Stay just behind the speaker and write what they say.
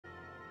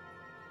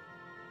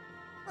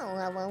Oh,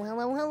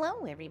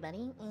 hello,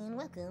 everybody, and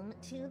welcome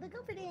to the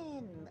Gopher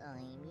Den.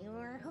 I'm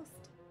your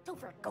host,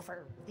 Tofer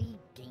Gopher, the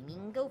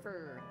gaming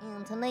gopher,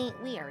 and tonight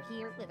we are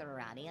here with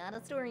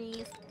Radiata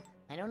stories.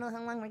 I don't know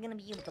how long we're gonna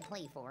be able to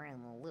play for.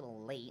 I'm a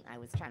little late. I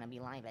was trying to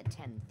be live at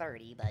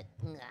 10:30, but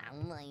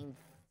my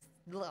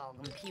little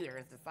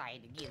computers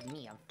decided to give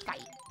me a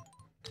fight.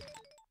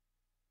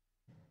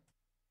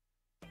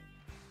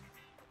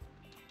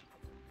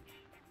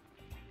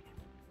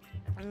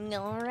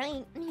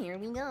 Alright, here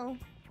we go.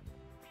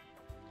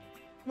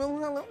 Well,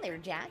 hello there,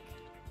 Jack.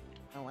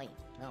 Oh, wait.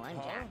 No, I'm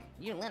Jack.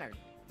 You're Leonard.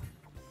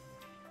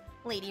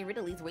 Lady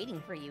Riddley's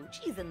waiting for you.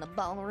 She's in the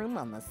ballroom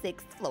on the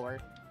 6th floor.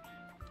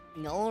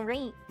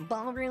 Alright,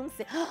 ballroom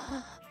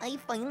I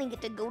finally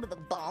get to go to the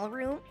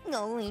ballroom.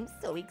 Oh, I'm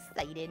so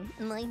excited.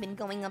 And I've been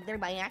going up there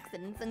by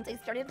accident since I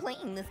started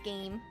playing this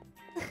game.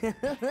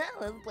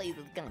 This place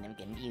is kind of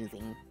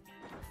confusing.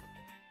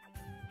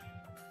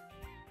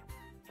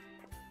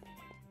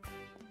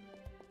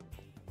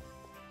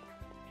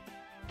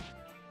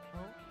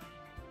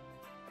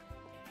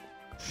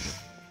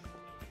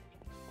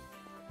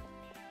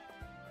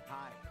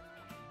 Hi.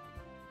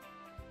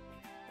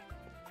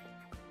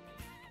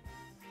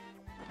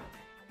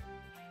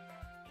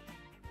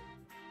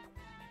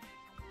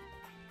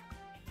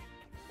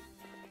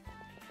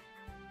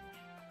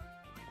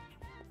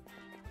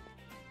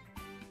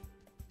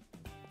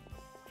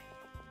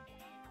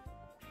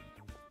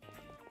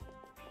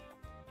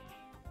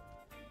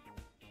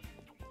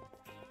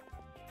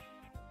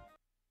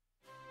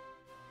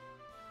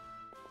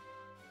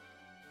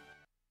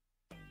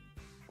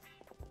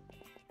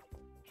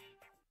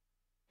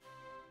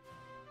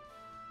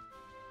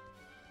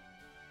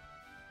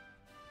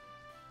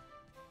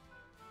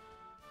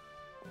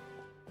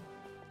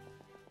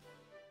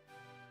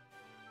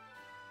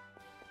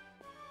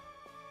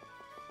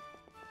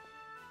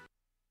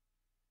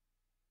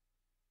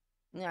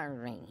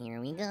 Alright, here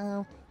we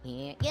go.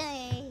 Here,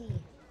 yay!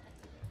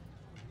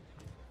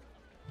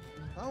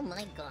 Oh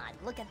my god,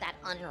 look at that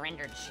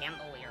unrendered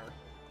chandelier.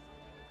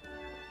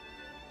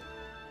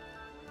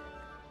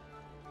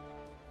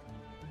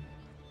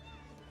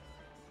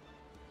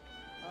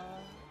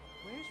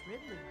 Where's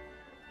Riddley?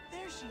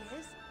 There she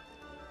is!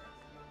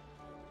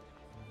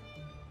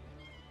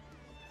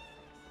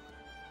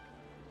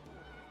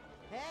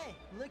 Hey,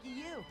 look at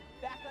you!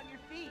 Back on your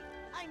feet!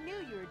 I knew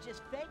you were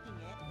just faking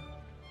it!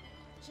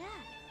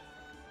 Jack,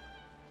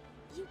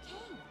 you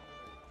came.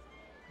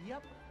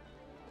 Yup.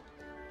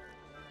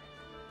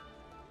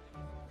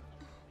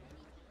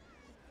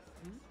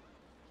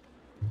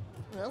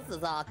 This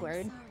is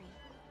awkward. I'm sorry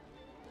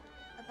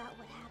about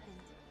what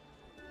happened.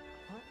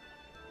 Huh?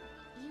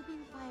 You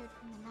being fired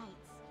from the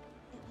Knights,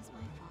 it was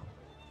my fault.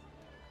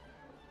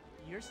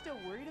 You're still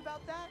worried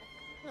about that?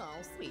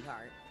 Oh,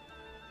 sweetheart.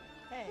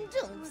 Hey,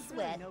 Don't it was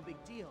sweat. really no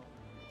big deal.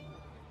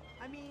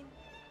 I mean,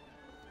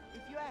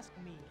 if you ask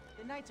me,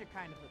 the Knights are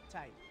kind of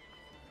uptight.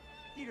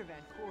 Peter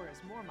Van Cor is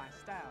more my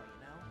style, you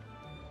know?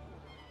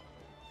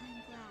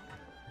 I'm glad.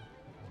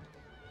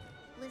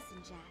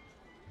 Listen, Jack,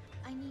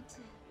 I need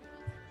to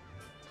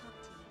talk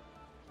to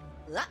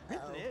you.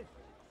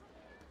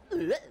 Uh-oh.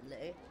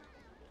 Riddley?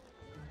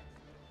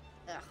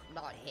 Ugh,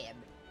 not him.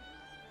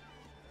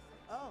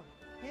 Oh,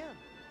 him.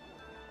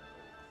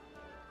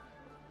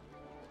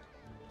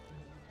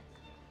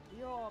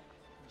 You're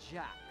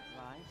Jack,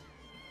 right?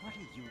 What are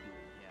you doing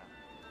here?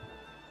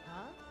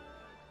 Huh?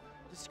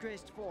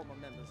 Disgraced former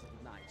members of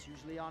the Knights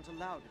usually aren't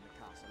allowed in the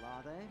castle,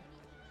 are they?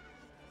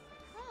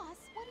 Cross,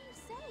 what are you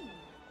saying?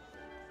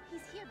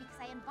 He's here because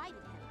I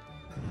invited him.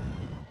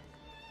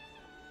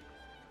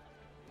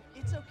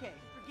 It's okay.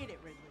 Forget it,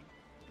 Riddley.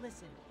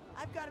 Listen,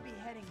 I've got to be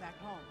heading back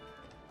home.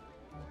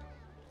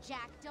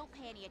 Jack, don't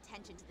pay any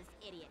attention to this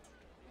idiot.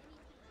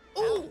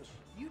 Ouch!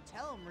 You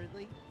tell him,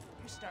 Riddley.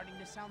 You're starting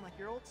to sound like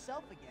your old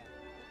self again.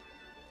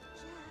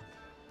 Jack.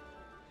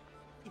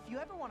 If you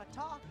ever want to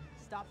talk,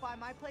 stop by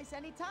my place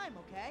anytime,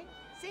 okay?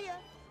 See ya!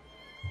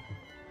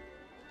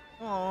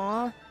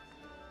 Aww.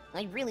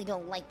 I really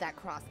don't like that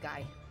Cross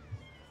guy.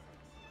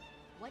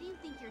 What do you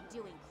think you're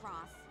doing,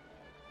 Cross?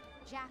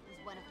 Jack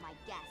was one of my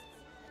guests.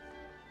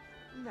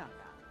 Now.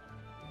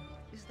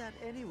 Is that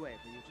any way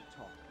for you to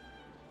talk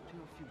to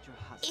your future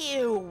husband?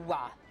 Ew!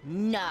 I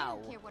No!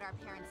 don't care what our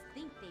parents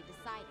think they've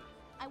decided.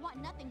 I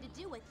want nothing to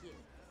do with you.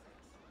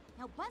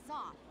 Now buzz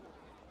off.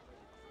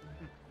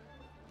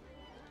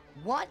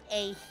 What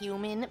a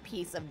human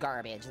piece of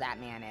garbage that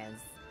man is.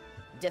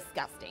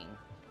 Disgusting.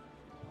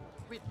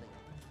 Riddley.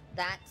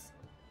 That,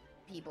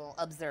 people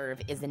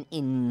observe, is an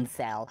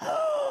incel.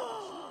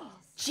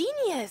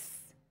 Genius!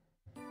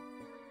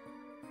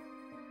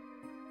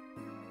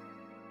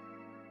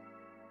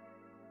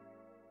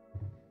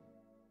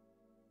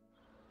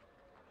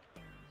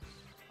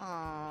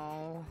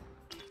 Oh.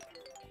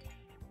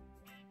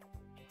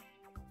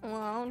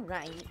 All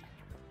right.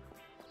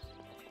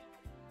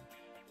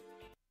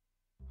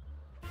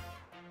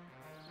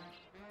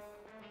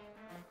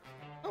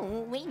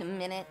 Oh, wait a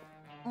minute.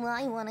 Well,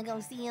 I want to go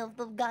see if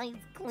the guy's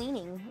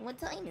cleaning. What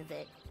time is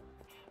it?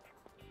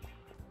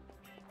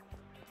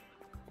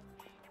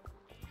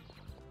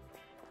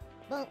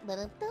 Let's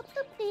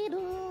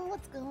go.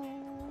 Let's go.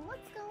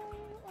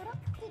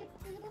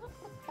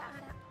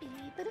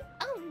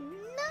 Oh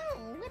no!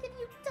 What have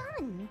you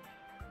done?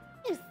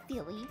 You're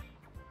silly.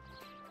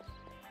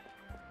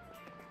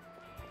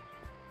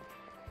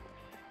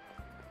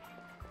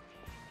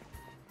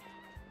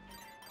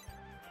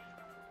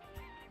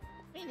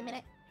 Wait a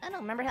minute. I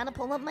don't remember how to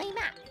pull up my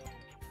map.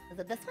 Is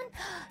it this one?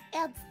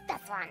 It's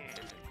this one.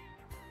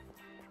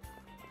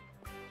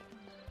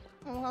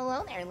 Well,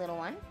 hello there, little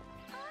one.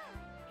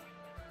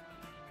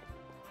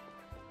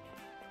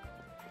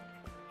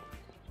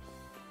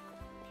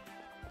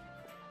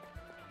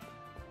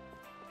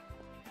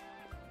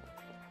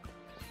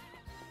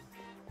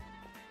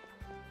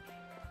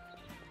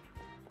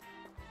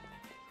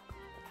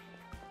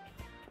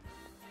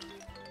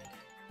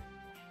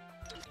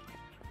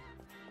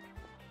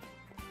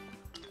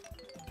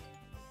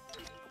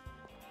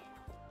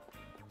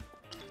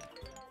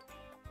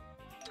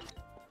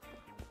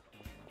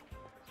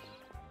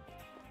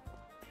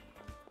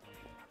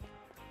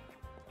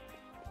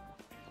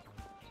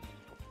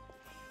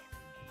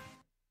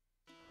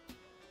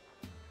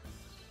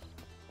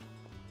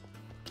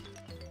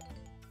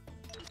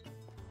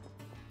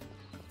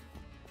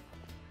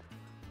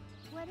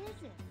 What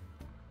is it?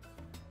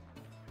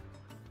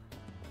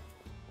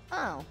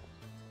 Oh.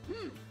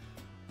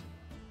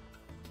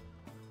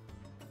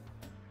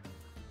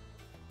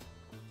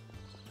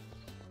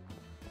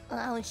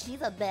 Oh,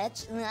 she's a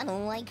bitch. I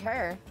don't like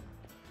her.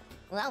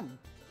 Well,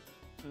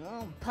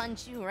 I'll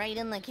punch you right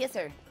in the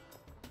kisser.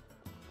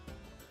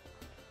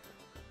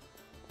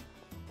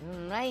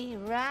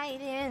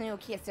 Right in your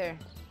kisser.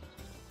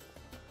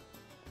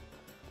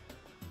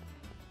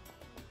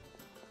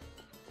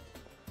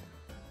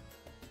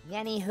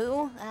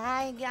 Anywho,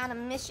 I got a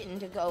mission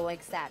to go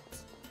accept.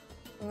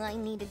 I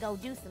need to go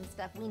do some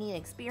stuff. We need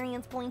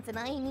experience points and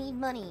I need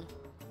money.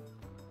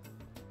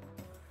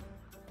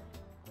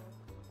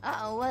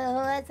 Uh-oh,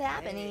 what's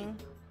happening?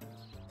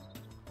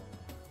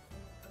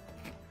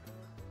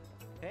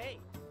 Hey.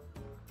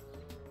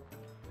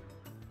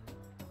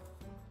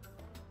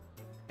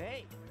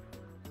 Hey.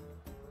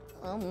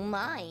 Oh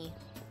my.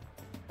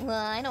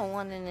 Well, I don't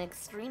want an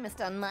extremist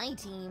on my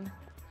team.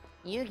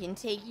 You can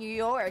take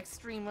your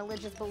extreme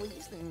religious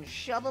beliefs and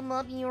shove them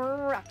up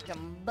your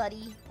rectum,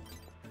 buddy.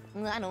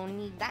 I don't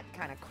need that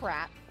kind of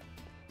crap.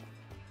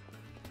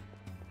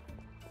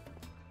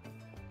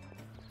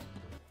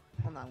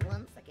 Hold on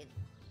one second.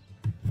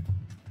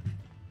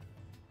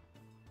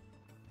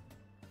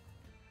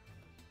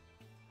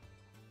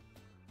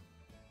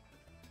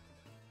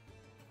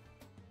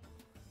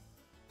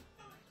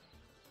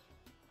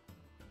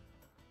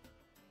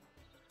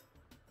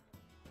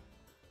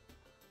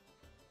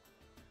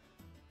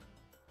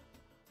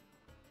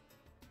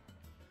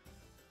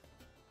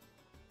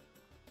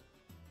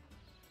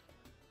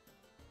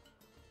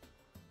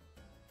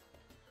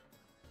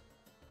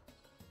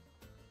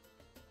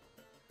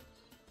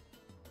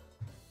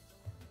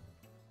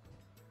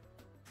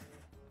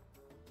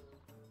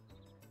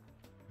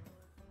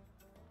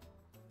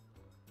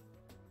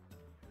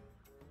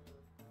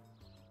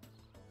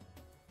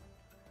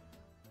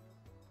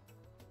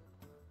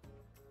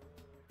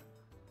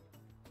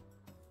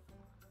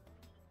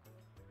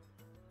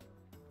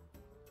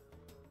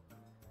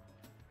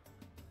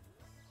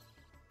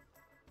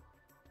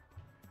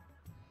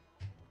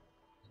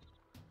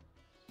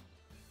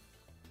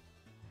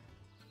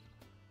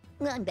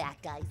 I'm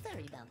back, guys.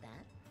 Sorry about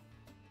that.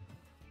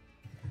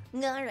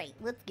 Alright,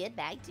 let's get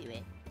back to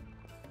it.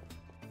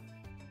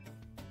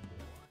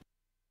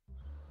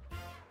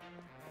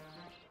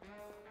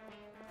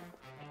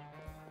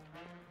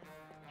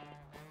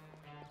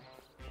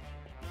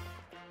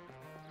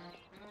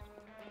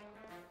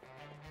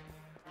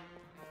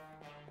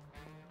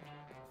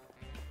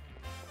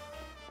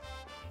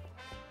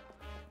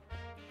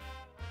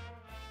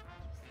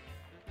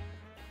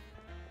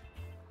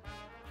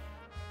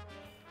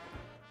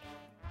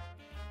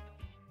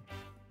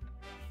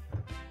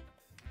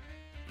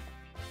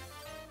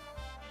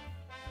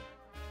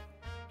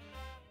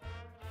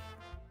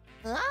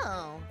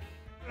 Oh.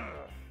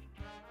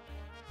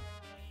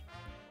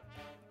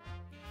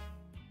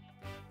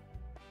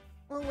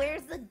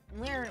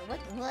 Well,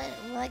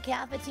 what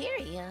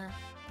cafeteria?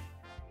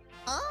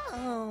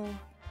 Oh,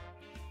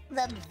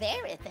 the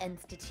Verith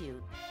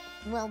Institute.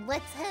 Well,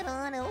 let's head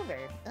on over.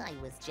 I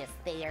was just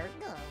there.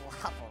 Oh,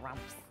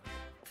 huffle-rumps.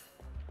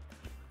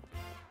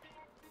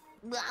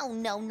 Oh,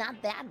 no, not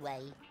that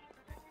way.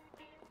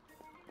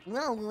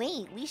 Oh,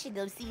 wait, we should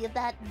go see if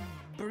that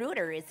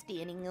brooder is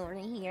standing over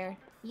here.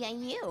 Yeah,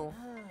 you.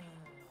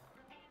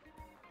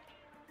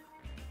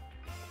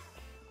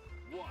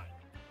 What?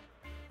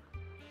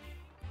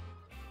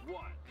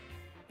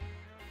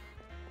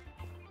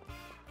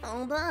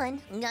 Hold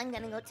on, I'm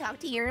gonna go talk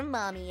to your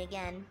mommy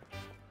again.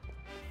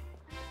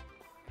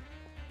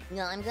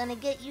 I'm gonna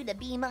get you to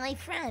be my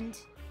friend.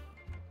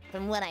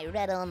 From what I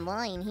read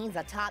online, he's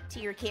a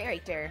top-tier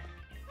character.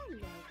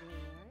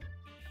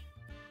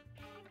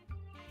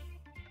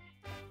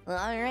 Hello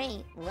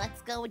Alright,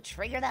 let's go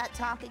trigger that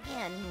talk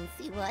again and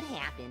see what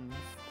happens.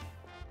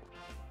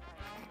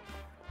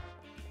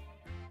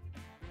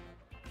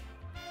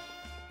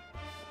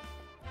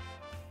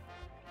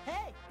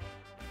 Hey!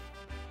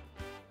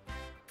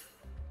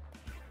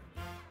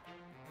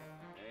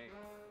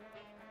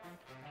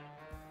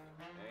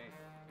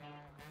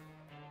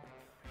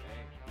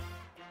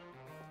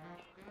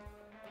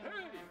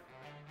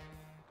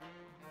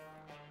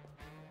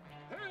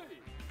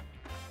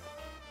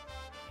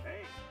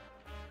 Hey.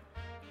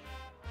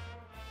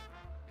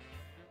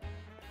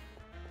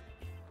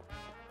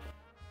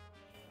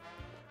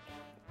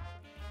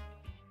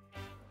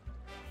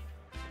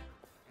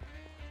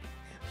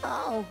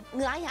 Oh,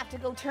 I have to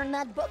go turn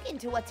that book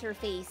into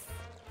what's-her-face.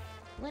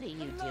 What are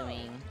you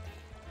doing?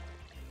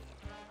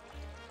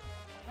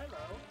 Hello.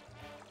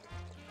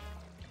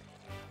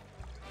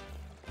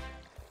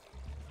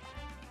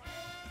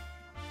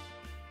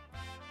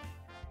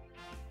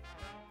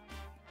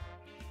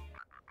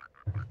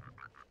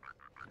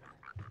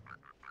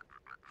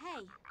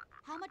 Hey,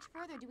 how much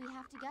further do we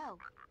have to go?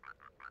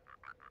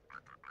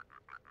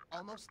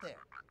 Almost there.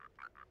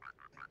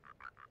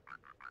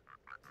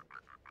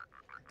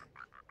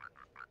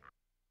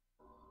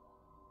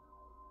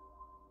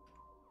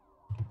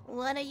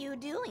 What are you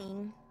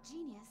doing?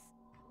 Genius,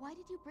 why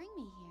did you bring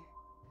me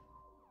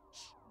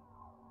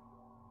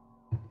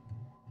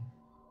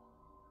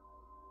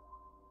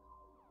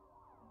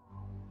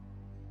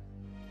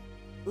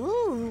here?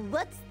 Ooh,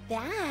 what's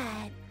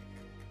that?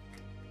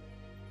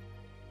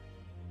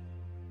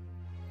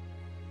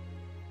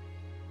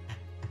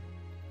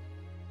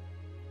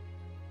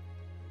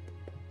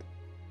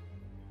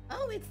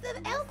 Oh, it's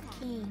the Elf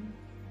King.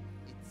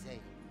 It's Zane,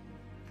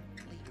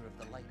 leader of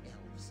the Light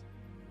Elves.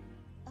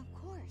 Of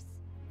course.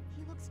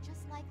 He looks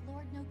just like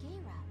Lord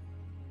Nogueira.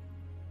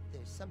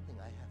 There's something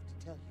I have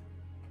to tell you.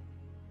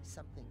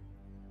 Something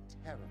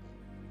terrible.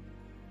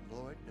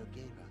 Lord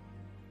Nogueira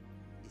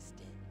is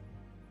dead.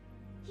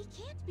 He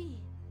can't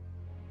be.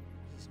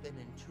 He's been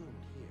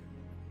entombed here.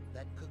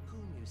 That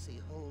cocoon you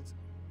see holds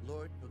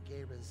Lord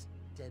Nogueira's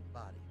dead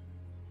body.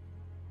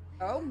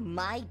 Oh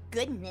my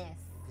goodness.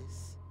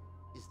 This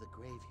is the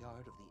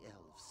graveyard of the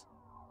elves.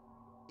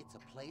 It's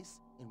a place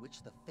in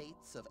which the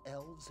fates of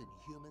elves and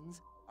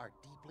humans are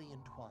deeply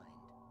entwined.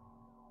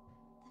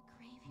 The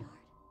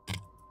graveyard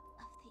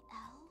of the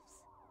elves?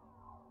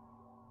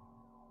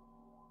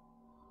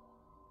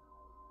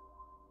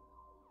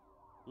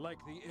 Like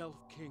the Elf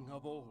King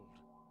of old.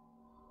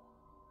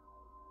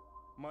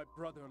 My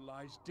brother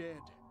lies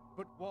dead,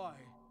 but why?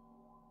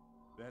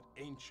 That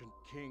ancient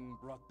king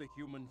brought the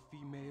human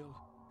female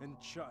and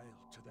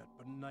child to that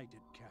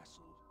benighted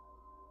castle.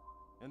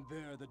 And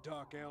there the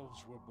Dark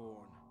Elves were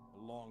born,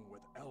 along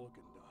with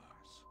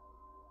Algendars.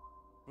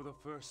 For the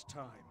first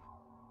time,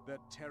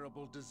 that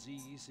terrible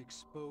disease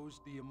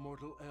exposed the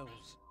immortal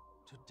elves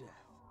to death.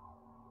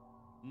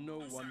 No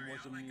one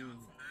was immune.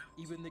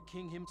 Even the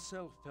king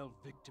himself fell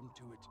victim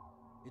to it.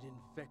 It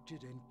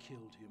infected and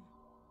killed him.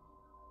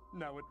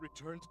 Now it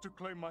returns to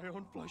claim my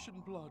own flesh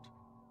and blood.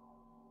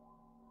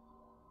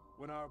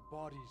 When our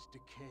bodies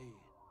decay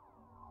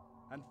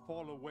and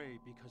fall away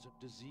because of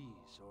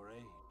disease or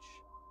age,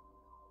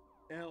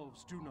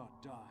 elves do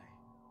not die.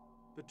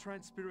 The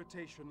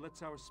transpiration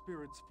lets our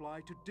spirits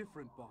fly to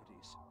different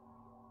bodies,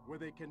 where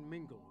they can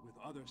mingle with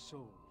other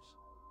souls.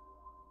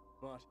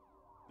 But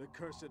the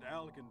cursed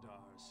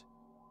Algendars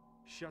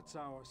shuts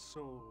our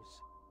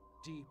souls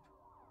deep,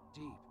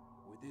 deep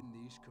within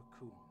these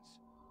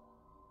cocoons.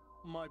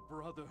 My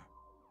brother,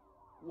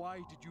 why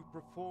did you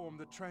perform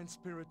the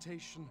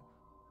transpiration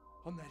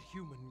on that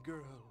human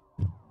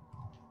girl?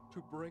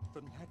 To break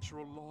the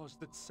natural laws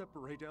that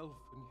separate elf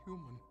and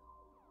human.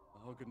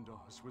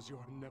 Algendars was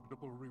your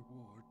inevitable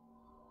reward.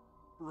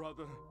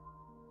 Brother,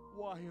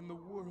 why in the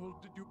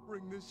world did you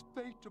bring this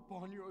fate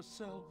upon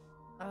yourself?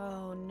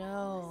 Oh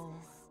no.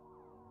 Was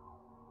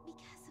this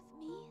because of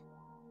me?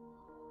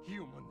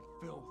 Human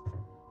filth.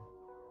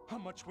 How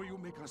much will you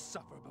make us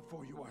suffer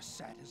before you are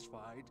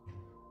satisfied?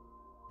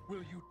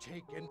 Will you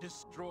take and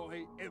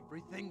destroy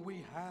everything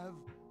we have?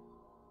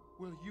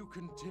 Will you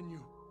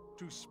continue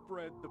to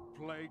spread the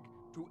plague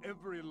to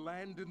every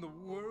land in the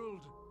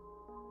world?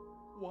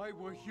 Why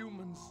were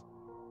humans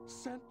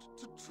sent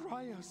to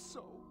try us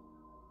so?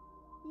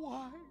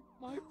 Why,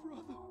 my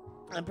brother?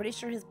 I'm pretty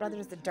sure his brother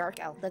is the Dark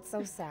Elf. That's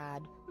so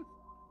sad.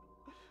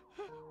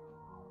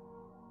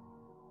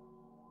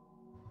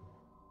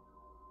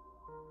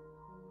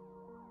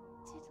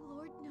 Did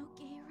Lord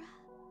Nogueira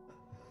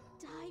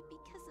die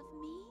because of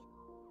me?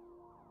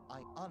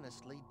 I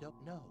honestly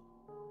don't know.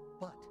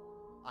 But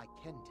I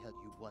can tell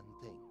you one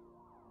thing.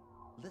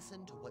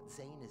 Listen to what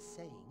Zane is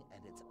saying,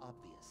 and it's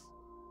obvious.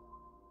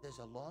 There's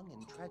a long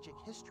and tragic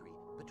history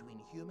between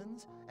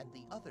humans and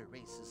the other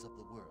races of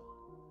the world.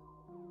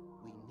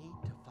 We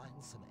need to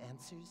find some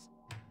answers,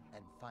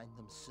 and find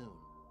them soon.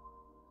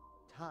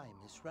 Time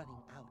is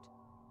running out.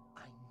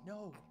 I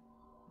know.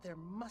 There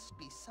must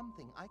be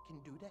something I can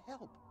do to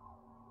help.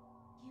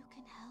 You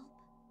can help?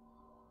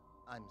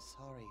 I'm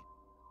sorry.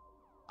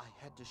 I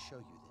had to show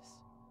you this.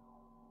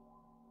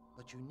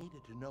 But you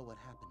needed to know what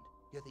happened.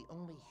 You're the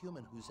only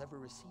human who's ever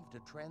received a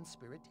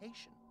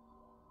transpiritation.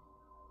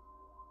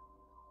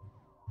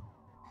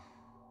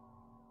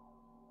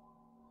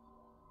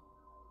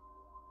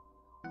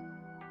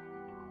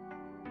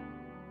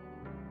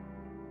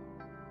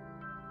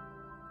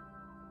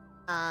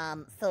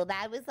 So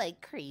that was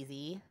like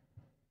crazy.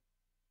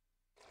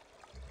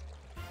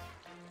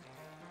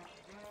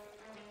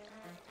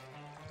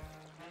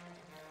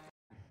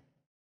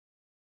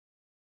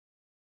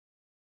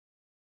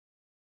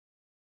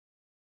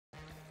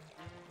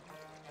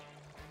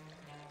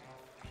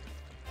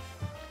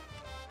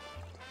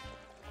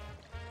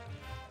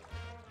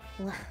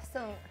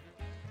 So,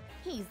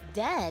 he's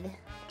dead.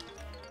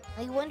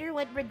 I wonder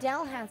what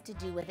Riddle has to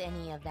do with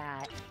any of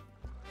that.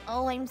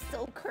 Oh, I'm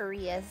so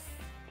curious.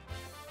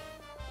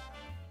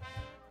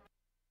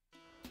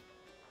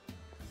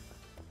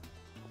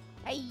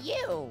 Hey,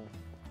 you!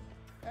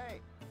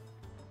 Hey!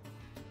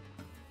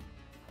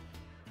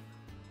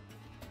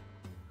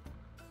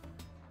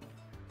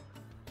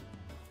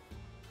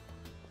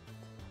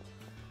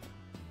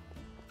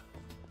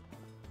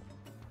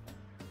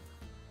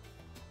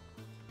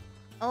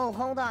 Oh,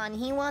 hold on.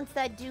 He wants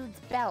that dude's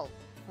belt.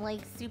 Like,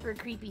 super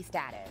creepy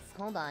status.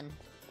 Hold on.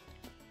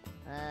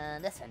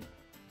 This one.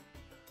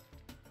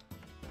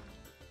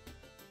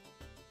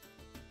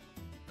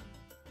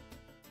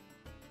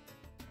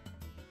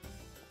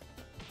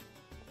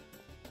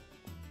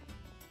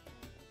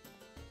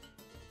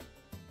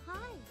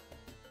 Hi.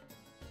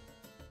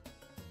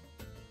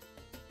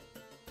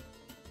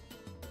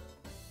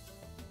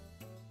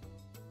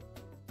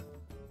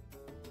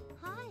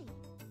 Hi.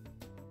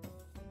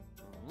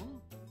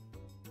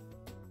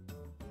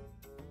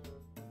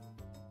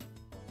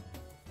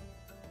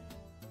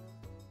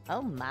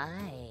 Oh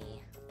my.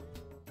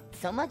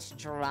 So much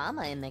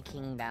drama in the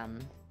kingdom.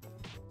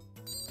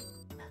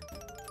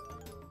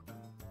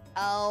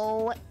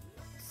 Oh,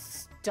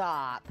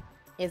 stop.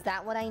 Is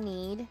that what I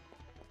need?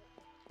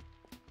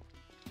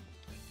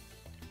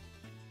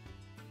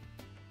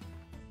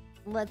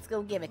 Let's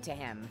go give it to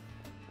him.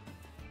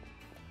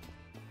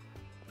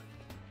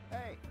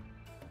 Hey!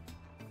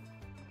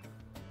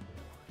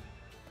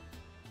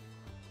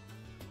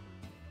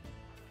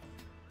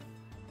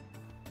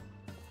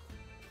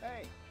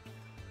 Hey!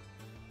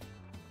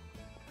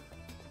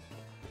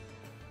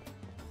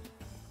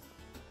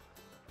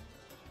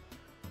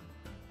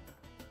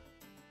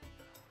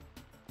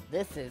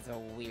 This is a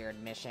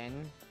weird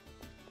mission.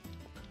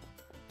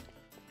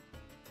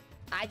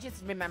 I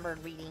just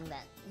remembered reading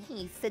that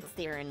he sits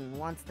there and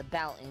wants the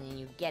belt and then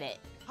you get it.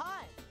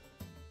 Hi!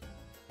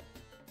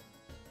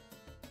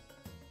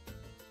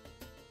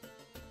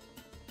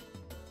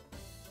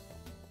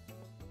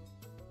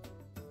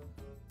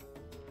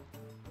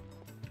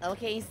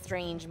 Okay,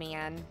 strange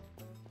man.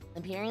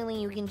 Apparently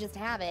you can just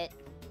have it.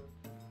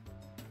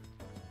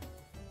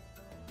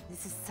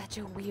 This is such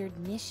a weird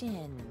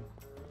mission.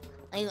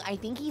 I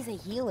think he's a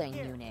healing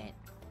unit.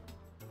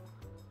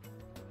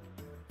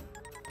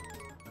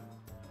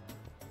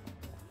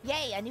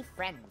 Yay, a new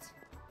friend.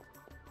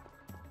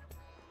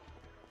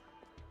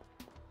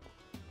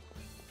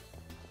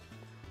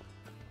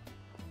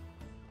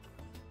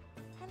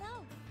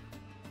 Hello.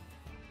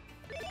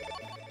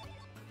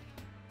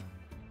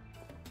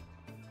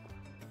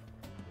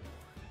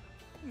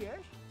 Yes?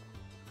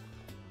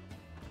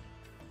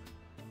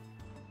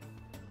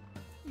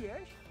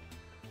 Yes?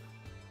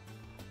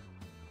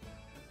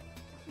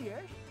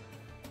 Yes?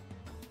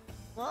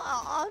 Well,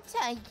 I'll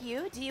take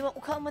you. Do you want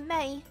to come with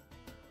me?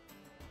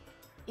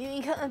 You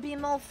ain't gonna be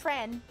my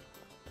friend.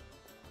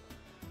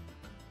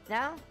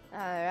 No?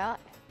 Alright.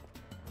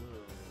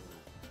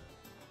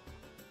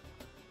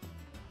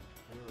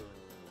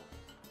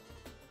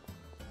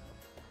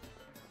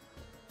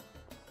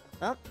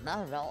 Oh,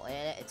 no,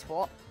 right, it's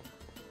what?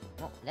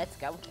 Well, let's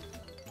go.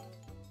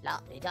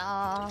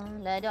 La-di-da,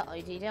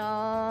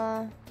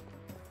 la-da-di-da.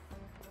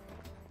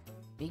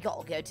 We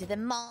gotta go to the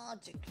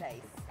magic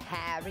place.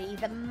 Harry,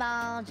 the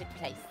magic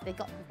place. They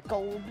got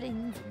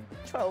goblins and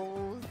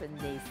trolls and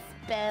there's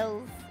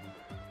spells.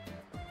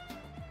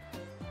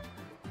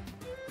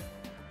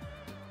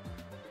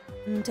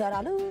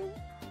 Ta-da-loo.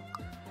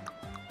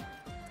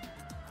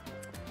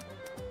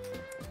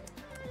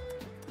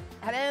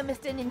 Hello,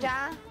 Mr.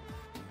 Ninja.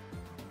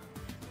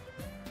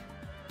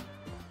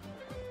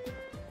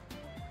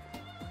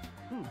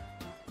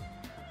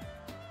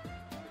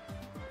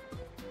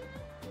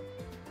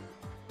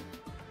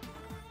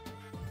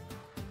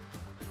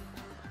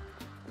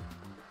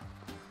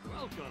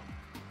 Welcome.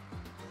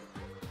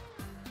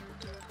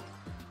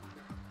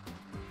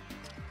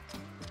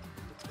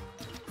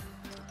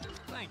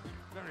 Thank you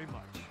very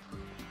much.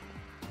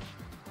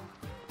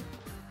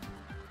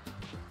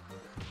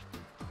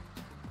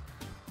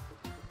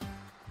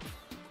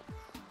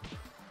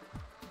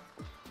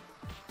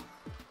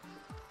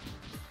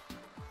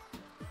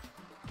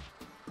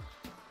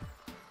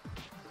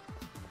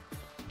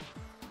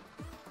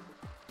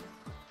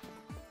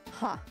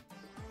 Huh.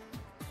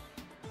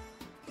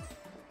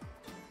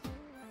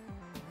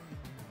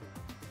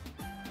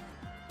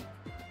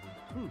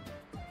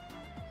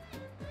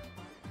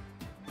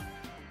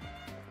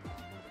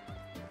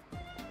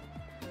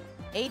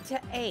 8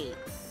 to 8.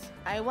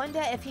 I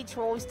wonder if he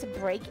tries to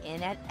break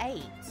in at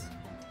 8.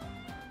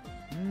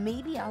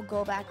 Maybe I'll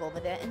go back over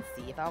there and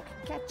see if I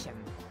can catch him.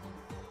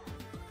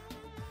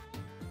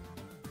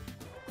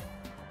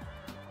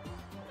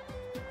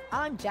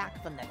 I'm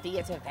Jack from the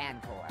Theater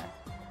Vancourt.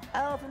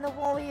 Oh, from the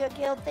Warrior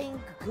Guild,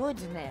 thank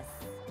goodness.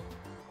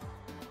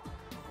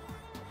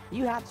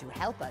 You have to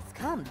help us.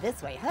 Come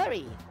this way,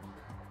 hurry.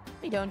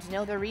 We don't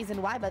know the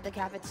reason why, but the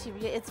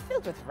cafeteria is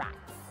filled with rats.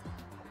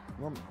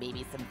 Well,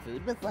 maybe some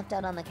food was left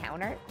out on the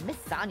counter? Miss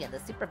Sonia, the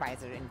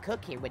supervisor and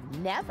cook here,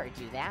 would never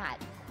do that.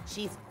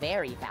 She's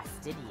very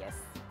fastidious.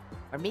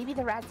 Or maybe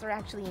the rats are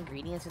actually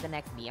ingredients for the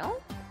next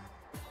meal?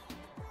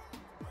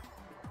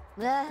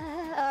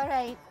 All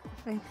right.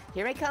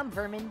 Here I come,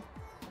 vermin.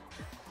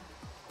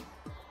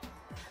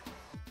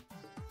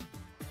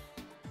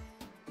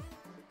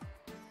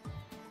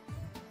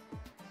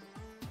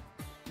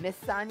 Miss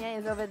Sonia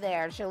is over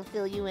there. She'll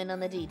fill you in on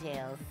the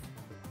details.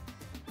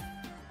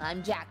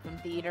 I'm Jack from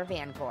Theater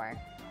Vancourt.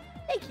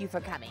 Thank you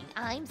for coming.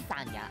 I'm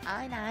Sonia,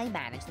 and I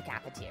manage the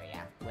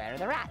cafeteria. Where are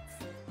the rats?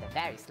 They're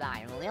very sly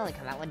and will only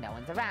come out when no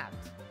one's around.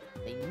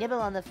 They nibble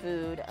on the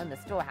food in the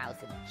storehouse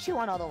and chew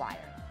on all the wire.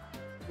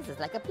 This is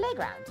like a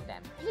playground to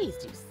them. Please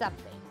do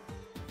something.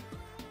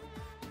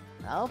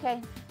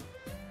 Okay.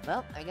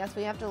 Well, I guess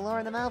we have to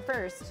lure them out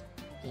first.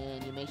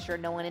 Can you make sure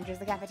no one enters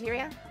the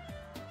cafeteria?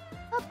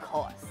 Of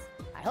course.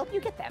 I hope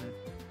you get them.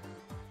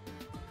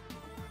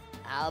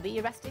 I'll be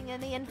resting in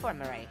the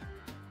infirmary.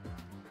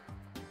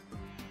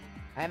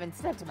 I haven't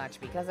slept much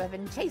because I've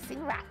been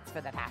chasing rats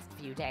for the past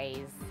few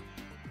days.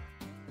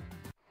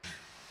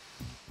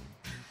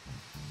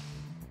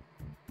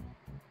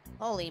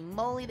 Holy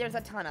moly, there's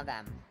a ton of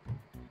them.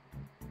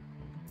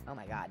 Oh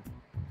my god.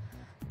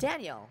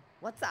 Daniel,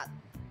 what's up?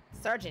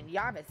 Sergeant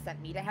Yarvis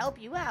sent me to help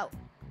you out.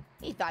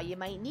 He thought you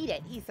might need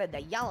it. He said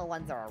the yellow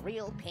ones are a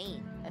real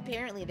pain.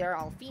 Apparently they're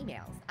all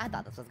females. I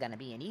thought this was gonna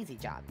be an easy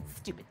job.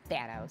 Stupid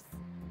Thanos.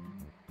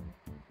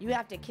 You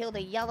have to kill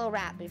the yellow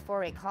rat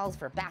before it calls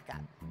for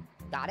backup.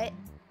 Got it?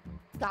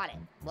 Got it.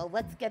 Well,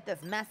 let's get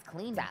this mess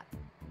cleaned up.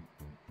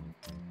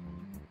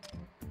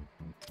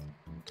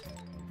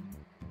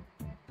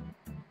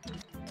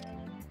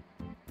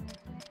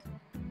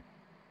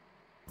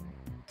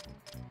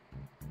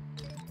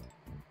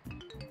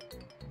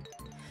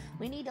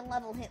 We need to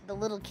level hit the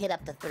little kid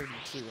up to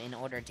 32 in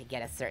order to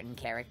get a certain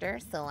character,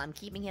 so I'm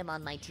keeping him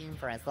on my team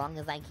for as long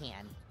as I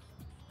can.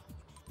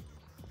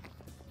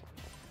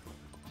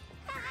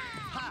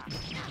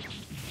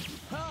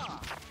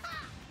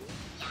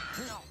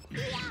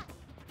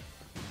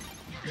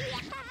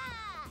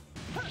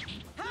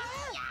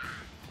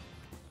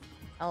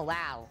 Oh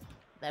wow,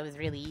 that was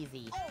really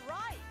easy. All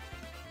right.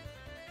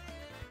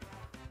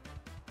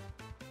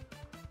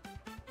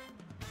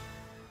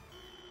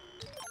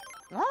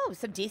 Oh,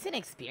 some decent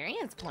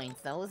experience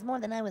points, though. It was more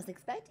than I was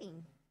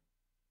expecting.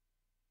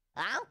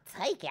 I'll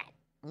take it.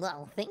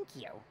 Well, thank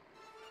you.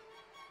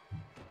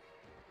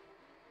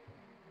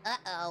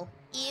 Uh-oh.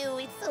 Ew,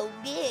 it's so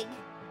big.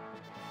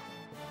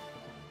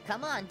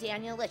 Come on,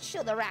 Daniel, let's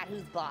show the rat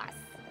who's boss.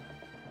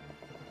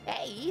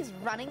 Hey, he's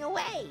running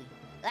away.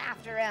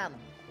 After him.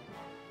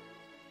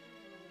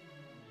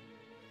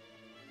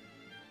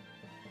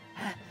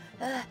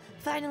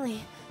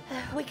 Finally,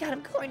 we got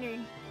him cornered.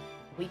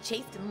 We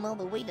chased him all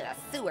the way to the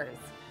sewers.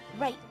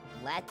 Right,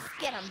 let's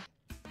get him.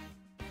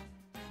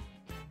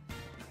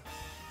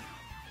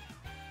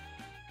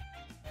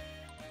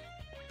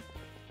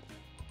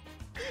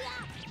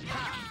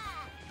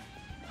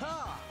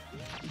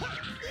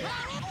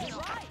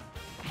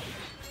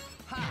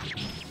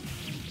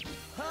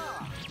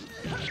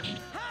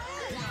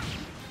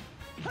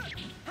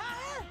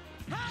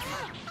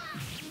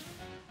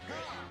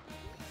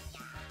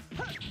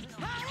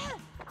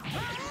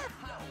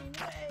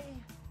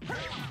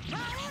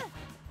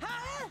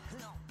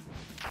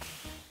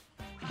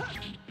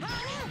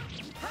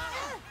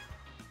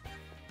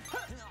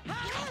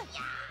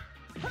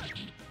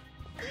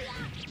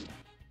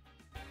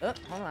 Oh,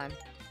 hold on.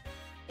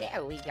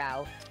 There we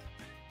go.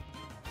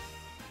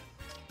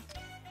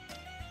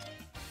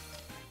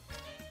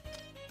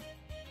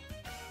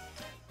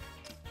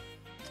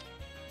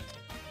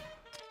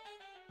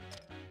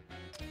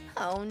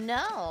 Oh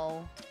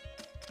no.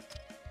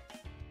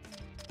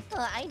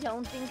 I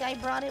don't think I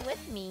brought it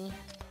with me.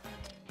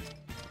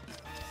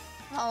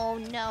 Oh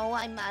no,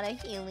 I'm out of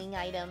healing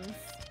items.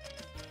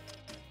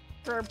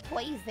 For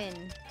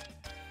poison.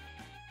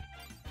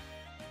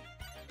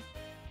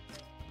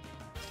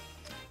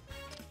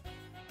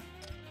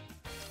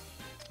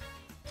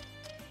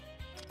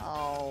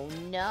 Oh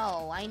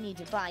no, I need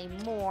to buy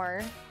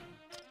more.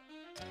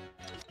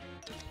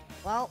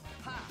 Well.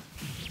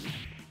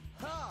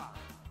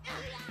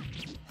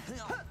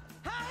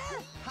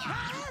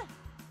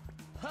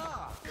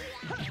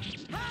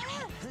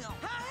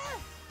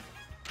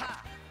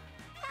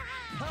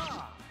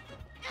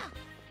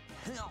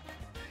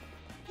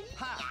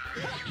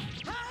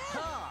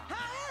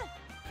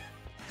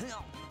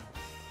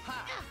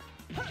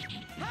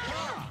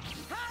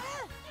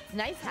 It's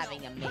nice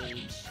having a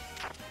mage.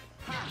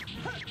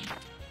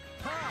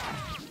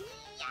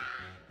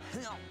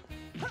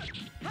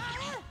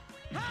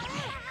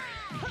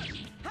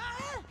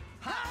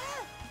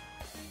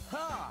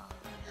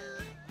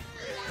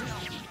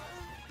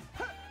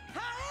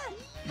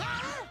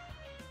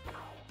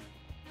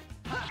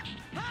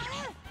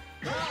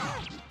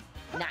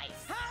 Nice.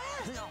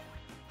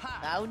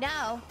 Oh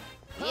no.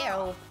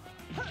 Ew.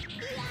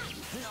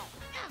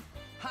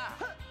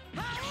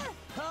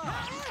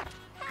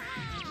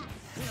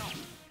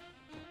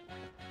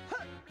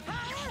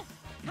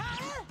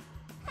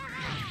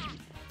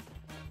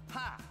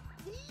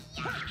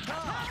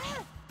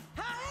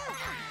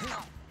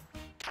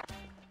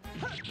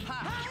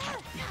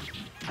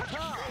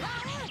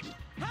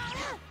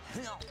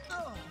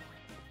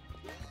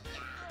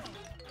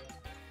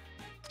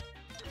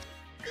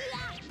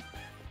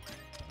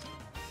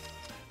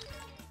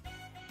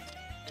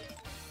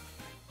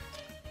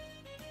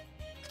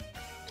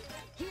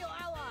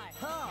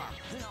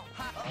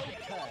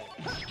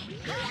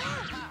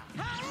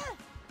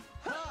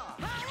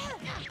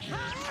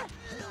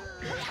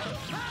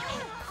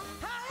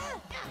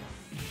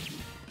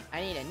 I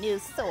need a new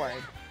sword.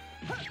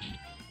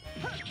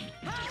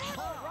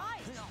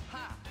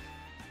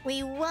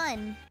 We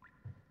won!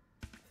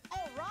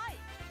 Alright!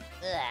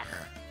 Ugh.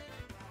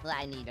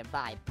 I need to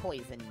buy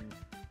poison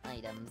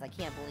items. I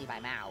can't believe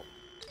I'm out.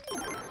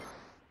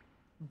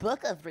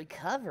 Book of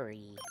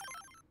Recovery.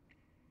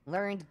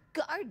 Learned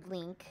Guard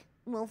Link.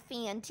 Well,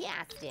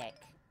 fantastic.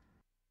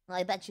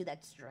 I bet you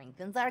that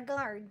strengthens our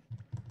guard.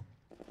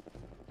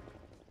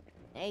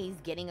 Hey,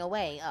 he's getting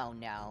away. Oh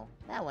no.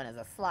 That one is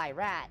a sly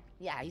rat.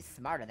 Yeah, he's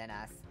smarter than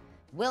us.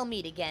 We'll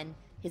meet again.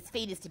 His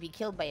fate is to be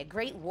killed by a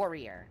great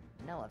warrior.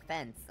 No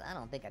offense, I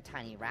don't think a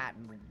tiny rat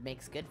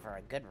makes good for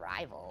a good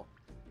rival.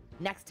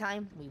 Next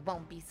time, we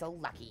won't be so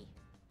lucky.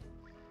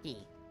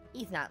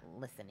 He's not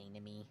listening to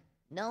me.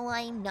 No,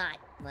 I'm not.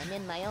 I'm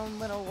in my own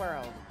little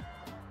world.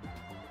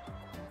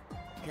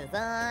 'Cause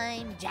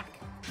I'm Jack.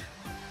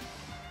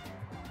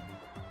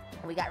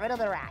 We got rid of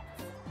the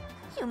rats.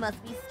 You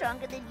must be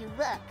stronger than you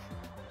look.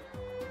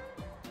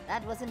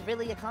 That wasn't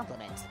really a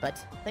compliment, but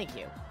thank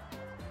you.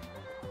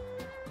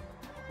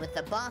 With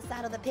the boss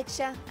out of the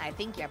picture, I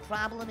think your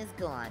problem is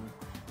gone.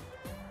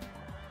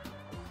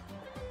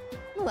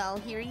 Well,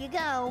 here you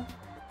go.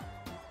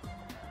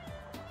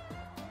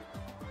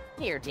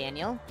 Here,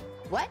 Daniel.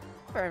 What?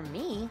 For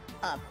me?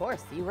 Of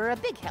course, you were a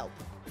big help.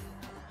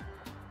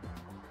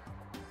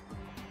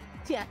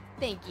 Yeah,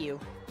 thank you.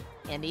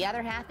 And the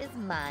other half is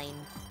mine.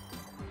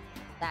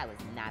 That was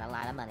not a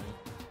lot of money.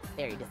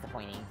 Very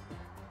disappointing.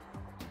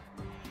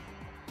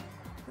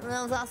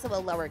 That was also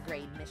a lower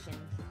grade mission.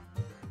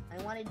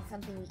 I wanted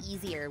something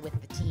easier with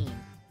the team.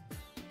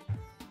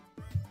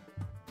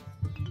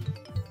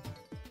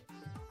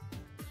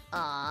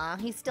 Aw,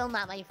 he's still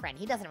not my friend.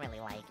 He doesn't really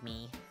like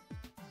me.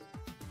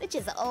 Which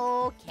is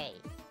okay.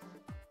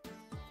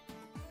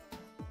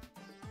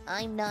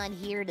 I'm not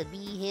here to be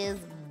his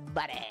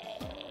buddy.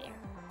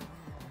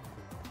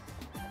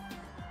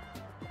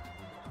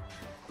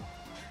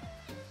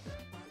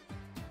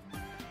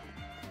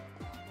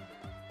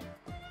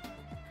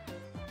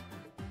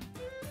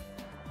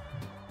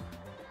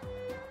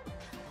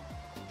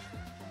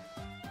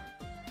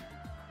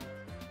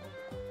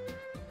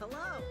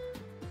 Hello.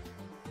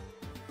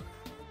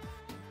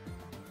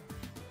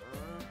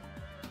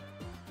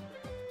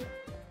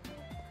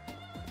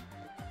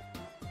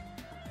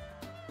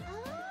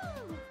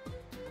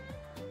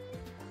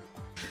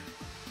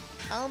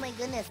 Oh my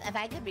goodness, if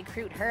I could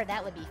recruit her,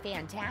 that would be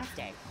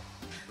fantastic.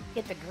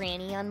 Get the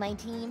granny on my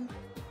team.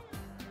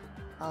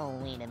 Oh,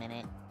 wait a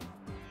minute.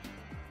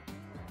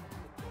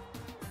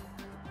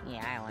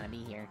 Yeah, I don't want to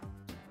be here.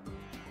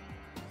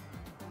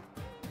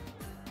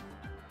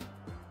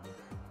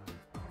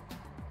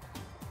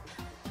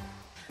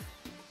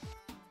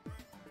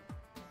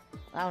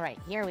 Alright,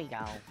 here we go.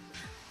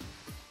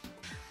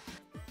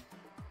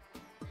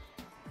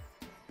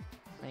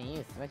 What are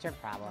you? What's your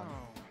problem?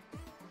 Oh.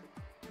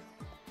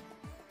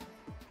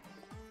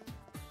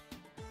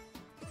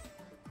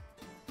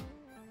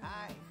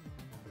 Hi.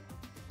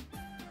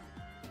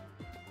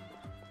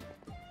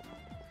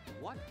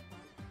 What?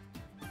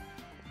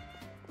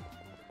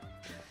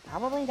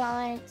 Probably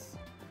not.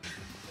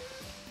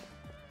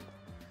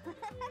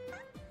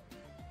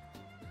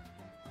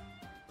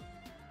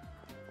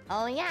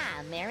 Oh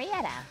yeah,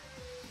 Marietta.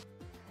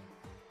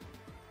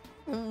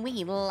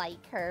 We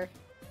like her.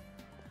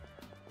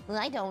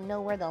 I don't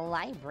know where the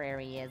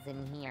library is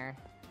in here.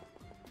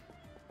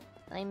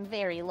 I'm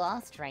very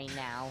lost right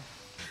now.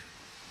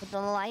 But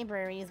the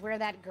library is where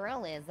that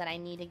girl is that I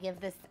need to give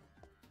this...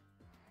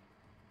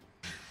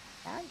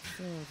 That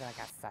seems like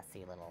a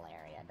sussy little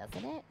area,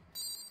 doesn't it?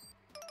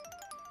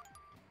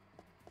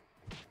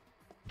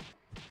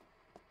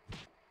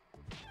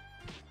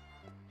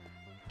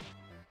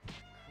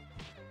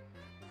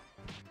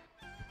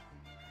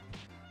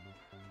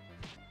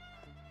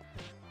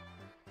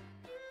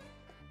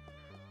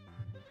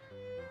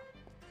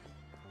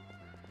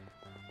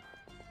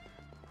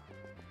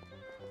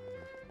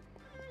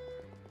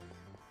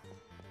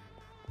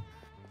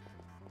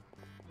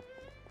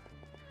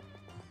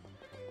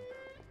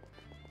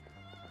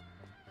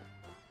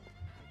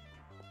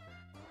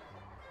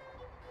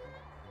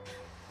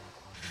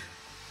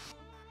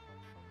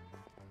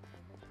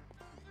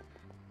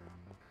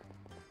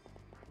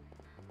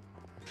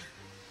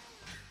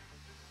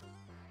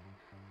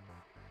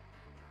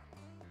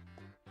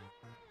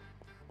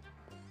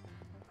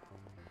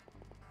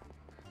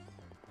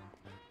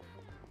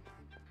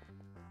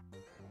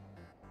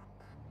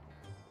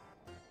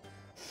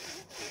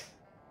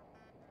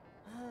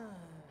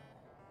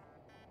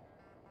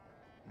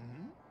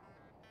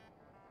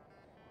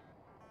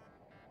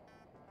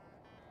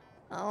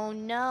 Oh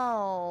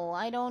no,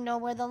 I don't know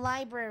where the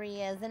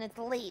library is and it's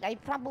late. I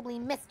probably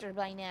missed her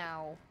by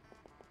now.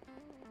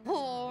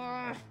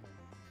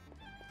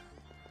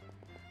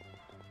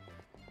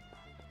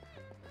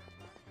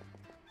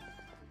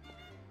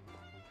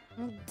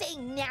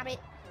 Dang nabbit!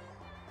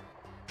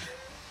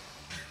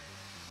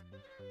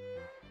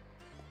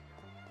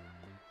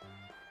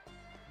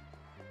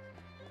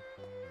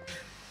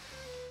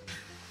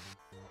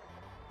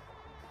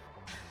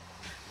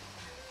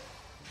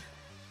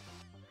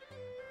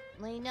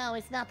 Wait, no,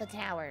 it's not the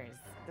towers.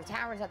 The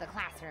towers are the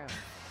classrooms.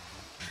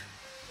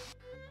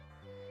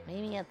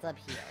 Maybe it's up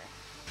here.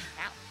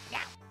 Ow,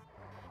 ow!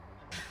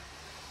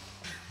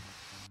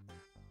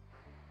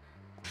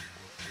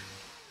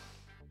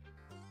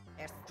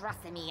 They're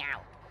stressing me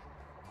out.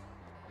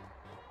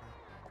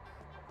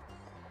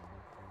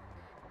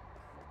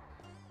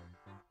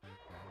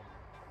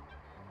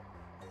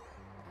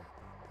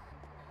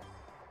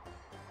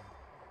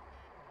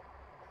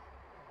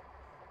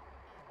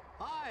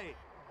 Hi!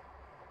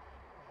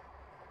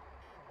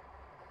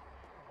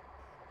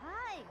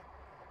 Hi.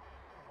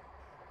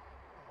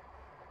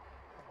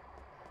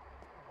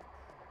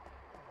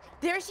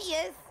 There she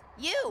is!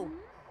 You!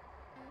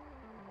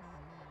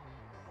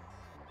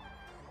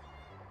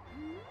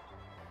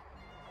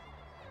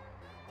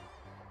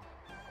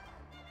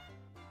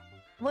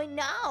 Wait,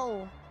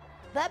 no!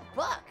 That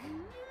book!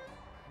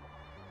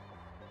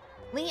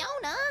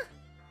 Leona?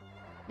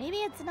 Maybe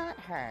it's not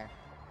her.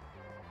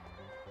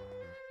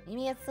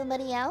 Maybe it's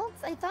somebody else?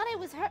 I thought it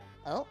was her.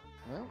 Oh,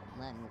 well,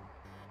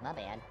 my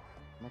bad.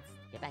 Let's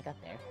get back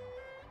up there.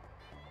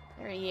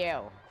 Who are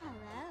you?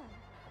 Hello.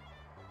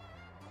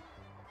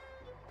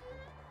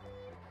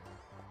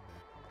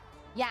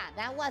 Yeah,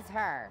 that was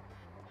her.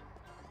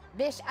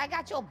 Bish, I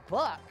got your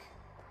book.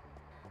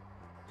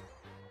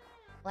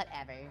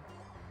 Whatever.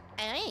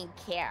 I didn't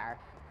care.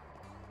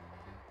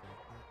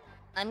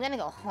 I'm gonna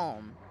go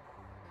home.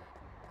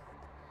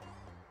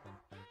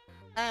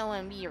 I don't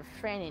want to be your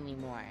friend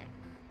anymore.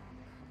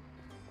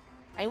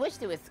 I wish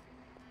there was...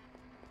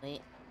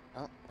 Wait.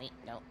 Oh, wait,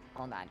 no.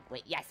 Hold on.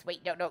 Wait, yes,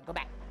 wait, no, go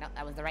back. No,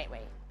 that was the right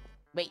way.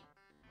 Wait.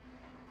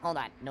 Hold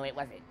on. No, it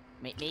wasn't.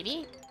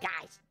 Maybe?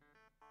 Guys.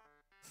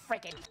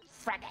 Frickin'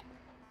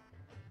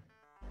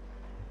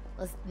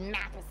 this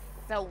map is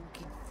so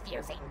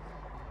confusing.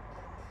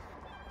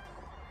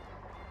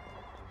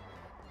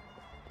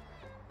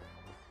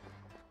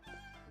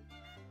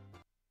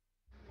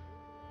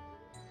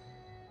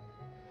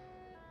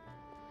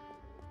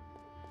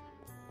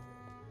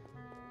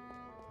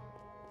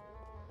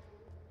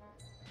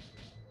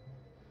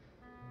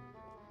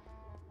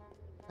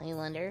 I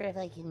wonder if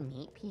I can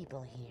meet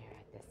people here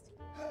at this...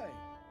 Hey.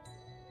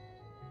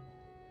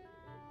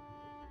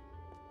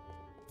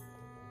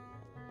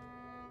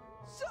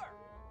 Sir!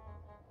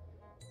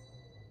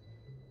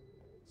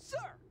 Sir!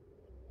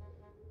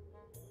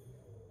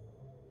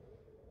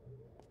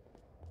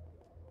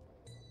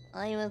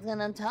 I was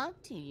gonna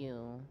talk to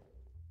you.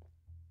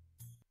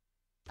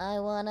 I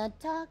wanna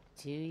talk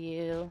to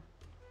you.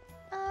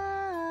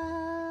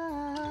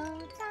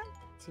 Oh, talk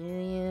to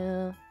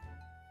you.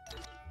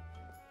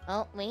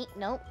 Oh, wait,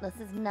 nope, this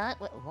is not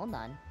what... Hold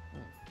on.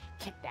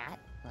 Kick that.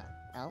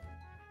 Oh.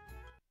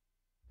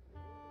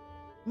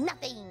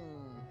 Nothing!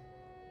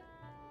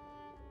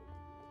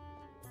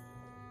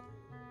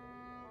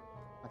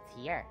 What's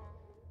here?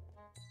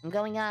 I'm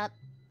going up.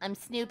 I'm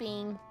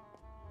snooping.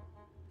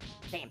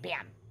 Bam,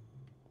 bam.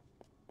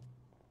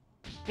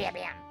 Bam,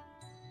 bam.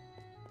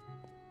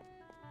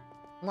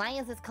 Why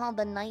is this called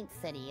the Night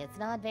City? It's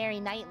not very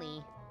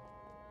nightly.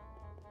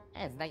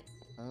 It's night...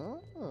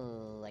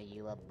 Ooh, are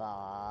you a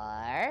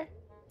bar?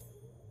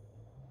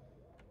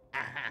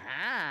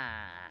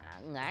 Ah,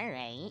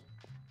 alright.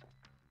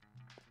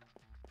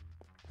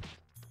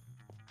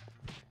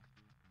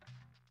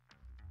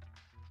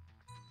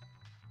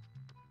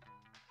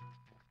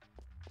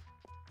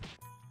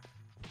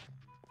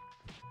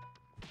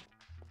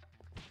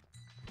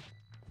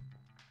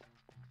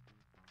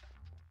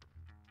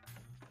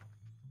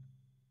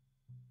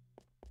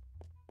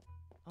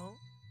 Oh?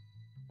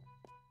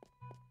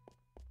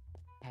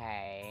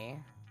 Hey.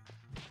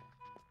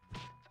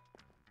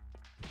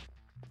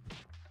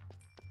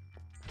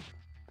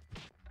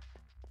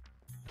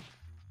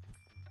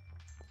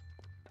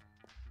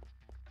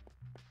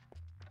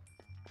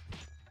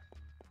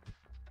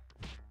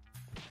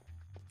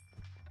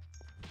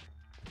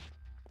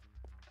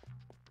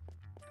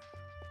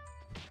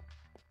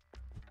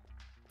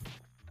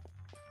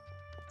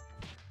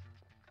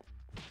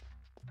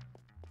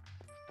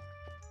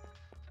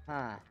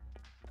 Huh.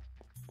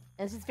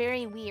 This is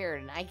very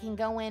weird. I can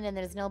go in and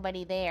there's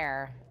nobody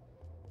there.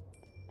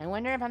 I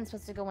wonder if I'm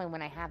supposed to go in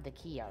when I have the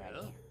key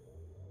already.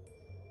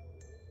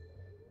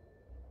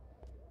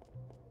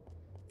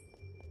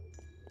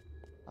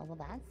 Oh, well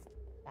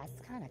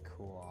that's kind of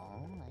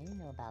cool. I didn't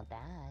know about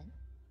that.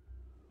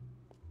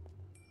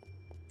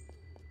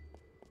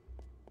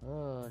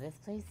 Oh, this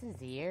place is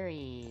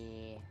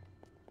eerie.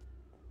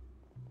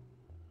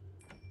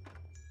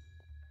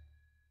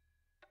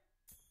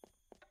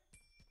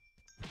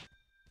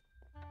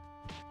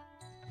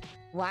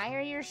 Why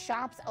are your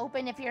shops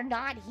open if you're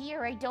not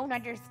here? I don't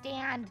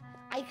understand.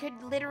 I could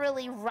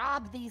literally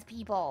rob these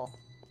people.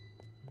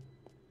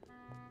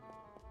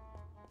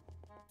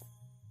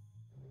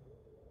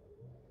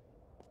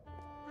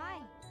 Hi.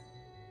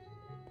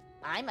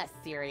 I'm a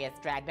serious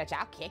drag bitch.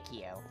 I'll kick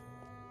you.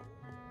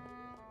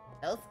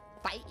 Those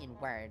fighting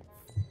words.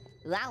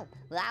 I'll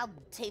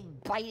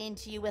bite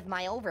into you with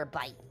my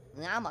overbite.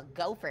 I'm a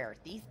gopher.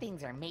 These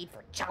things are made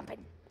for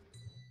chomping.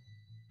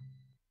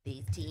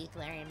 These teeth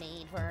were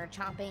made for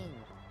chomping.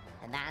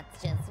 And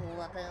that's just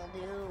what they'll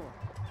do.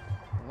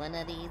 One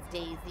of these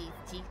days, these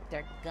teeth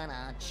are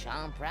gonna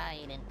chomp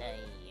right into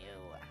you.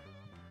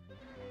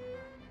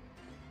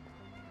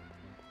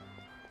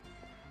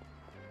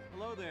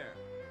 Hello there.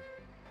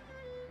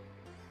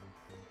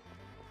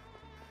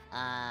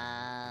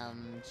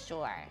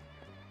 Sure.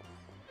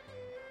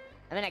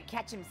 I'm gonna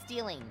catch him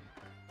stealing.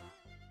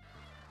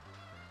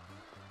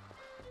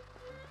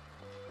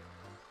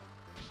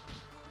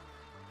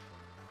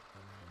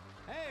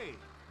 Hey!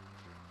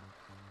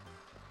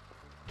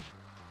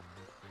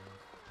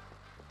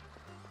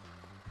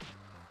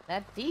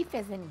 That thief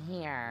isn't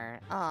here.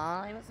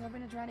 Aw, I was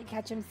hoping to try to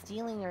catch him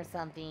stealing or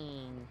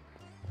something.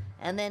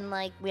 And then,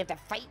 like, we have to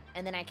fight,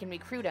 and then I can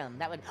recruit him.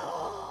 That would...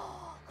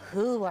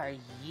 Who are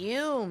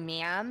you,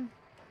 ma'am?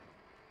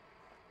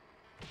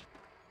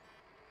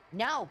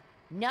 No!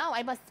 No,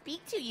 I must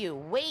speak to you!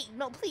 Wait,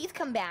 no, please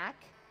come back!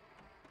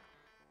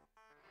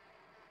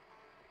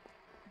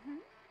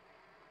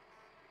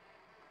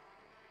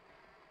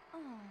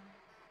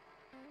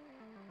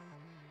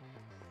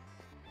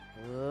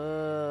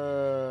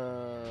 Whoa.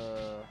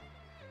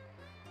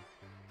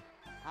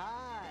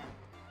 Hi.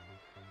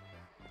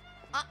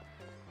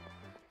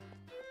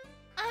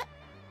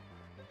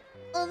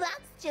 Well,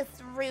 that's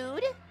just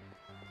rude.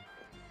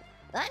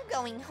 I'm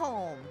going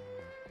home.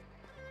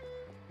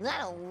 I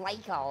don't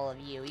like all of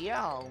you. You're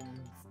all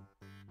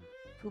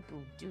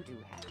poo-poo doo-doo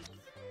heads.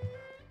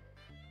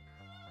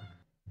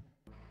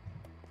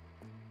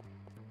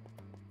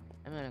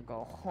 I'm gonna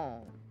go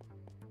home.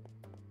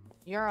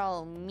 You're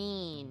all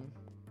mean.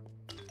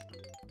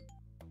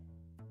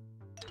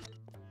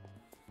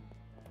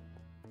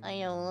 I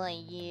don't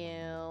like you.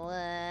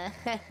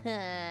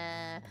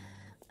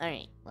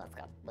 Alright, let's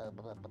go.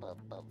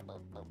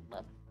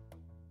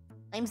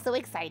 I'm so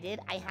excited.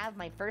 I have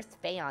my first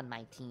Fae on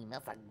my team.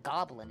 That's a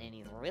goblin and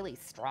he's really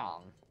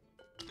strong.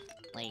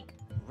 Like,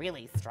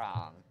 really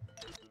strong.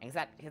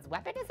 Except his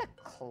weapon is a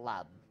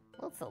club.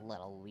 That's a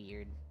little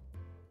weird.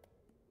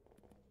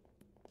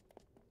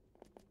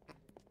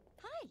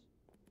 Hi.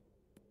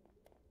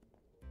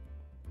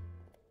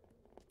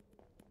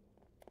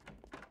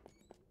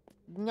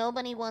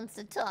 Nobody wants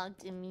to talk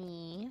to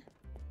me.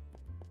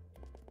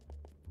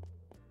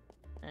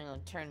 I'm gonna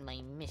turn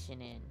my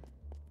mission in.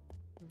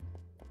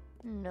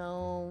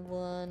 No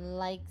one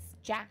likes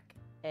Jack.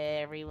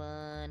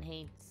 Everyone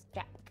hates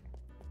Jack.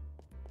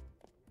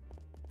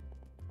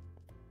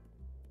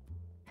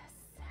 Yes,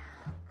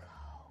 I'll go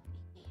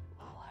eat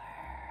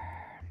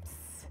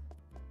worms.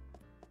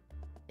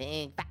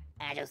 Big fat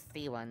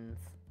majesty ones.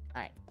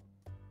 Alright.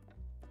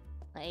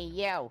 Hey,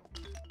 yo.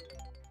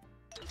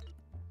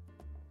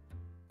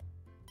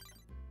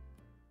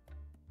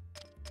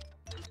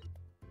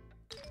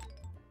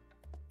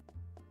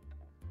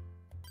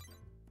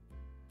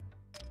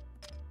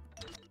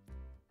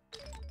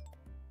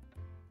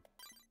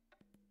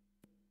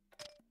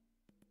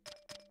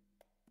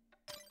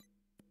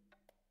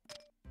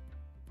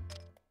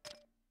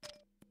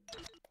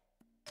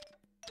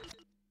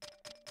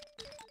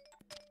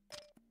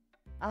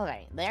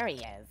 Okay, there he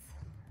is.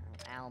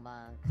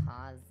 Alba,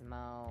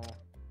 Cosmo.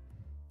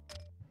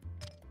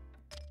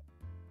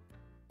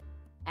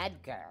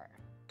 Edgar.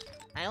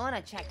 I want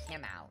to check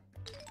him out.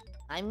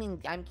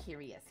 I'm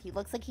curious. He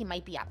looks like he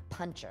might be a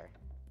puncher.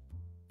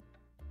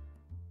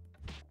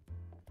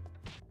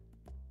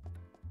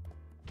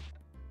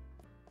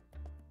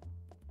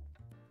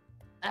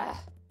 Ugh.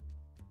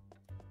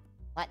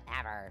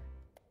 Whatever.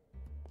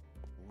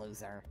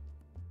 Loser.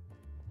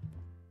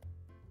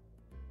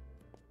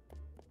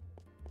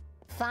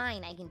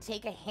 Fine, I can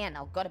take a hand.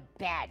 I'll go to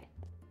bed.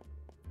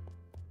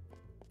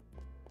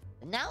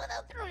 But not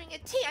without throwing a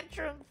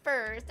tantrum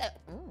first.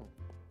 Ooh.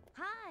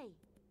 Hi.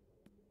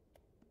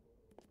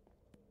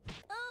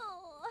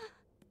 Oh.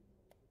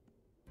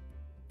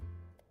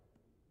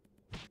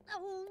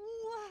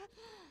 Oh.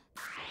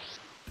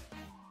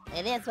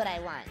 It is what I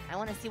want. I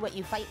want to see what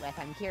you fight with.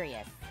 I'm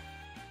curious.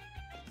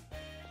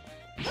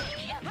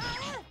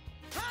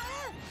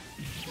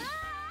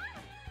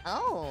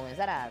 Oh, is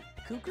that a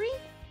kukri?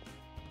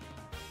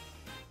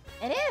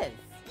 It is.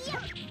 Yeah.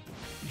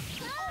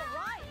 All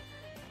right.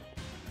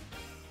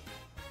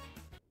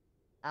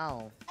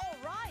 Oh. All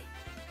right.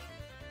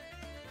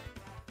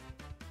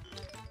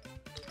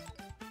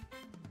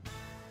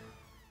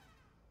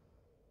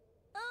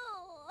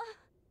 Oh.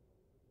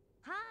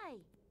 Hi.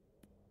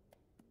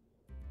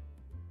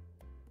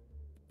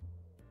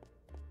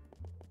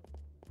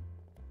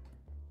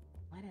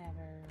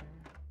 Whatever.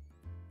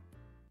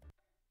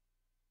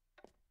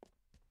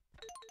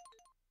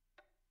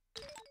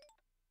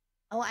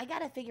 I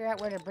gotta figure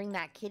out where to bring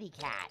that kitty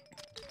cat.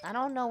 I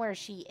don't know where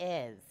she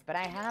is, but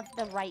I have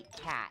the right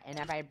cat, and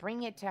if I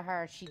bring it to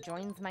her, she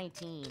joins my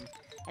team.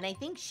 And I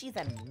think she's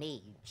a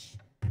mage.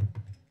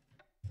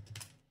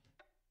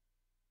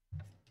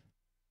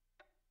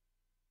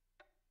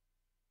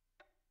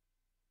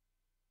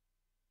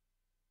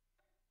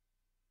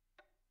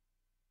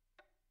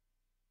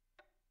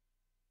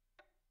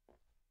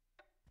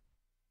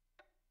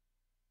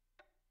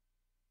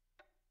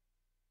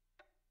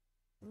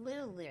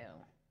 Lulu.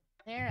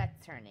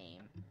 That's her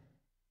name.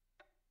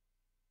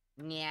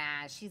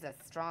 Yeah, she's a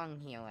strong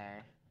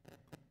healer.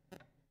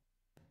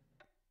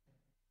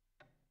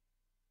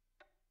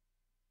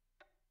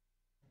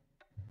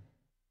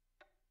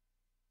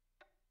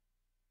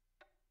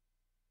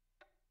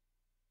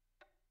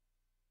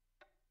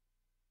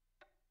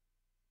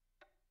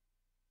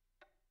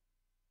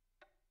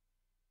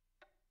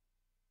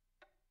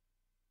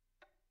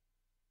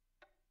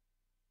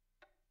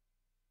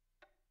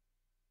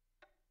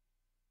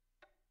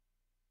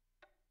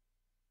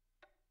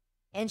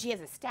 And she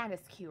has a status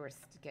cure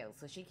skill,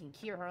 so she can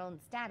cure her own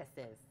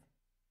statuses.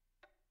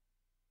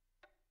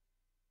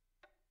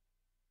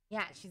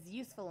 Yeah, she's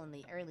useful in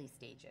the early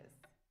stages.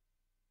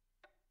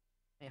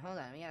 Wait, hold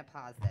on, we gotta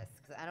pause this,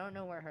 because I don't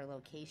know where her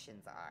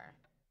locations are.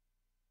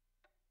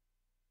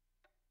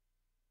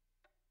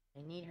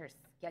 I need her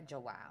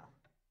schedule wow.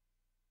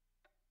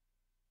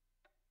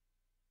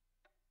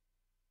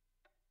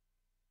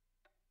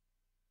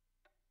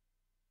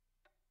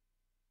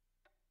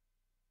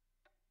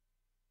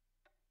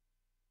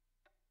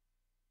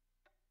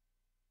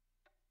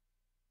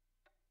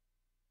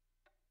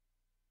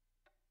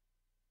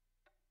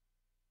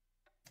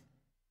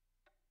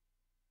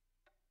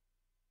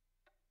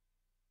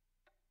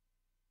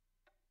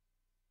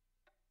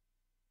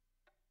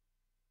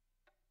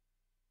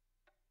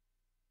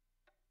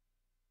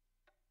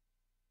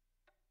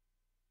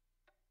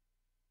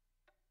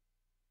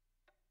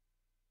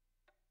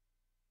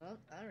 Oh,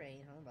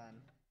 alright, hold on.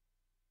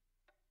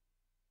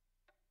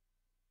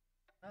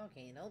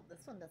 Okay, nope,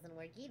 this one doesn't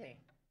work either.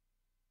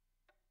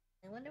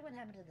 I wonder what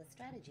happened to the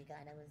strategy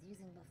guide I was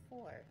using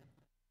before.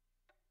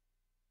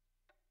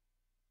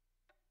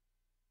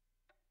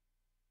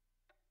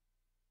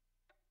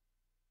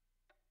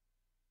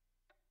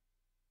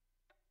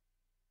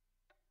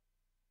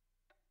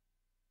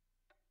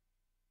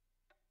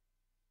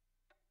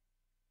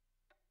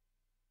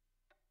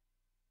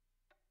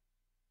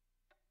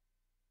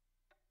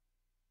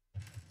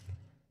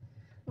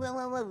 Well,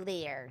 hello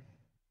there.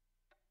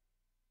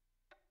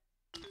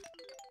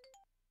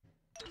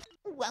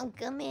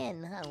 Welcome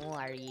in, how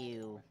are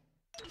you?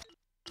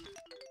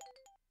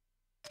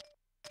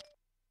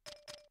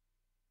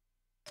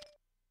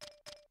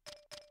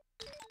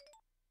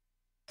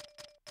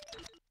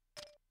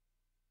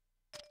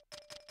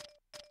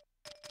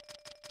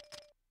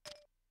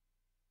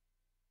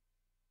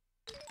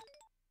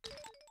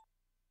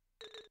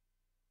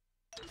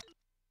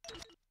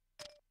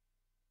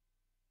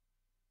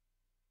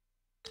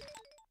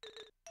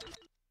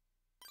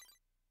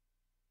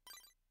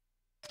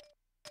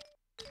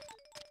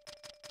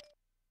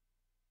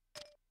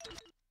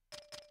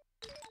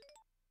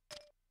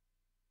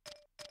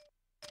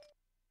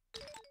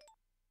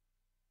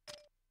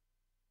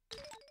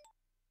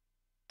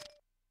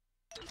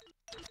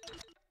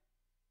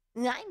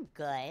 I'm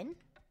good.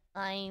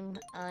 I'm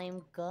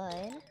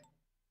good.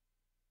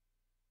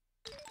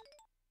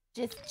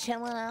 Just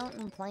chilling out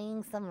and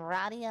playing some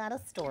Radiata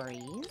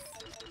stories.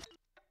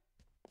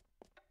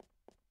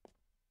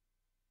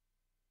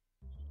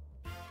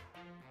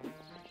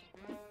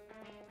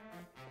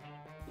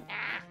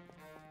 Ah.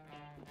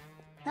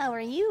 How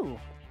are you?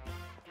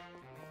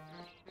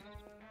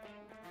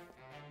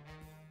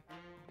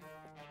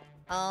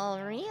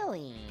 Oh,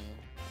 really?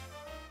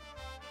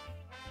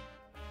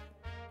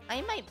 I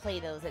might play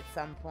those at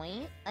some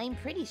point. I'm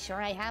pretty sure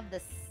I have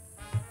the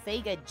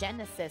Sega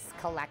Genesis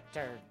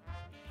collector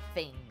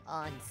thing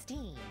on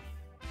Steam.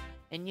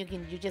 And you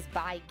just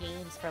buy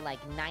games for like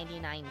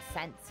 99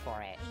 cents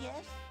for it.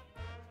 Yes?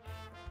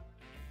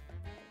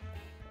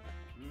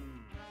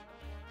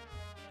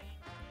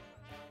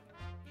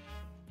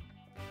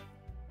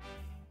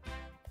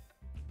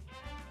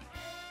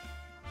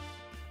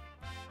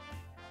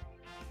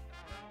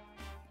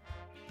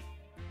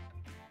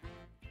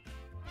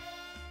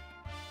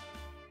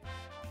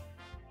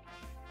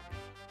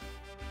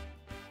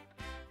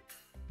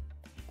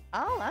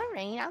 Oh,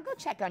 alright. I'll go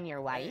check on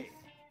your wife.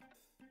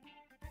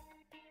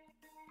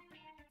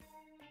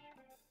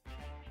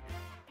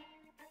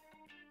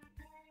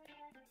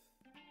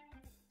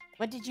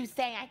 What did you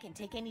say? I can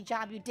take any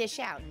job you dish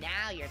out.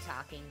 Now you're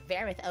talking.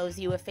 Verith owes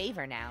you a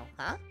favor now.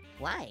 Huh?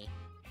 Why?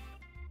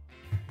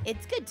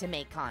 It's good to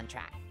make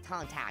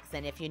contacts,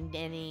 and if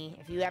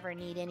you ever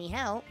need any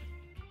help.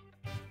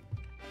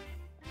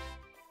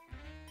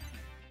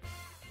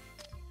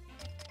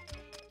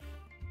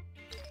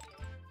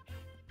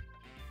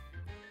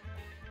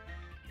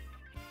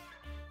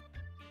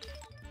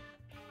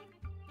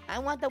 I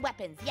want the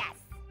weapons, yes!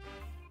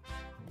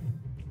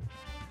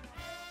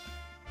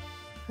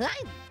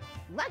 Hi,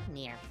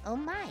 Lugnir. Oh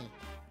my.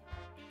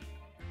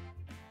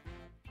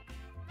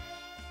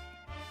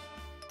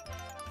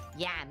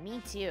 Yeah,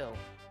 me too.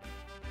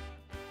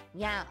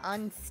 Yeah,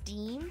 on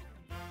Steam,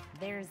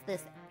 there's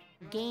this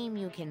game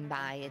you can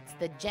buy. It's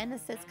the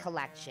Genesis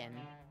Collection.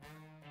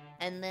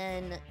 And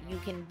then you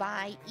can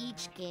buy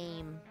each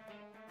game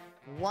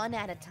one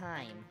at a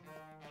time.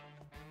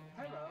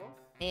 Hello.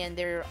 And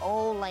they're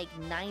all like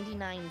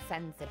 99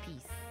 cents a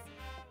piece.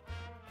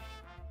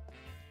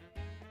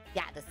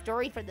 Yeah, the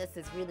story for this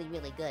is really,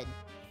 really good.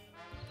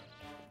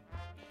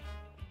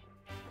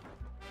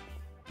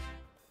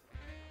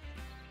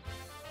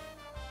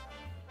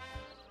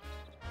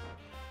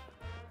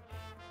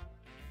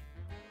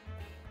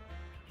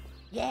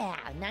 Yeah,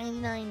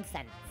 99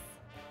 cents.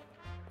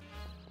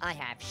 I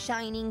have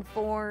Shining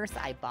Force,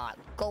 I bought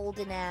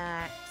Golden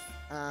Axe,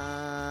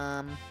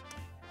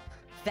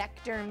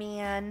 Vector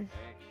Man.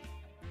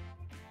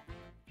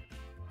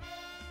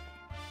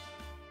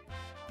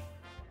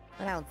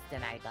 What else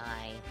did I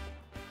buy?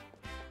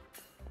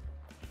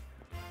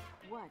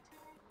 What?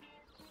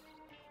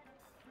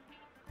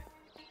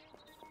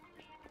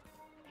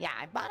 Yeah,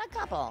 I bought a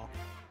couple.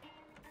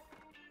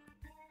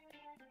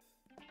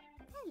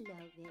 Hello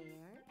there.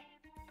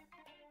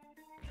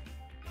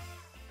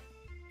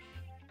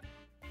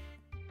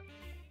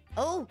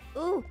 Oh,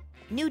 ooh,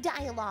 new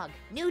dialogue,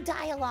 new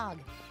dialogue.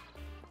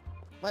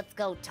 Let's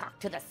go talk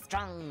to the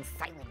strong,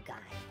 silent guy.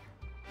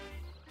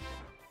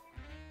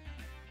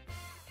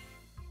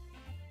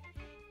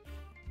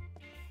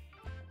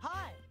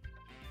 Hi.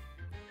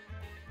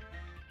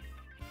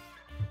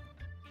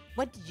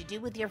 What did you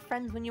do with your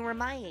friends when you were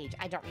my age?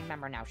 I don't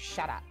remember now,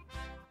 shut up.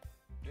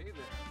 Hey there.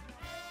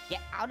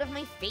 Get out of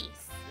my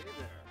face. Hey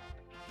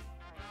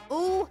there.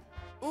 Ooh,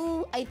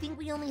 ooh, I think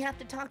we only have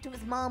to talk to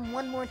his mom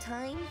one more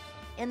time,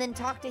 and then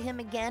talk to him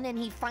again, and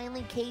he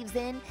finally caves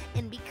in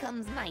and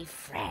becomes my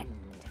friend.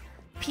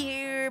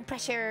 Peer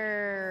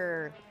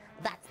pressure.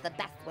 That's the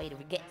best way to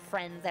get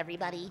friends,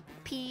 everybody.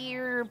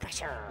 Peer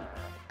pressure.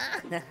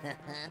 Hey.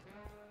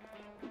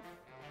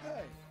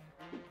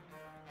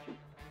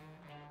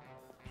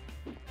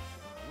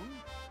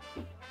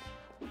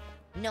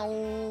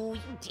 No,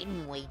 you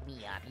didn't wake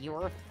me up.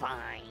 You're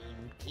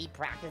fine. Keep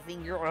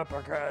practicing your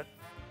uppercut.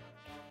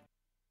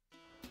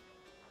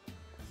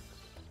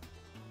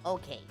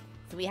 Okay,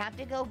 so we have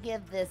to go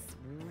give this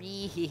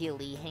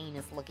really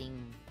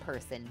heinous-looking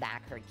person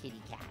back her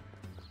kitty cat,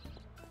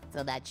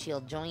 so that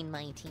she'll join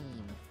my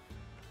team.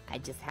 I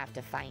just have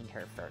to find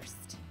her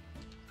first.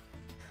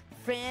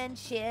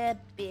 Friendship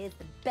is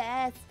the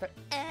best for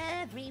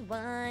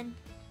everyone.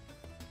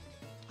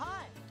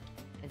 Hi.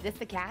 Is this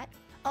the cat?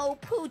 Oh,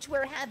 Pooch,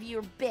 where have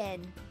you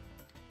been?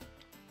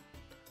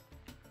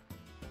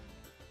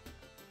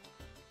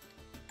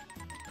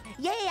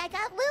 Yay, I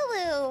got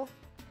Lulu!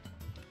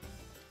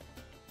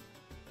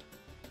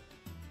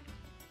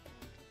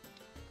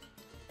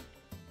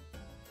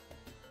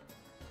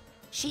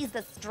 She's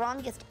the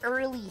strongest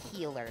early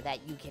healer that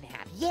you can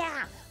have.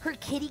 Yeah, her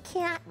kitty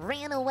cat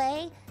ran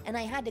away, and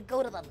I had to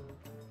go to the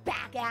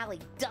back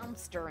alley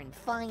dumpster and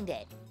find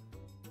it.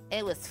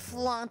 It was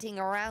flaunting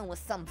around with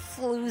some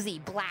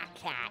floozy black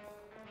cat.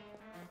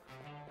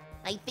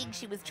 I think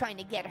she was trying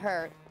to get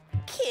her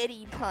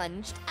kitty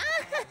punched.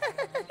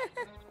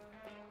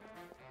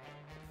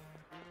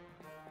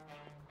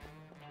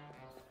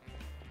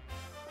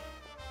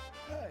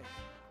 Hey.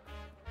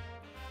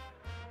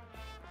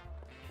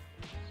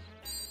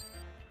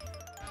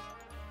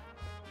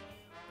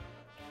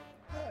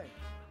 Hey.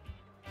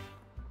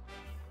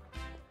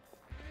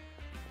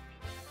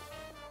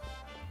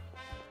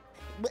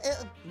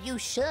 Well, you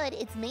should.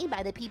 It's made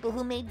by the people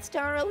who made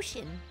Star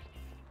Ocean.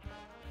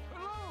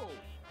 Hello.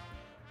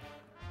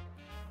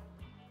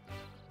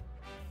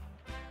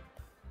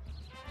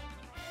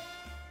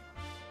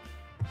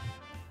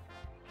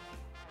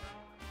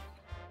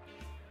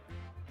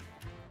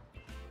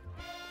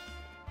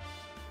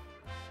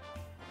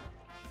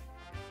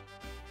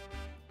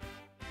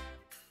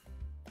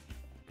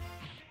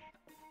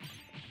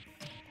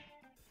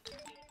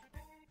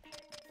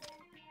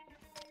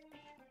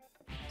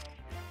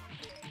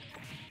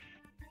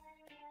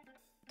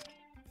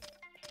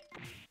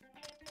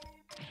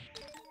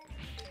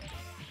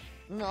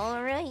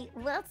 All right,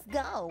 let's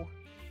go.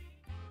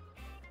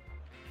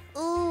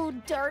 Ooh,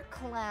 Dark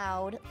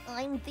Cloud.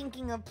 I'm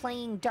thinking of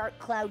playing Dark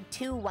Cloud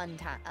 2 one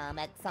time,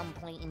 at some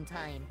point in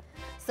time.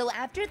 So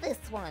after this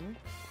one,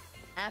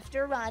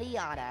 after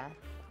Radiata,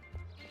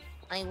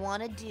 I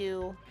want to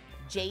do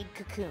Jade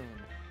Cocoon,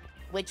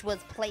 which was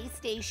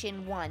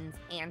PlayStation 1's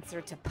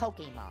answer to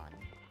Pokemon.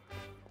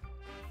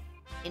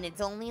 And it's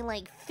only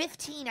like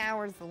 15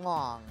 hours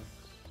long,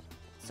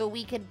 so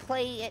we could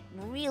play it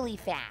really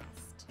fast.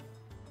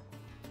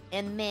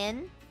 And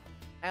then,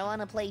 I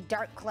want to play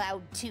Dark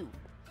Cloud 2.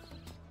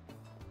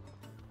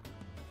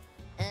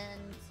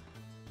 And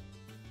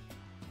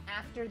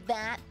after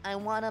that, I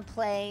want to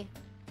play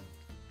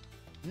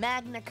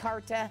Magna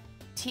Carta,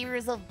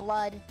 Tears of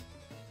Blood,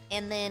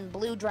 and then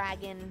Blue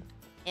Dragon,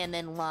 and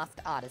then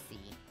Lost Odyssey.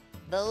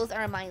 Those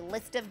are my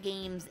list of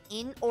games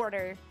in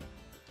order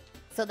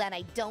so that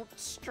I don't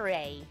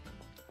stray.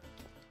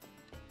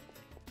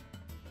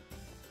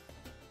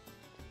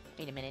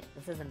 Wait a minute,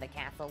 this isn't the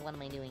castle. What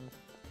am I doing?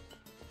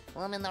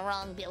 Well, I'm in the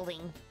wrong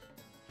building.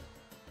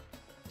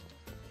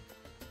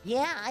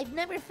 Yeah, I've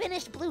never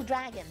finished Blue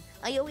Dragon.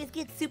 I always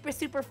get super,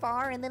 super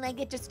far, and then I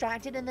get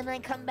distracted, and then I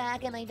come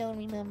back, and I don't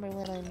remember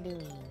what I'm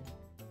doing.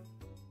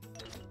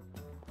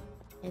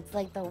 It's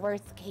like the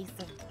worst case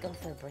of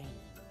gopher brain.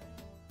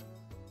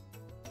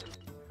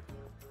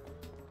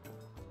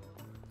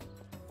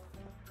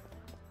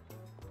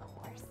 The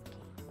worst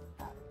case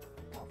of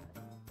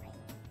gopher brain.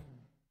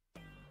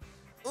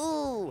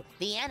 Ooh,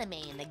 the anime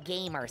and the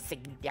game are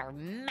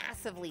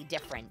massively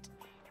different.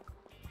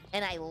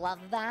 And I love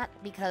that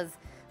because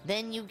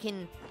then you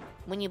can,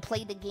 when you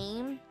play the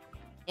game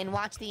and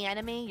watch the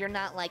anime, you're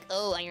not like,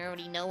 oh, I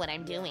already know what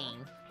I'm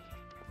doing.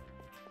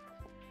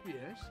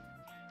 Yes?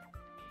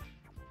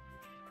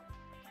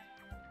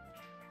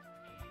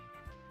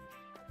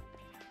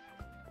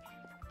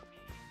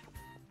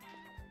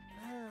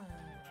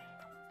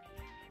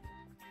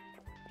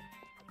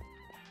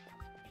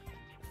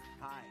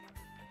 Hi.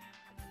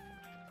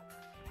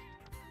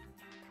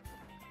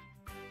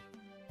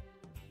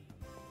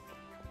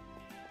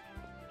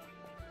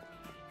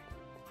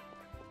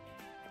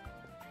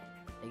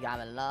 They got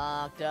me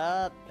locked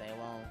up. They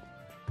won't.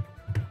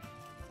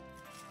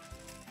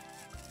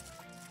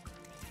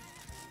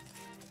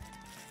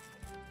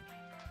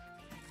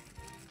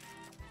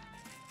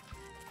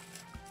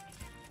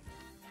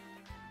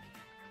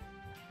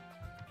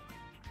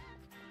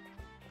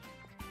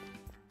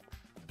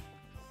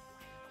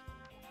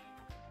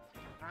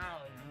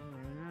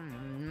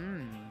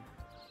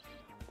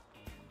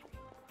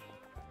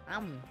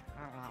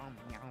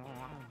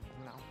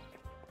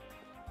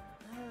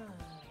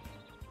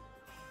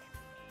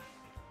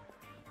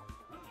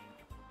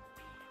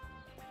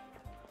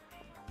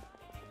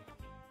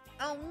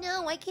 Oh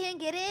no, I can't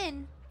get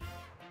in.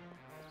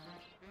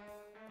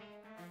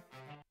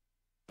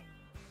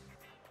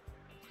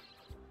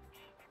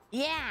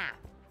 Yeah.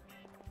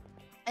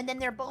 And then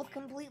they're both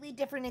completely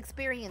different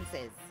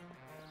experiences.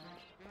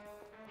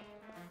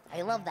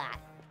 I love that.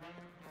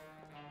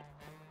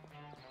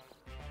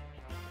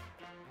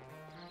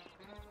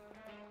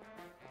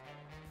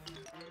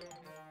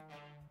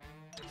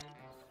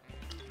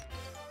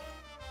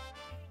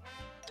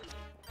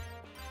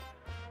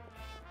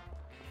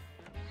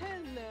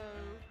 Hello.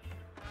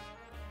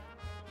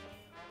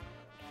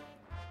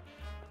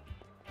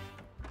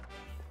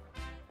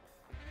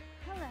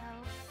 Hello.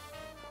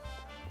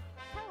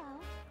 Hello.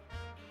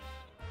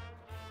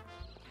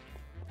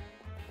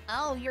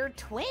 Oh, you're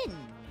twins.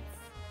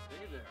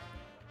 Hey there.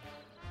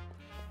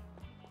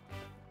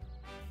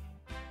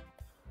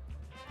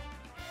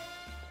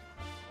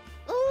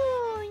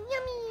 Ooh,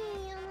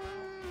 yummy.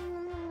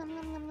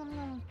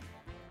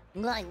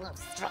 I love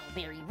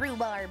strawberry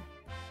rhubarb.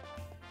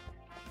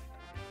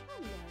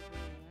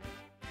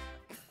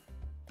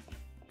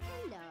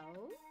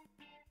 Hello.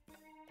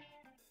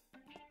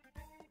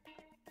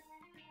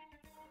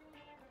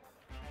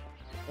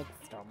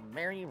 It's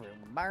strawberry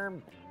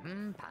rhubarb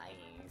pie.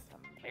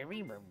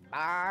 Strawberry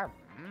rhubarb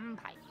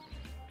pie.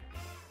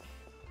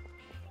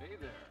 Hey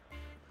there.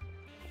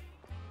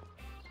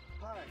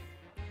 Hi.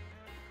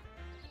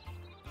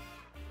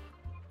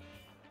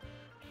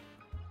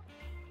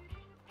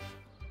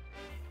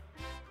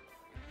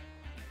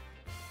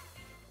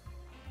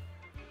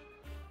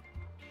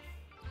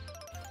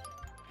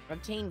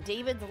 Obtain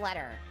David's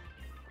letter.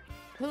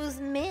 Who's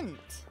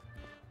Mint?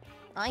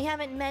 I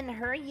haven't met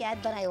her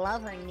yet, but I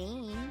love her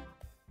name.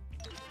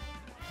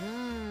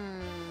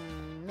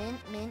 Mint,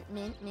 mint,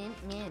 mint,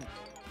 mint, mint.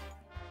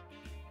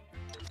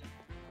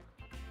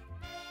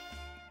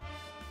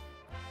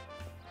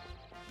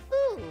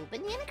 Ooh,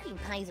 banana cream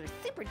pies are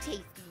super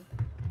tasty.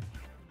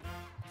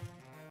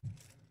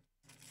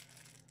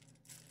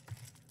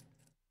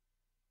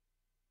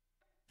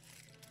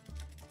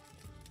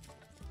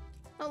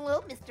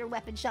 Hello, Mr.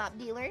 Weapon Shop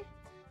Dealer.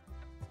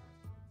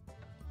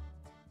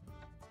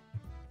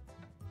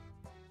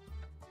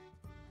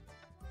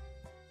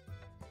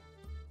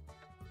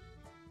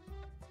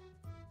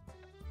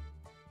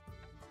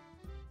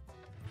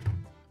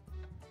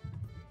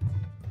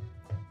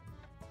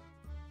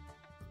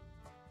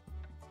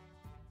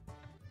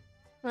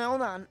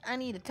 Hold on, I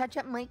need to touch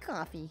up my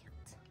coffee.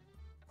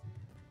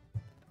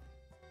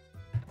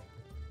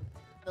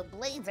 The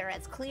blades are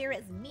as clear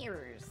as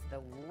mirrors.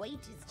 The weight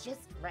is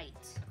just right.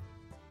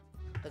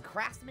 The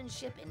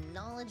craftsmanship and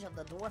knowledge of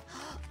the dwarf.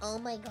 Oh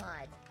my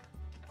god.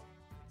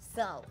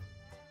 So.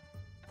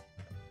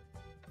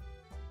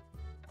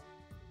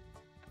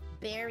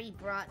 Barry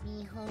brought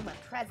me home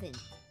a present.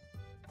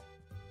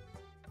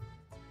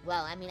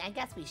 Well, I mean, I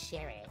guess we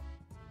share it.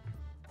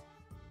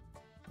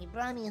 He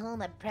brought me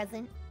home a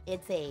present.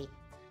 It's he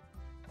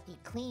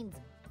cleans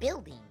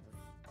buildings,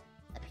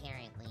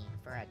 apparently,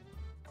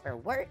 for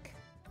work.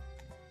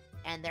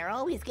 And they're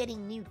always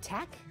getting new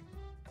tech.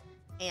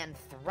 and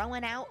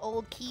throwing out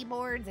old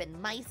keyboards and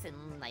mice and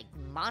like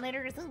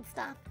monitors and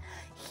stuff,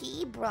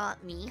 he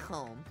brought me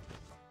home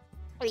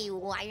a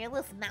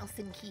wireless mouse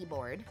and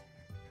keyboard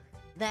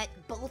that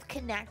both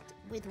connect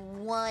with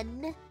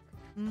one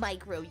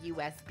micro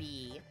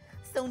USB.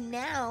 So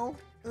now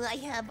I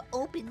have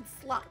open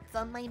slots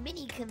on my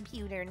mini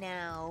computer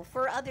now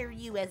for other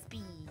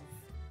USBs,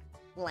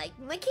 like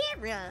my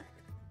camera.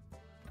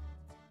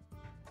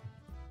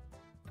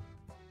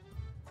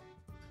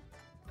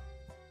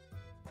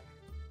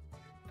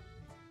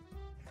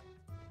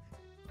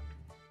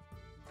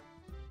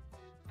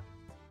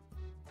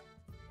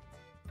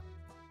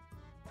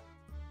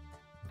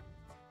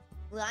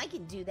 Well, I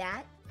can do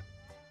that.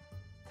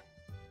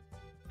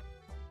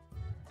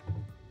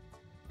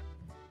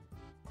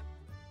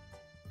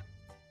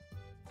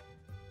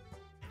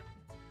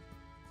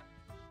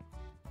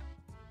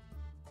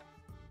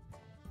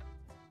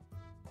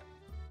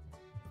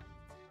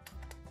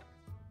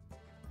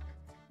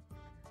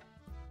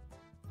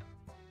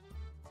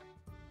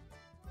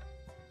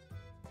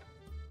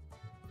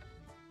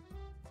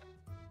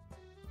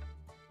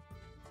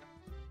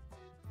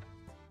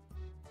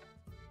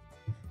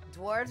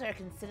 Dwarves are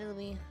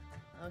considerably...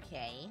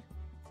 okay.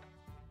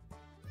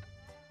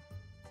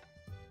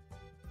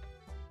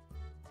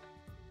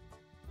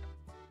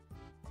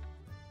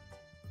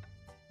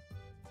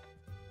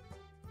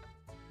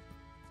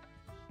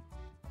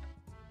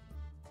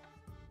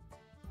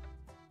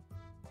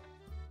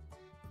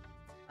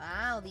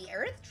 Wow, the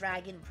Earth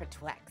Dragon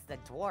protects the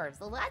dwarves.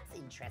 Well, that's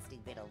an interesting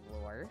bit of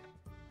lore.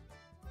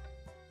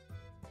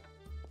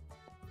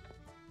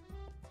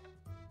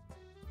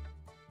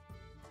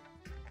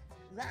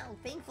 Well,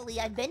 thankfully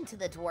I've been to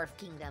the Dwarf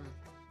Kingdom.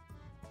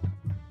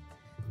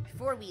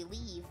 Before we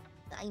leave,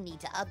 I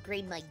need to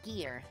upgrade my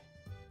gear.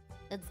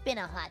 It's been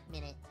a hot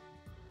minute.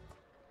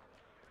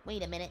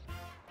 Wait a minute.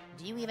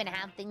 Do you even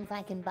have things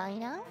I can buy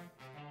now?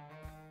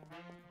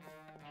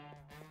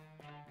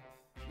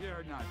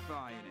 You're not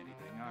buying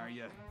anything, are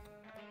you?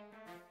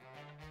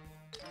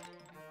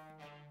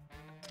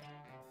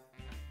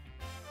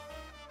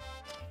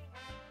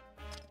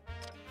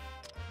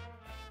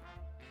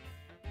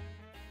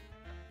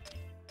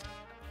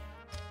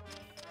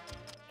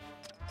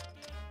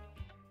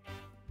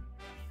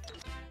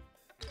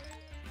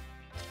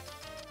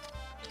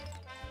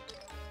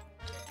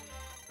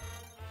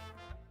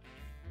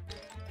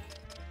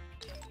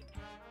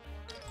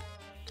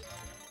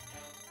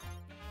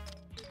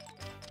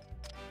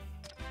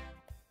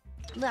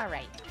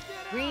 Alright.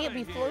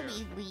 Before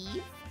we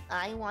leave,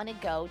 I want to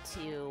go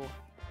to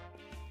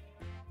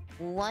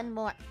one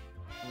more...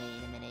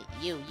 Wait a minute.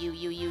 You.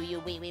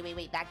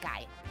 Wait. That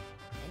guy.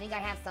 I think I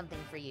have something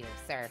for you,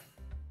 sir.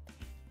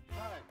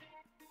 Hi.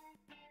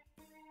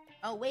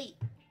 Oh, wait.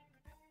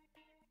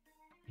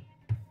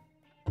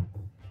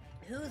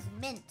 Who's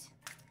Mint?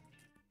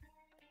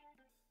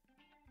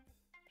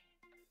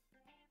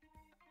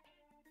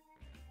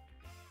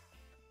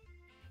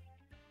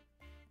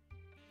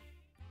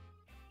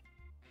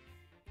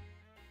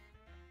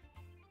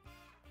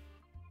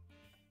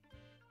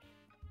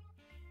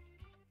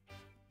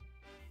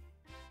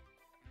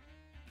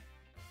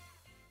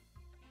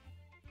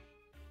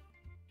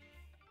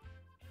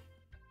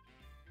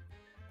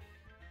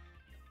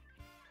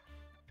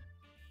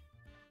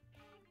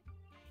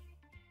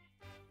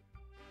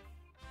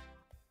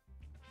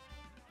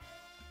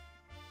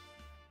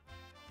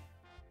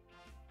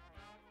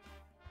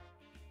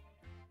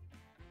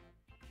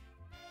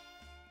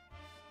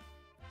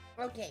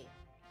 Okay.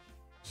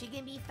 She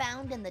can be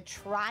found in the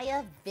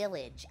Taria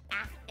village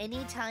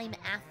anytime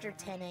after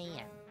 10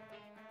 a.m.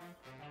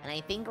 And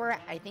I think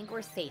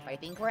we're safe. I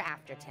think we're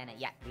after 10 a.m.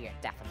 Yeah, we are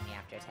definitely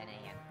after 10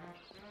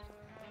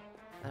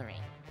 a.m.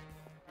 Alright.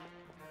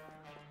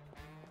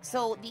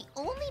 So the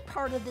only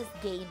part of this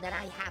game that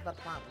I have a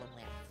problem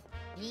with,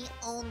 the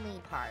only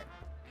part,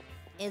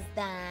 is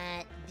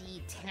that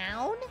the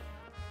town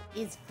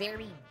is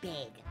very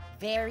big,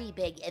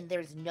 and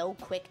there's no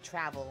quick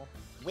travel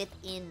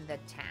within the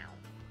town.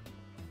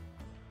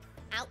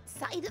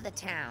 Outside of the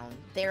town,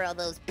 there are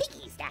those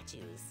piggy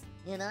statues.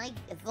 And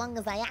as long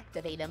as I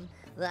activate them,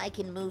 I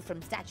can move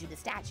from statue to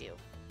statue.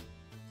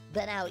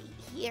 But out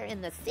here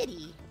in the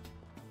city,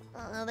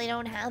 they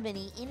don't have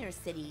any inner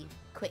city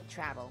quick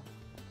travel.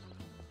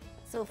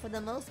 So for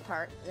the most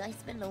part, I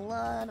spend a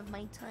lot of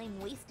my time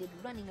wasted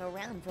running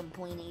around from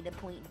point A to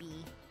point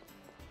B,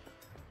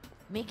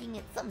 making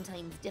it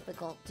sometimes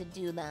difficult to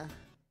do the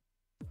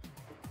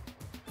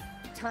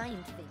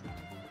timed thing.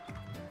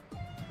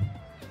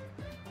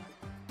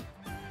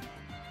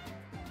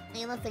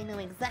 Unless I know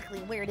exactly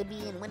where to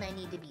be and when I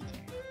need to be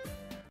there.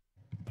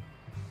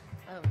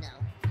 Oh no.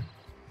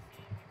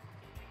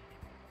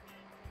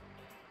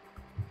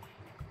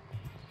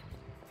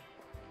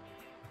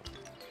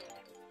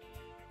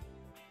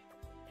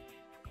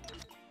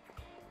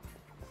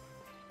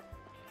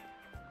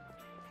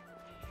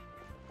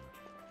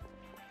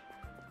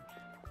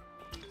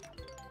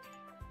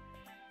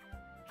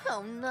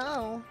 Oh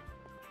no.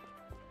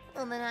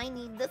 Well, then I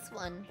need this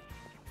one.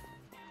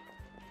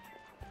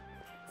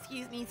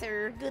 Excuse me,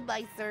 sir.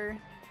 Goodbye, sir.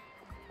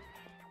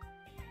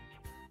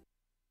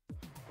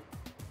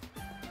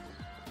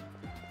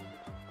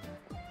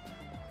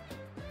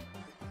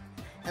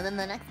 And then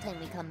the next time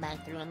we come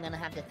back through, I'm gonna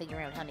have to figure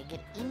out how to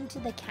get into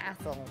the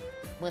castle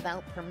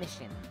without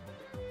permission.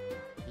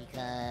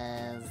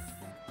 Because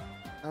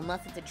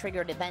unless it's a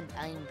triggered event,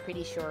 I'm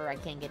pretty sure I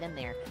can't get in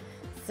there.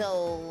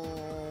 So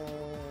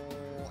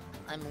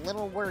I'm a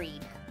little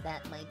worried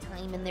that my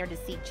time in there to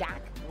see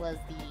Jack was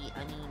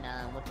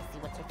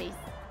what's her face?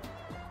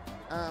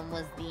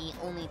 Was the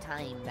only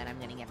time that I'm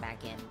gonna get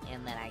back in,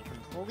 and that I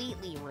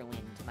completely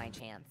ruined my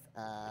chance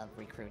of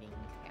recruiting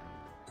him.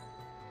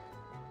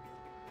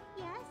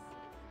 Yes?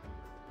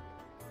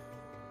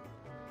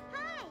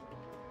 Hi!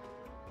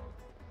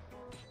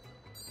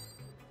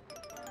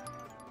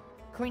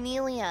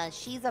 Cornelia,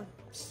 she's a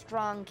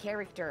strong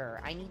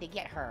character. I need to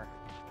get her.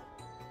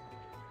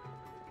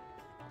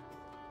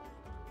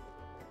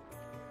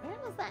 Where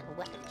was that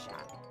weapon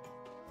shop?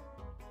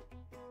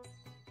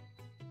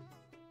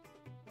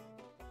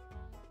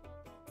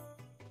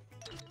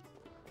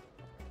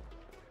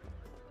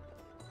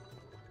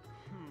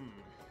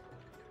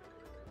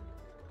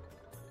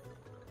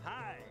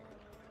 Hi.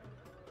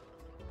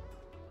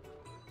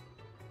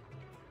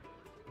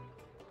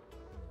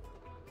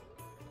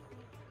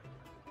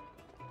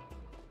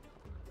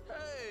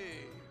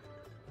 Hey.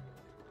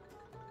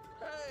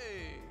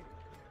 Hey.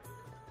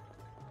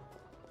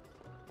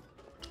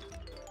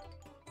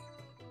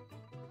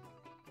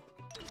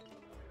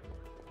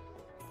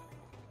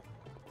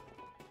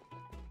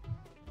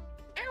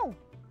 Ow!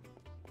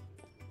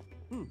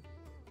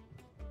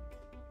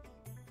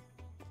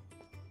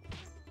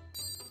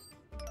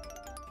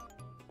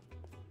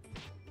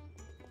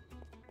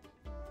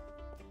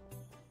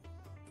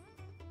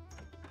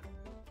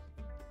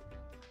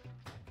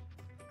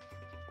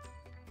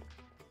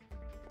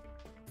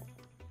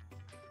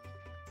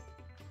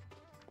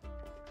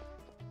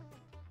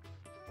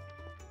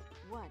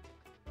 What?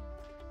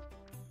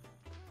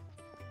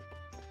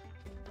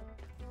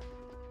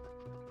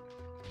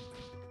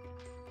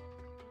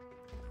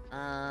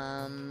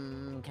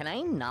 Can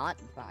I not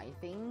buy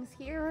things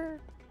here?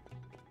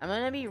 I'm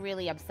gonna be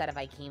really upset if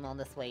I came all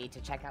this way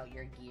to check out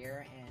your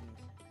gear and...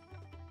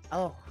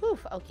 Oh, whew,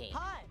 okay.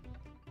 Hi!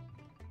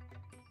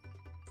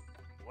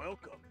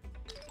 Welcome.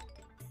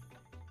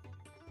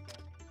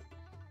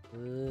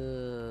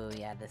 Ooh,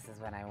 yeah, this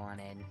is what I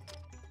wanted.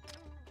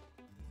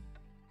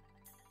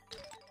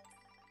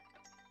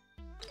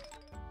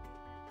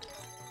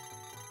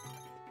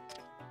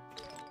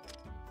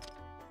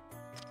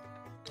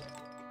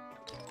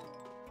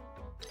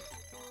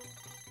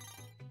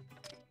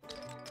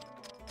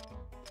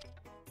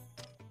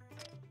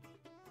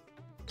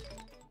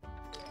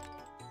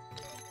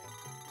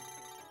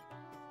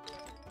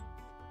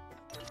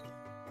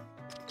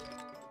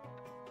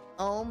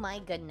 Oh my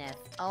goodness.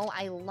 Oh,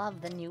 I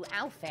love the new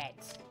outfit.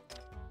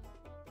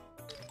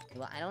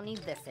 Well, I don't need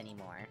this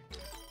anymore.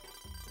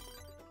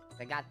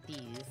 I got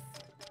these.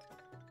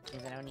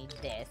 Because I don't need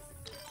this.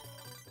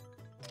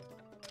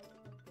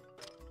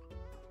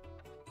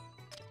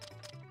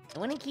 I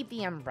want to keep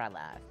the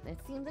umbrella. It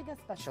seems like a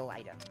special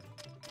item.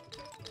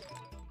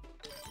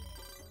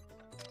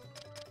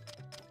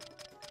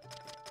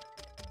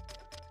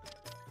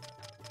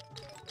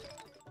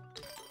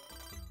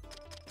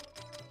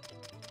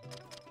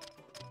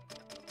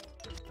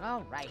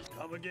 All right.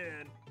 Come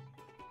again.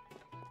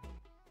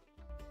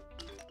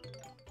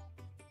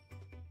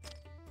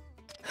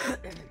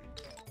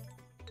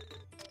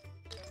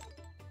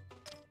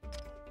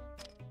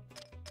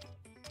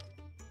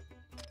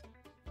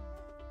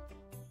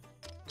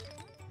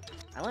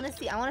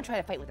 I want to try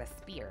to fight with a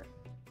spear.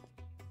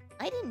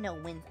 I didn't know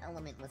Wind's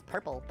element was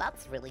purple.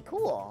 That's really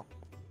cool.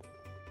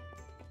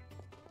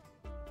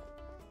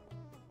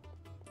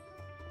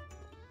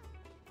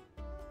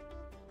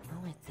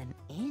 Oh, it's an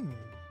inn.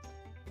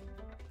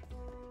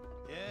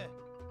 Yeah.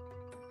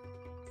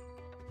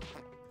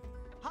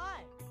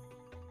 Hi!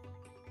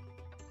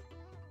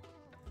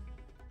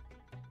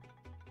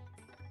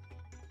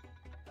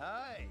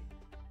 Hi.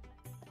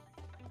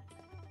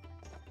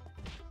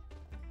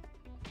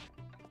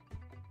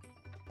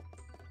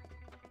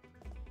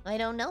 I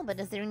don't know, but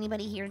is there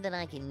anybody here that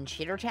I can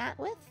chitter chat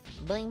with?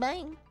 Bang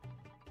bang.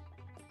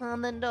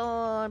 On the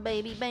door,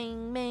 baby,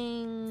 bang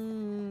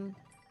bang.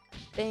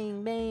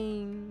 Bang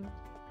bang.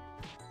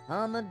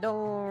 On the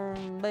door,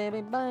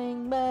 baby,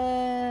 bang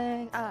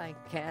bang. I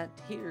can't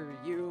hear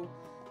you.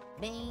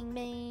 Bang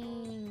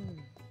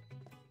bang.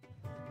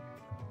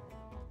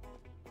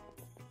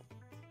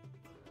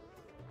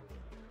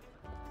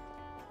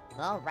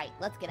 All right,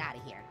 let's get out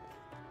of here.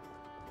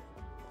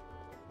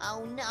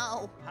 Oh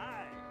no.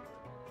 Hi.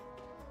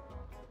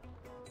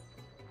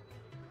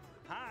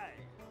 Hi.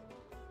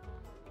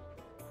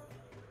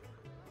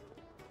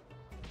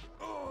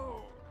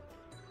 Oh.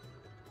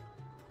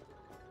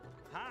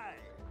 Hi.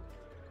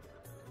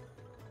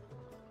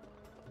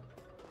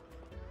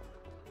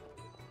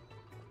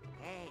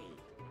 Hey.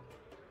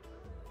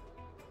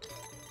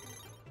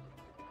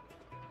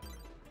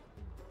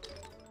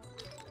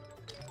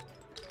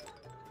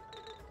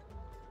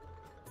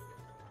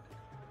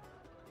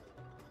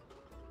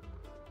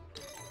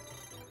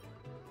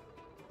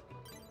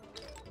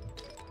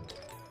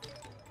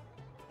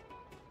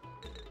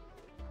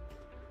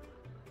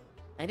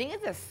 I think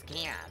it's a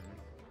scam.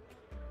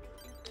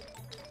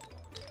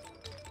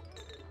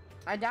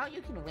 I doubt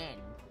you can win.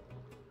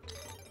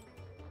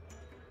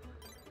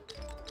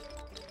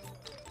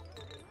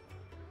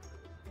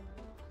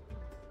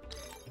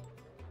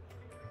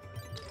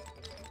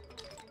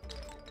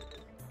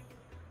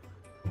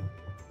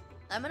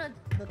 I'm gonna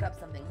look up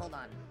something, hold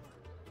on.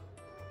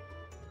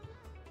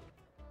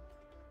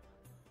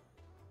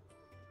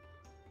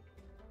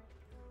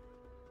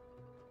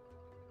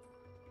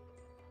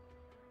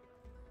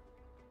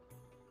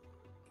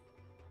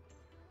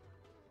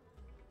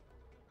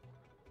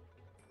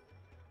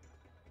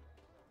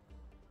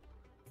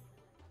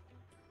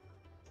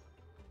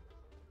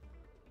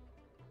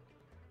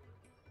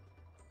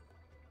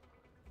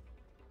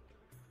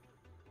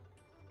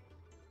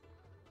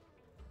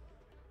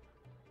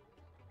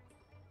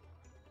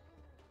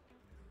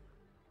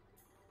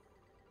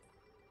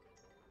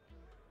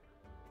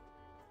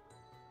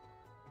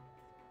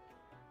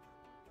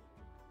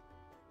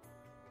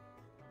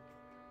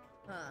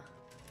 Huh.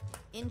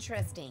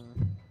 Interesting.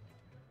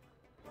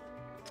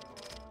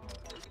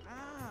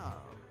 Ow.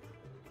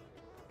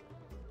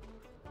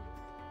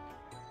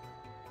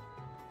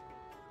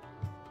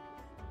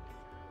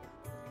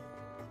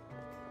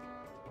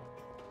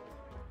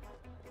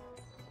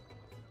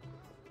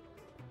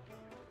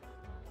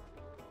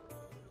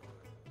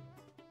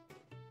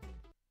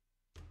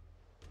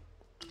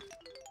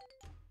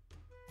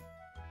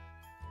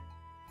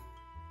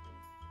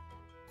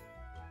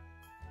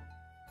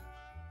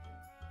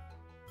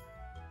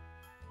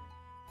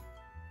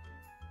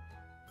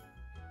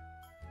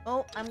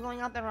 Oh, I'm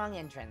going out the wrong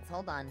entrance.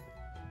 Hold on.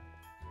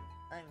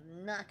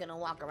 I'm not gonna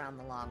walk around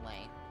the long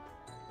way.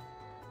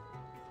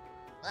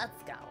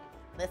 Let's go.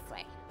 This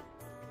way.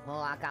 We'll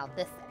walk out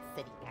this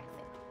city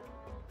exit.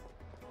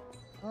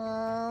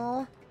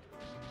 Oh.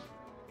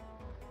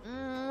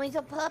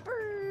 Little puppers.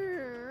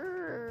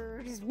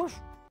 Woof.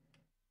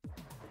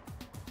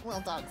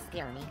 Little dogs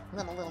scare me.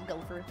 I'm a little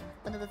gopher.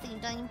 But at the same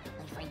time,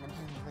 I find them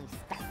really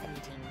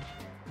fascinating.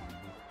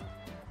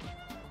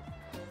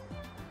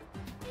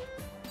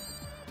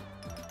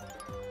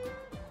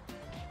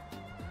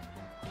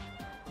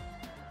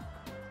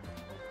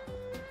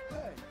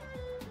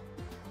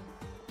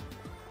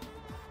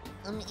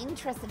 I'm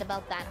interested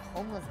about that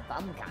homeless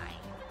bum guy.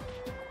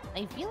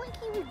 I feel like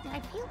he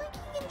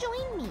can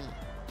join me.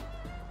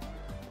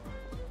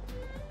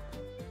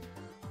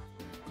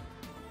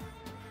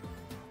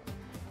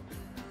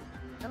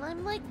 And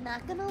I'm like,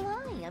 not gonna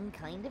lie, I'm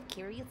kind of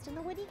curious to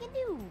know what he can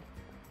do.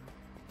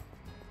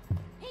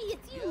 Hey,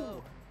 it's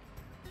you!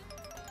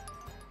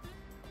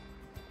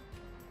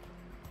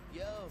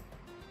 Yo.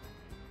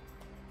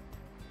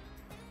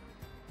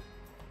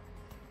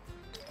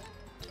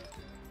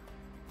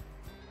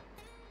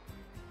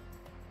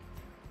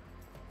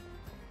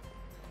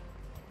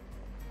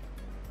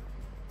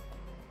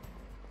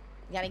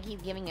 You gotta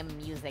keep giving him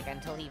music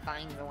until he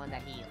finds the one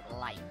that he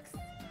likes.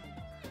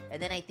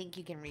 And then I think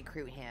you can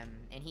recruit him,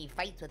 and he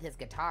fights with his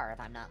guitar, if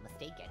I'm not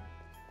mistaken.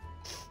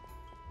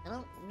 I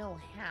don't know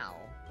how.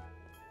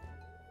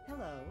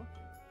 Hello.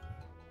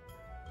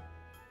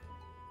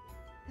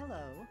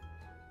 Hello.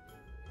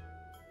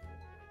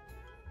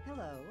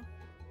 Hello.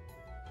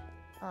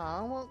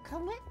 Oh, well,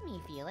 come with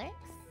me, Felix.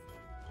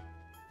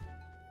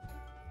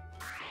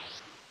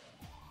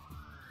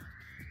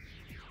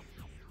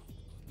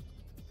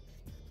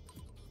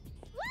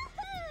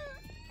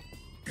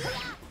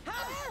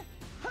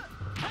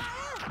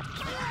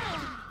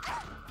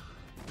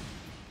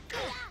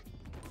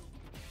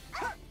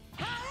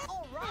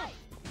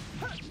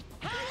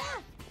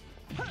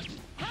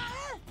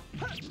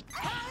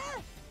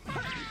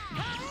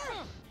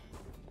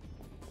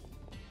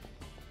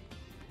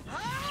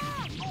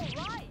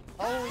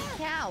 Holy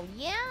cow,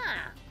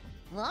 yeah!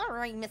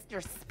 Alright,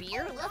 Mr.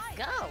 Spear, let's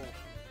go!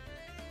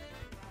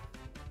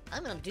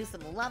 I'm gonna do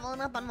some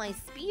leveling up on my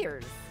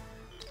spears.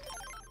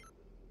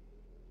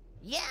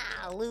 Yeah,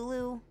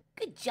 Lulu!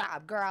 Good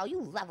job, girl,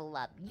 you level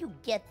up. You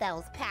get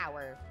those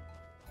power.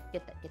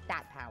 Get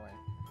that power.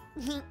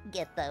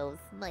 Get those,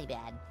 my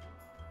bad.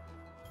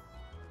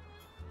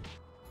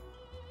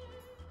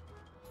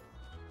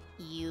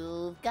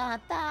 You've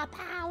got the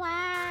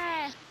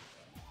power!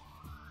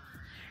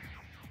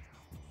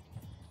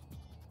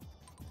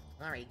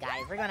 Alright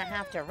guys, we're gonna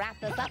have to wrap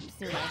this up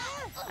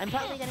soonish. I'm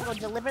probably gonna go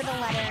deliver the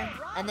letter,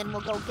 and then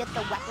we'll go get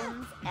the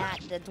weapons at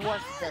the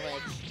Dwarf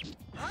village.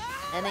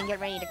 And then get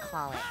ready to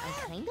call it.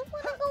 I kinda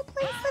wanna go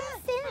play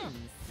some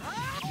Sims.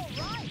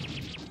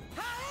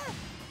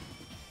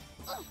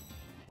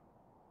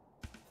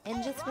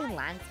 And just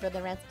relax for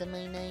the rest of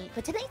my night.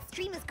 But tonight's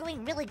stream is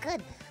going really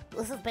good.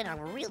 This has been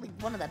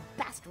one of the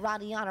best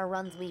Radiata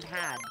runs we've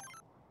had.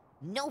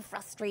 No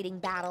frustrating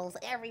battles,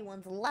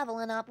 everyone's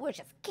leveling up, we're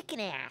just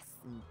kicking ass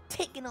and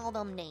taking all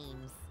them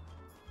names.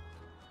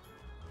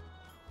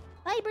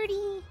 Bye,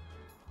 birdie!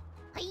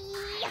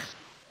 Hiya!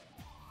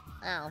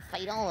 I'll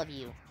fight all of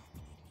you.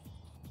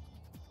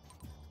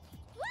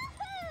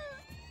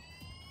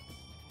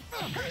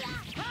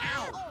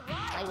 Ow!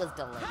 I was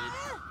delayed.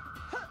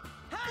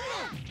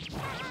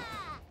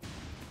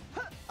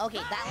 Okay,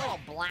 that little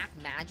black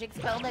magic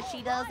spell that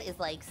she does is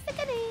like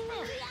sickening.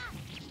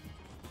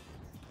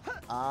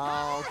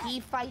 Oh,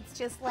 he fights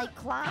just like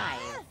Clive.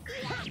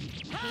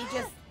 He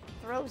just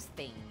throws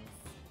things.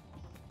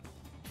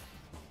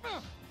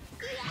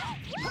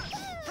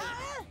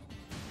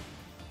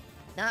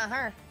 Not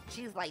her.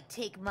 She's like,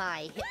 take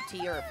my hit to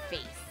your face.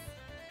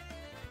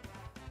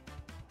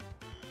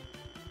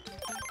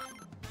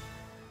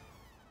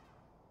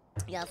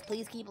 Yes,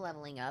 please keep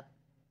leveling up.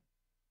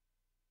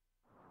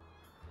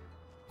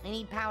 I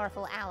need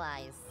powerful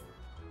allies.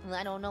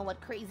 I don't know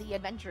what crazy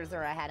adventures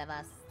are ahead of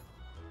us.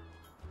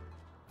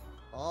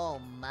 Oh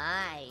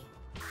my.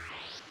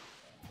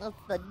 What's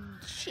the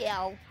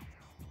shell?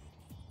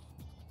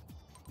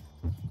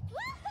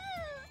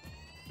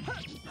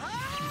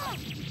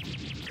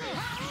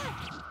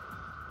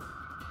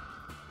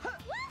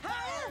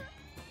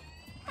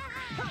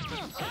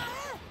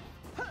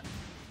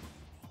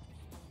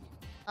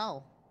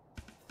 Oh.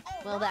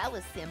 Well, that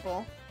was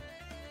simple.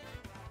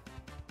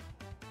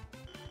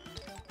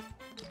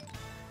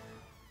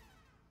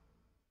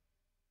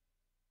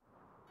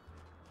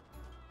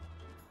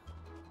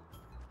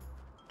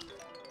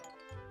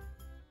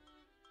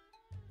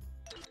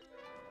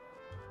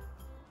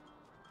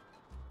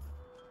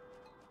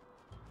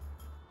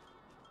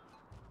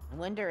 I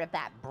wonder if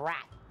that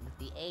brat with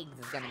the eggs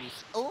is gonna be...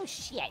 Oh,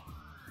 shit!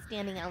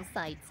 Standing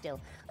outside still.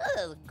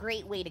 Oh,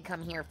 great way to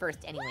come here first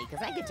anyway,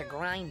 because I get to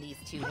grind these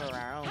two who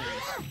are only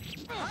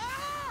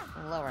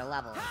lower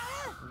levels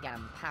and get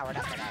them powered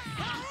up with us.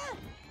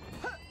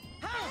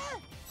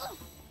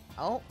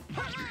 Oh.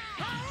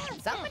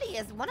 Somebody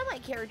is... One of my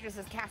characters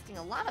is casting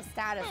a lot of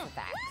status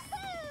effects.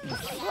 He's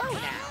slow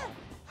now.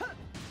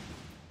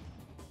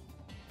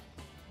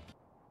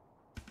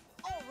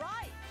 All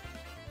right.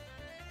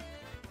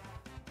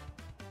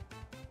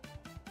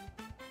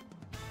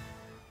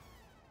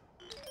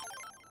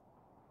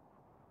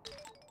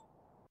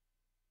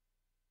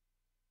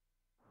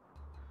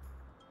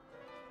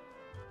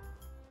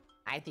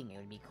 I think it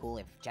would be cool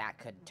if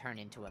Jack could turn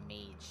into a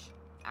mage.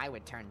 I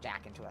would turn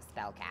Jack into a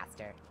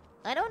spellcaster.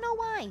 I don't know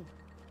why.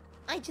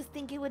 I just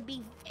think it would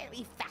be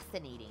very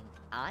fascinating.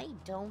 I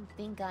don't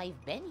think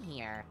I've been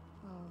here.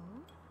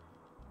 Oh.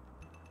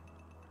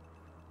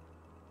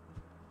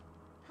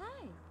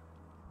 Hi.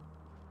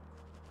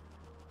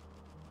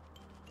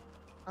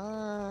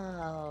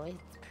 Oh,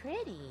 it's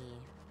pretty.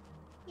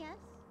 Yes.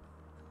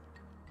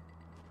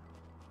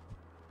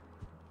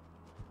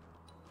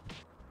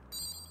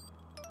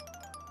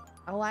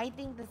 Oh, I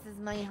think this is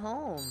my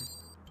home.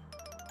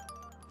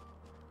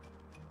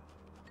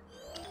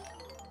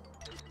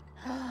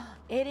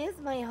 It is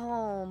my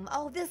home.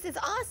 Oh, this is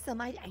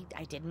awesome. I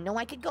didn't know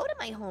I could go to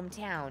my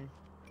hometown.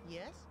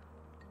 Yes?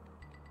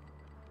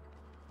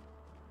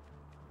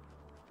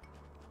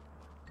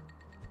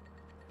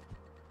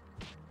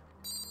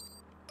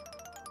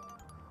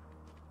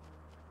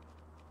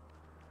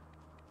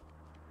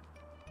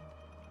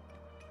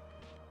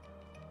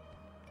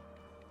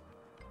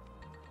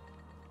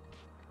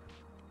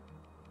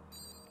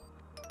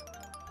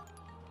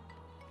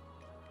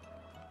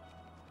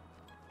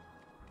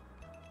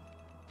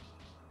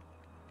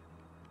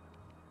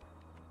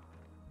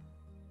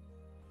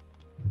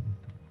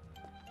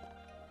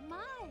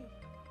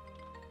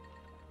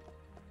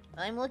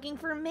 I'm looking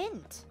for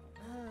mint.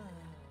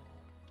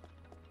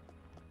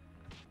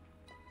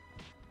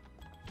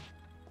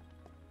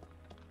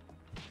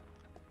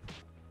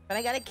 But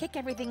I gotta kick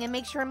everything and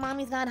make sure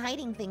Mommy's not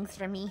hiding things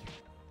from me.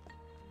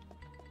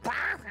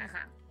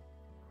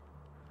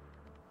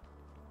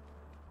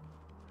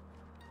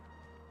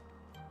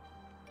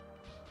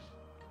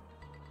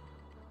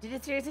 Did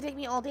it seriously take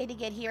me all day to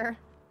get here?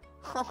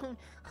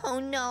 Oh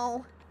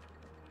no.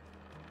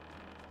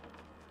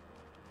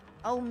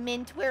 Oh,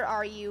 Mint, where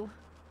are you?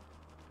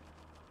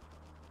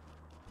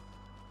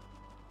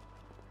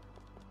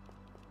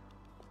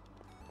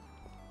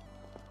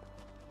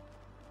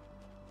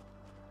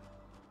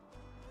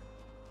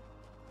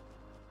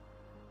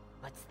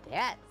 What's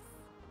this?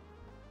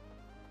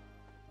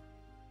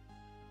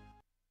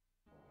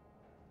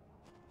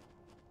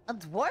 A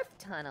dwarf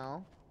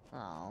tunnel?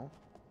 Oh.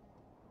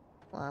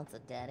 Well, it's a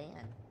dead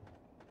end.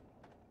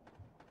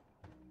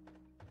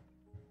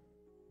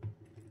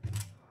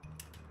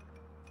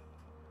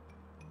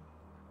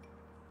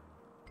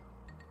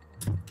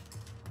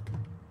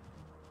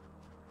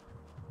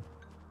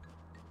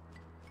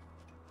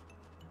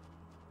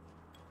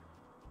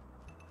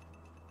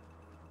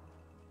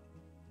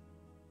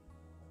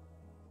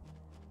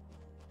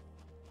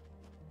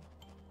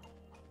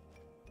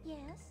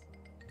 Yes.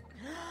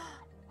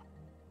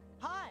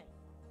 Hi.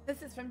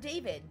 This is from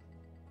David.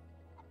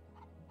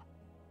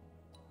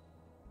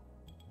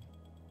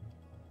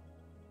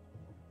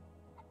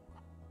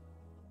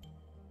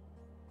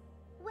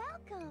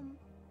 Welcome.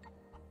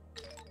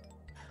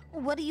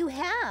 What do you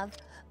have?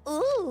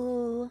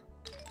 Ooh.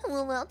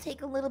 Well, I'll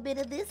take a little bit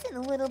of this and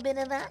a little bit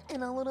of that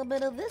and a little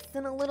bit of this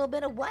and a little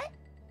bit of what?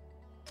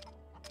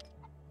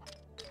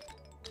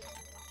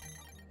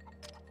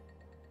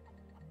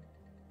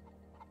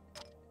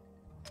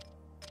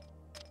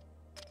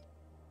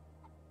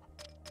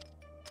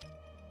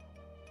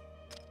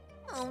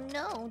 Oh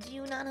no, do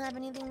you not have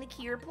anything to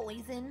cure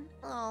poison?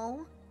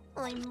 Oh,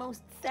 I'm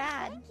most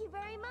sad. Thank you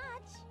very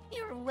much.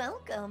 You're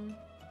welcome.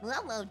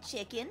 Hello,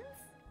 chickens.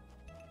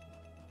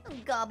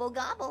 Gobble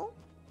gobble.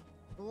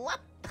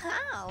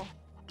 Wha-pow.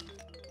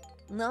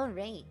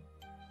 Alright.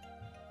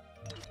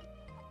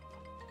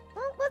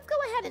 Well, let's go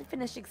ahead and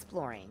finish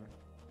exploring.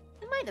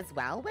 We might as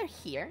well, we're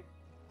here.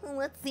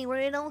 Let's see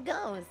where it all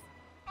goes.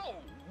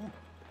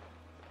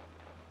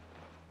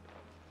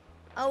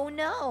 Oh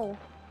no!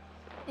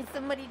 Is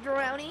somebody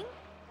drowning?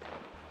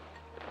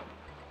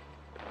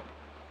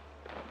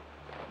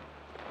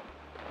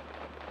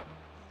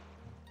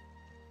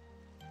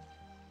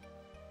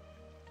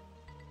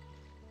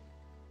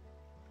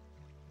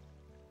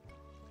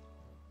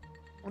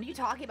 What are you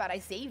talking about? I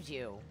saved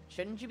you.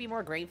 Shouldn't you be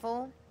more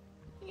grateful?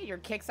 You get your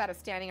kicks out of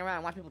standing around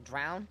and watch people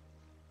drown.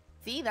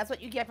 See, that's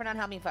what you get for not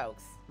helping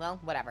folks. Well,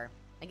 whatever.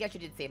 I guess you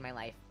did save my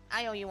life.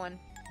 I owe you one.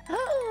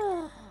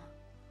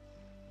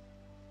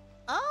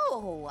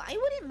 Oh, I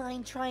wouldn't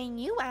mind trying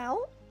you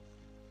out.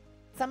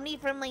 Somebody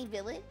from my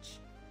village?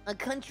 A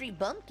country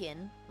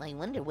bumpkin? I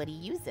wonder what he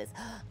uses.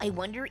 I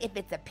wonder if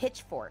it's a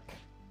pitchfork.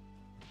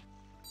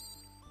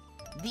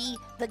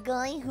 The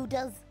guy who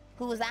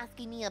was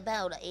asking me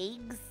about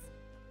eggs?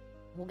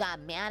 Who got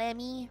mad at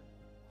me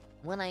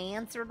when I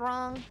answered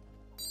wrong?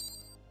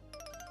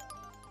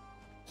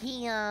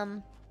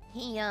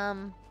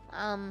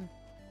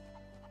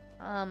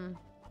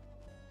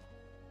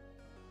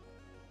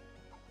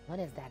 What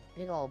is that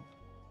big old...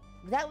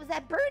 That was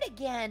that bird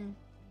again!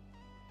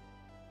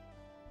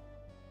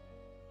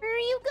 Where are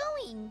you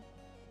going?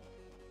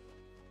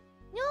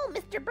 No,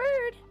 Mr.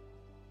 Bird!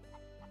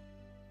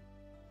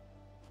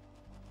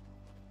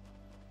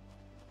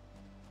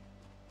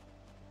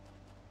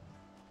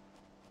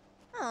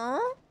 Aww.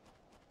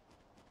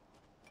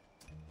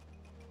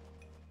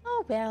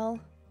 Oh well.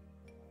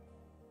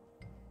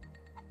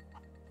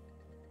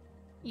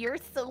 You're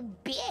so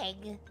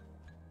big!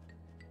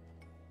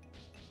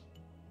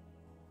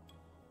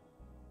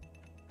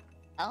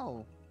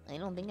 Oh, I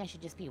don't think I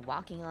should just be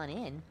walking on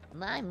in.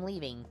 I'm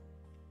leaving.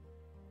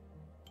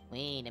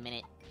 Wait a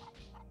minute.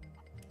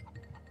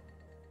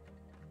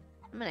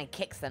 I'm gonna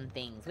kick some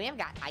things.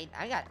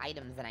 I got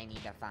items that I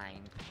need to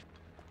find.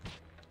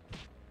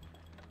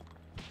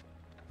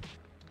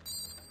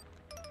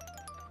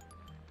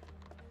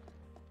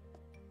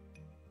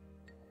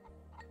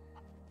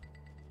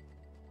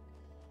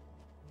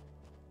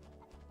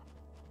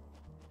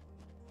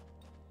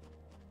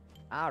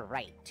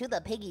 Alright, to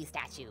the piggy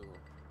statue.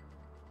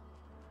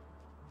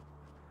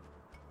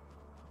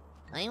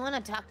 I want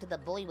to talk to the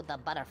boy with the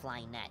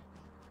butterfly net.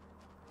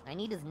 I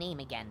need his name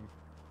again.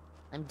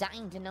 I'm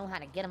dying to know how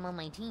to get him on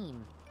my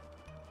team.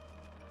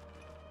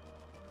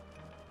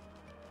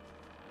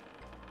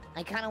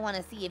 I kind of want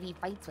to see if he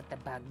fights with the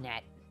bug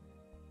net.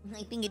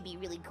 I think it'd be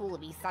really cool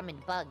if he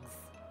summoned bugs.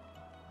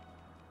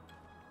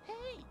 Hey!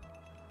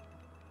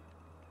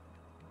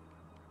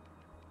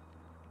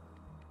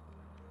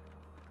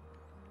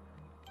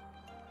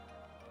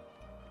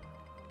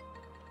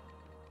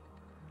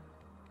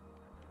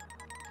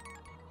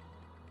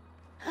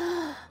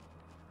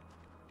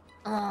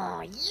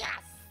 Oh,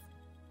 yes!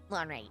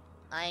 Alright,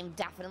 I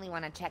definitely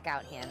want to check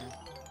out him.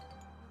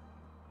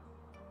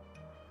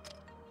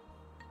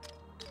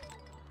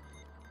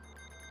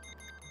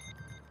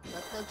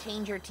 Let's go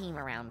change your team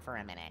around for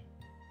a minute.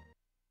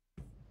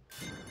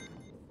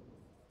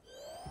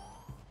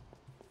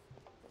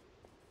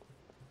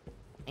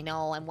 I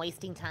know, I'm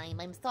wasting time.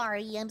 I'm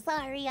sorry, I'm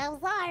sorry, I'm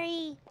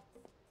sorry!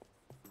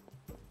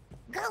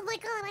 Oh my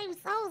god, I'm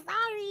so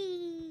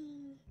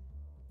sorry!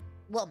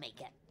 We'll make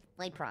it.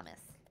 I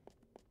promise.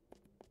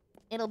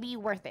 It'll be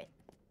worth it.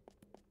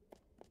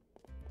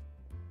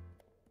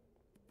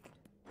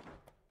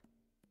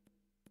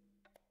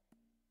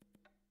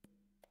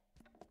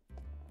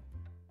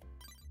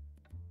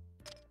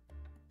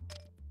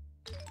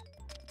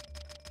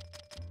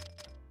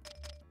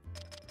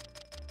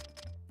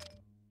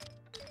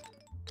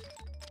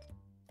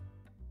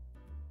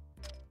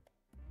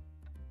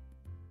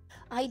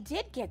 I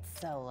did get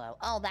solo.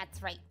 Oh,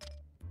 that's right.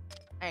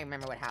 I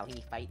remember how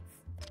he fights.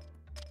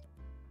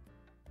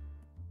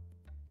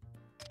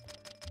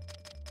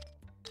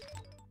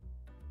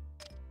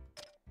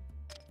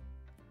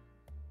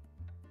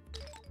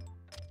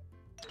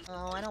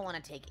 Oh, I don't want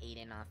to take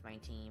Aiden off my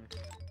team.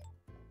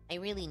 I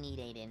really need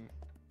Aiden.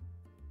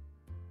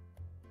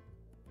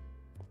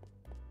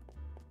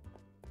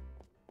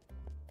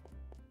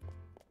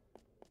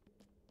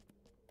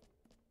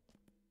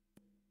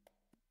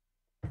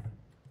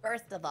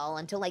 First of all,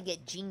 until I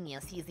get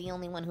Genius, he's the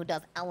only one who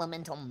does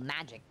elemental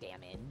magic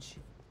damage.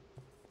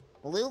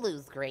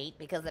 Lulu's great,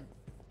 because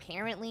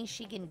apparently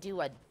she can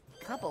do a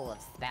couple of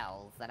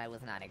spells that I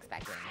was not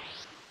expecting.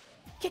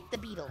 Kick the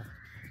beetle!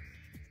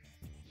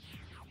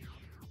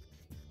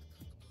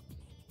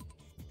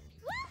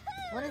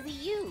 What does he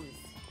use?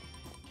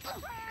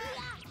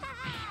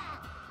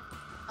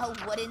 A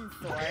wooden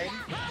sword?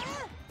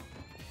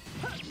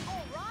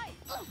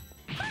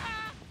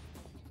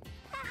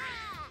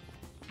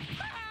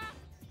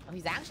 Oh,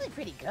 He's actually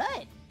pretty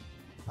good.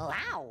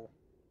 Wow.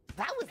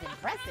 That was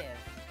impressive.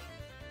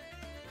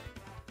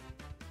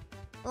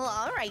 Well,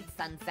 alright,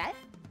 Sunset.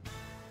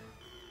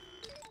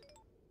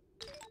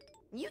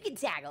 You can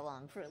tag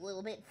along for a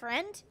little bit,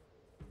 friend.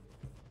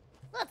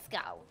 Let's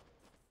go.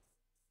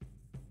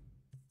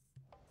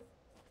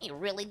 He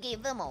really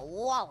gave them a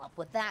wallop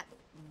with that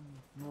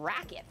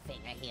racket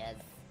thing of his.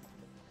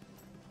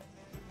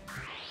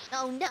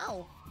 Oh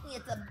no!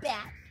 It's a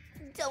bat!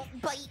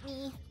 Don't bite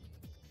me!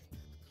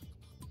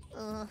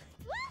 Alright!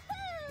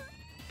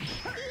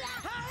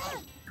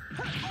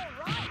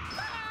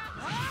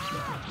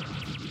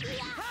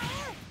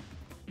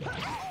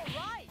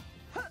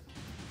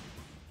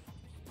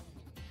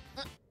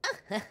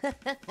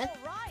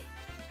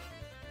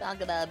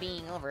 Talk about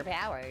being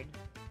overpowered.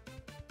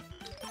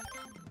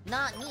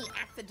 Not me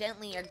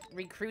accidentally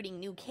recruiting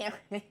new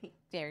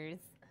characters.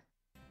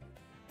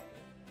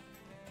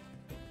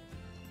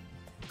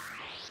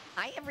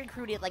 I have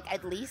recruited like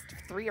at least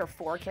 3 or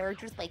 4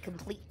 characters by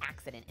complete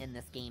accident in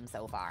this game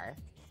so far.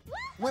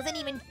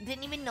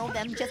 Didn't even know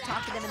them, just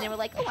talked to them and they were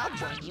like, oh, I'll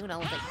join you, and I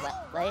was like,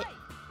 what?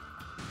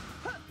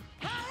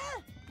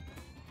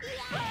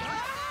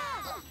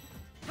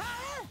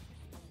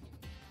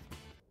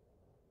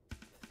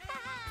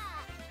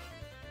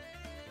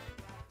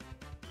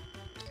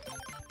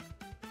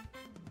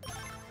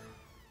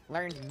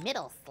 Learned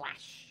middle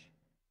slash.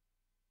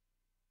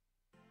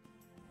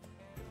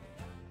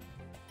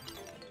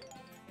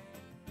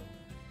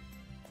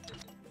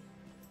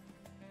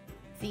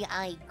 See,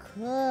 I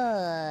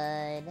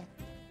could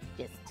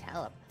just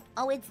tell him.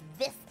 Oh, it's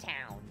this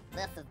town.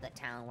 This is the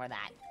town where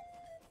that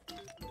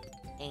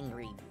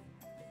angry,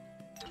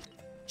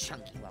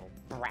 chunky little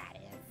brat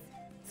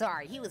is.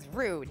 Sorry, he was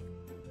rude.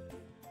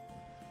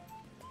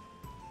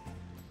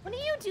 What are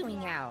you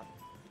doing out?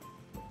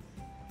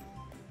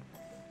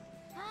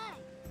 Hi.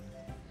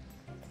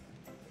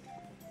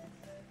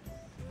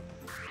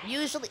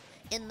 Usually,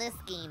 in this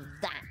game,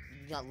 that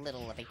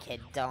little of a kid,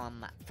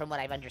 from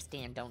what I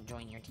understand, don't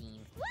join your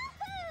team.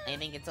 I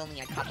think it's only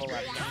a couple of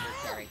younger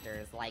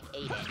characters, like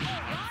Aiden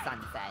and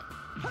Sunset.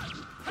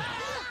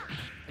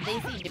 They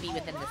seem to be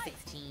within the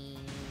 16,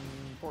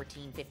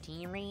 14,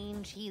 15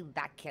 range.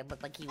 That kid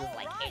looked like he was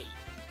like 8.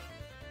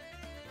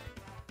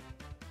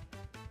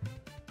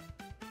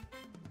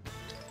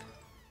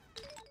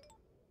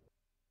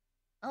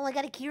 Oh, I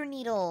got a cure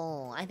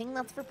needle. I think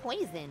that's for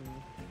poison.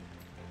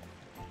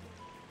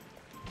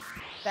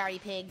 Sorry,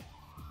 pig.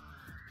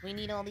 We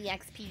need all the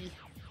XP.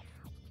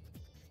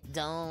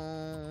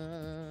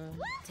 Don't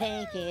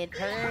take it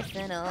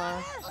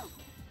personal.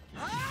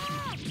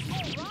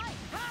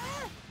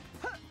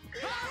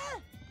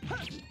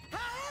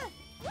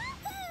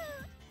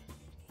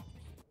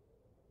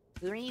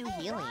 Who are you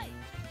healing?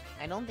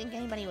 I don't think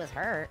anybody was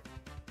hurt.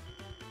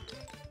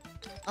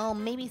 Oh,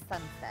 maybe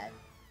Sunset.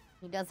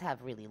 He does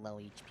have really low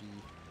HP.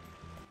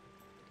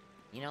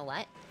 You know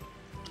what?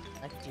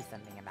 Let's do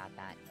something about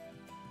that.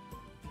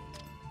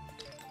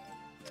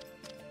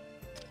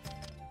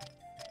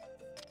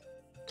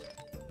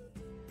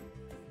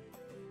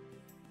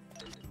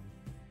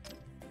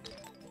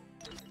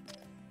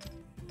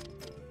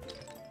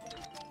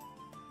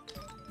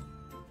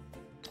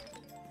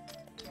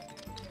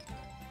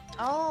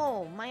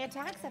 Oh, my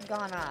attacks have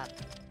gone up.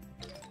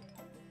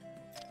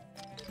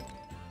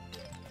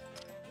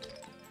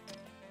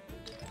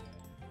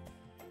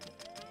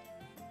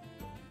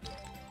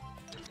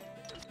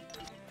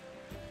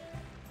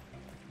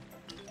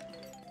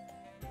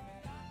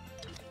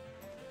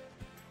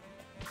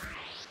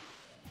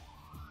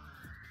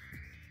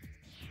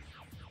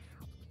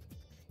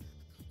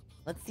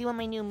 Let's see what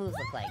my new moves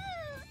look like.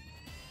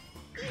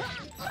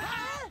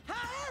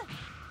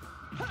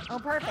 Oh,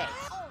 perfect.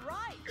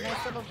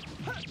 Nice little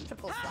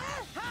triple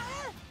slash.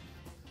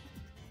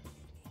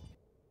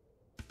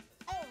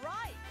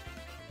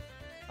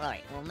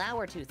 Alright, well now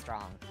we're too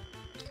strong.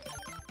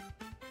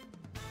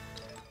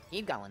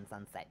 Keep going,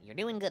 Sunset. You're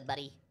doing good,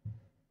 buddy.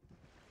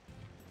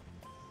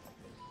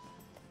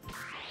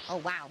 Oh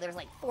wow, there's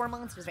like 4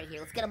 monsters right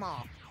here. Let's get them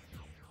all.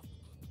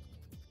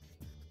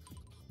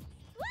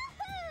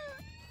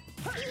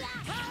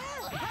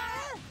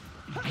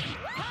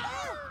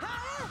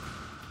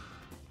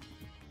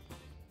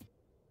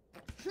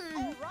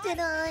 Did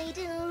I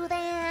do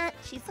that?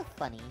 She's so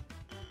funny.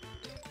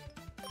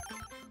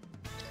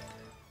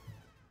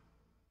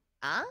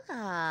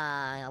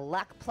 Ah, a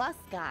luck plus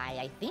guy.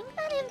 I think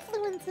that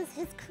influences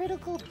his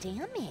critical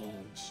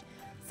damage.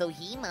 So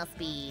he must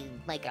be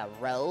like a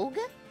rogue?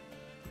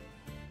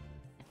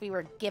 If we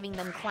were giving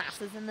them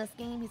classes in this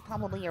game, he's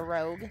probably a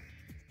rogue.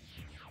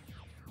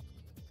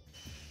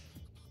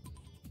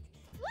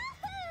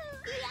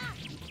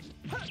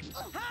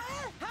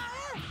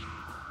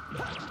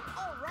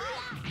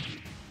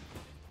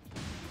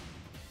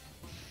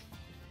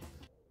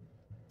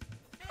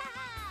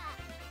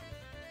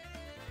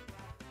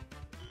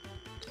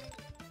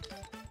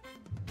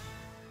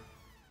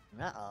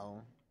 Uh-oh.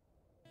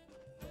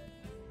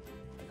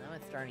 Now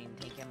it's starting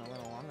to take him a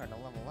little longer to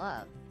level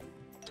up.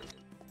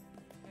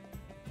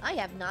 I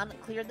have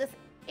not cleared this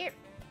Here.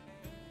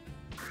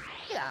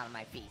 Get out of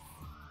my face.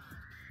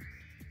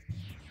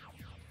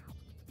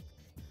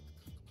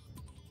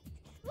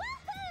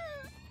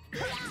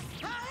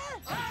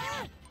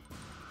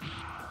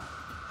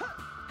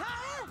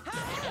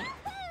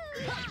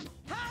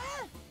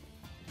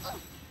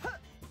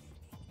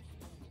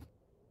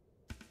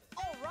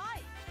 All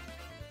right.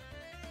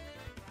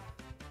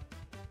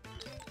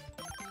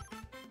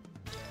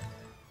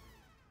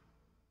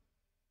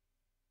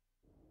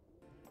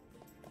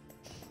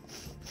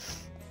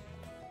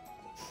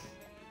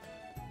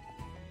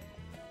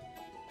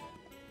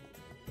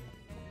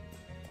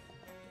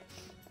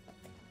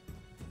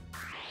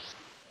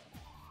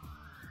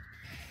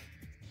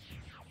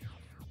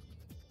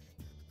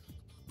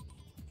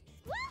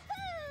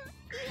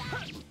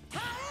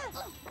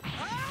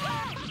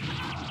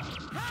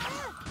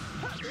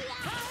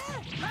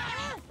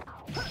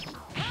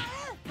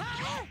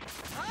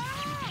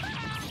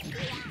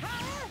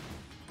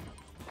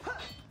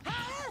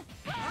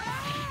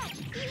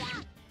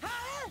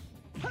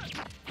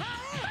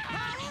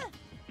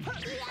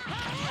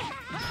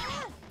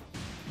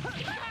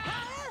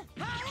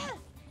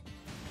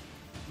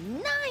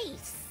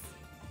 Nice!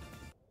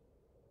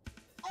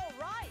 All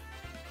right.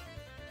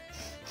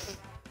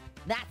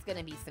 That's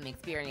gonna be some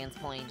experience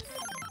points.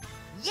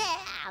 Yeah,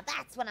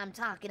 that's what I'm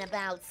talking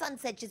about.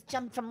 Sunset just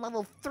jumped from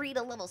level 3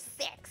 to level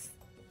 6.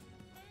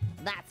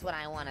 That's what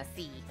I want to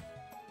see.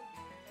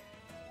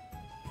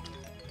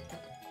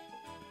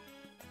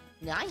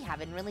 I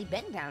haven't really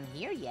been down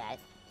here yet.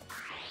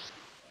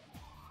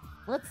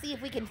 Let's see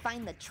if we can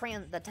find the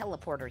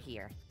teleporter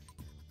here.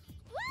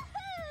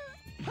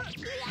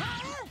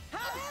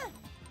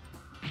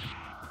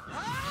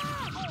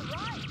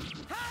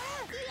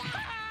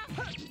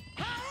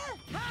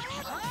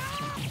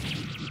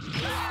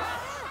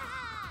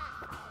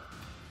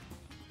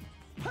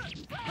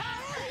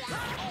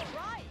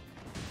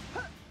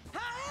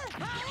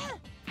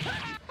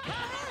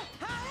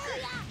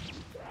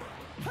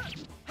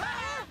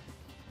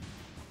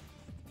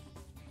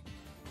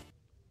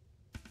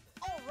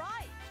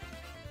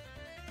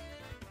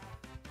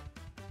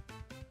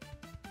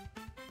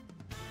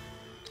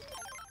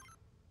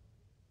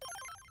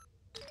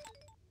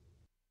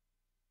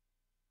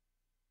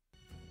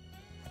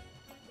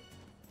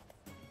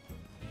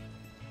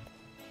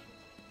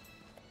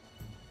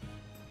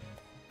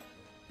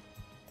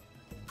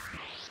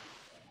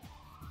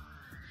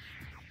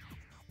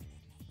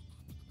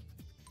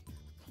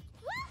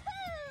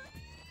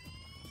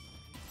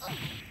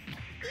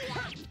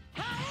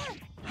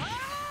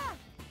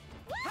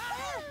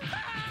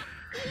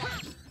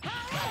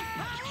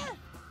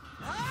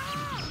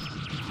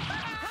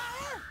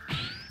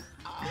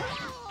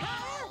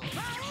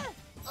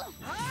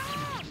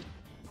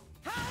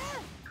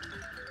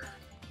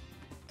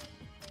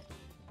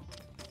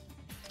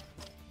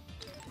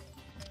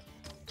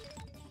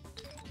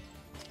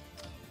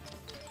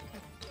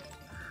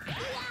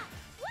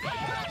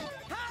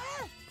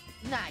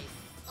 Nice.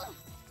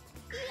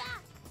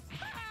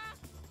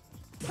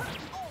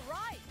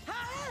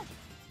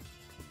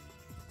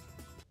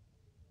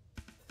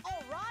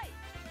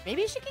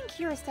 Maybe she can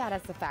cure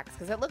status effects,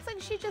 because it looks like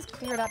she just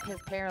cleared up his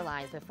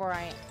paralyzed before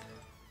I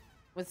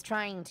was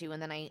trying to,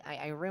 and then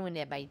I ruined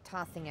it by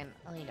tossing an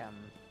item.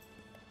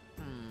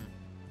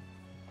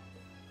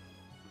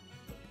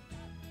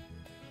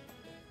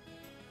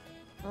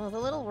 I was a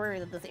little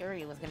worried that this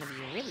area was going to be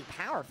really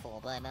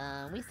powerful, but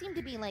we seem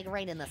to be like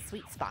right in the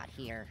sweet spot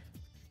here.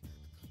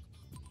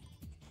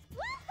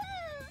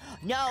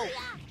 No!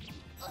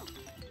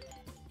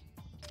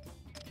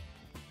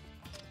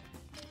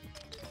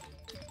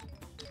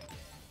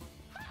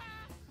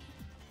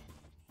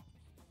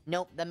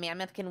 Nope, the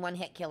mammoth can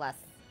one-hit kill us.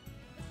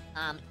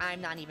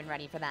 I'm not even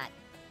ready for that.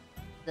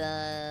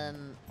 The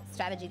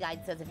strategy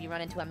guide says if you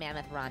run into a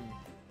mammoth, run.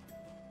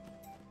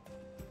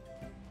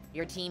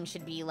 Your team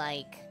should be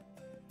like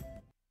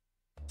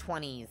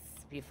 20s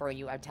before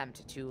you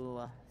attempt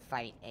to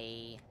fight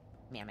a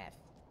mammoth.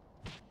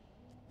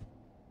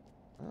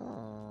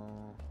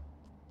 Oh.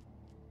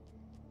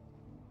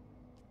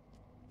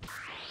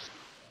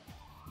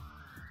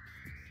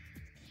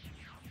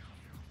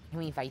 Can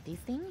we fight these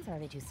things, or are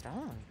they too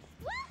strong?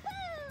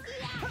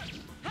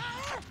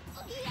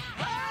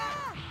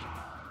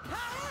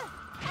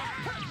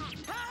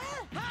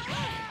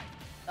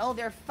 Oh,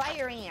 they're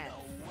fire ants!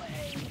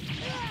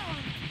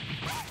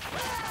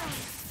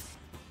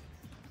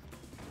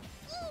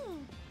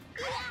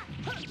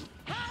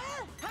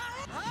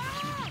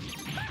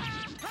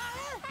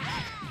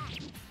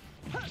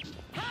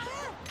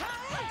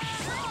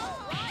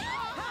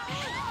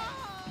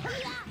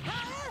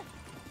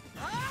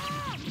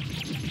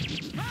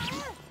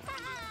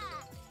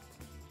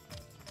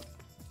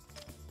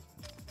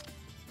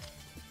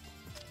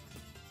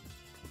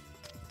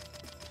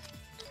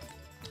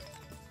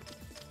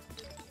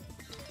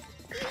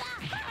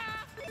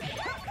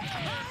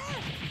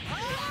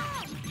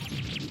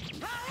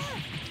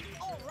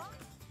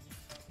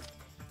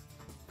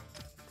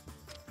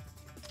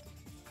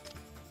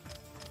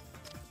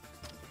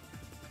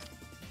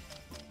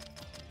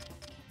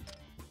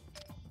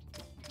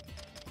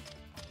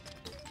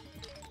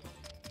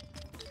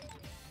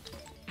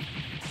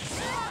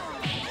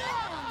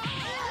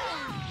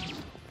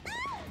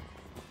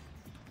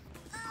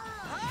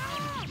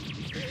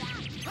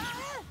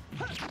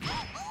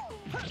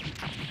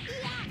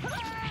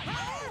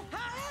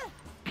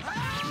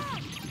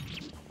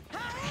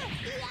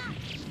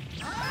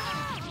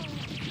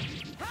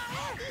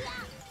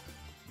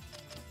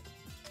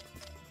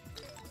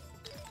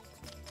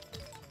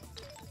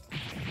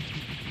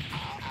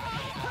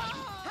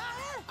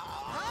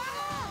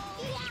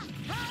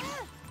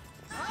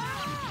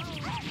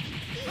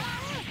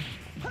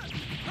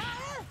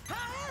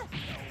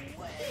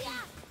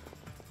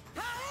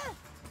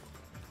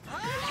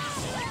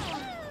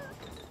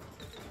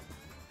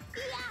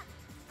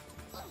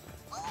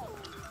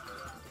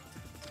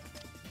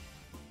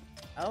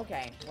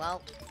 Okay,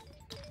 well,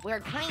 we're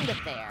kind of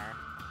there.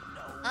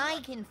 I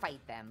can fight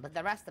them, but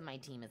the rest of my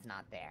team is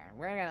not there.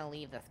 We're gonna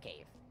leave this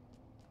cave.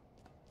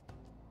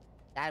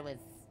 That was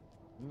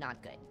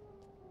not good.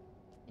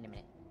 In a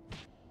minute.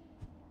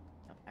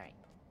 Oh, alright.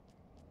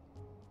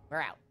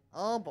 We're out.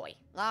 Oh boy.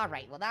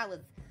 Alright, well that was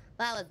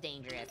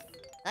dangerous.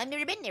 I've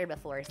never been there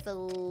before,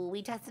 so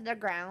we tested our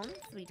grounds.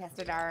 We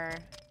tested our,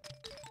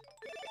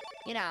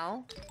 you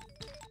know,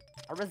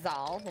 our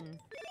resolve, and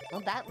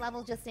well, that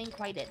level just ain't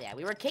quite it. Yeah,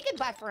 we were kicking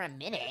butt for a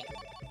minute.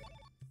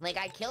 Like,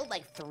 I killed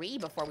like 3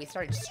 before we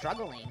started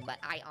struggling, but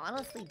I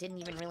honestly didn't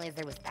even realize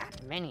there was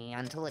that many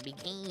until it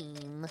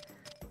became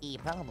a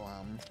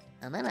problem.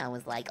 And then I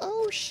was like,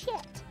 oh shit.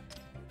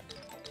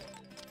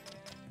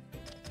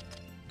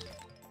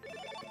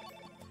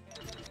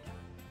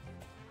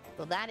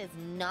 So that is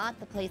not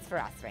the place for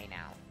us right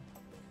now.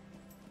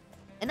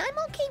 And I'm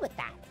okay with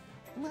that.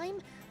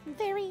 I'm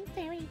very,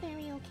 very,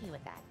 very okay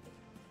with that.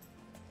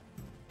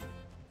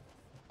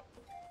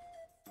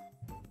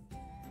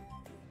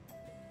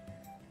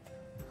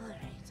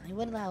 I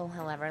would, though,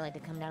 however, like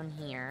to come down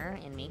here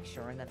and make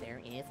sure that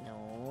there is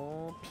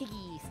no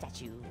piggy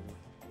statue.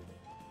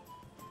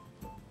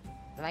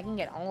 If I can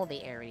get all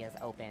the areas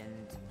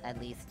opened, at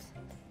least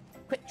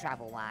quick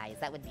travel-wise,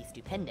 that would be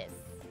stupendous.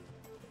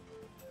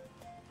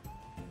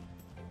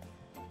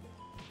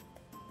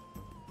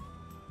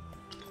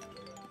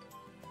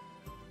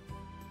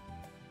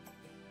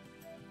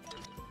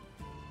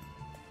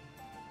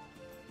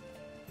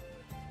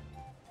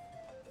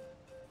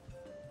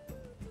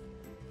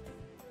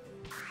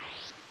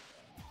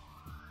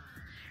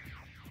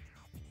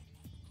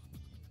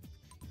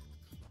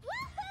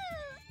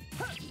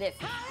 This is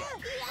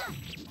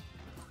good.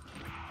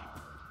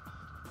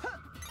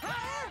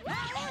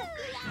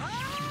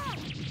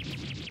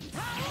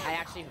 I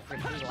actually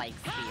really like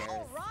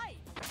spears.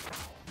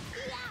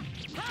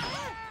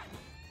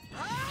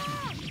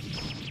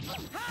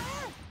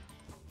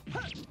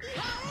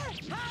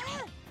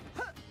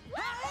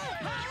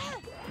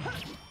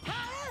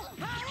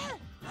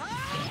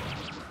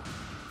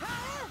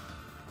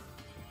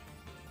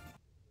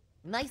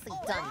 Nicely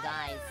done,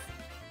 guys.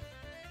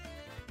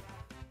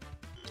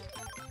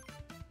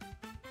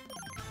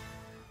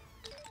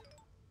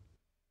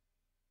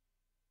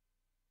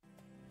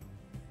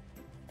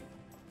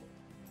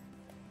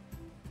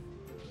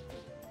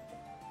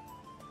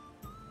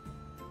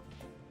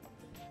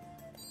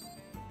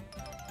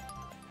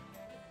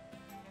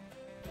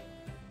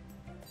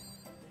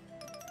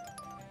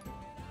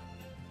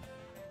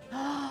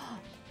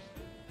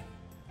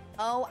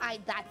 Oh,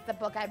 that's the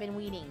book I've been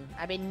needing.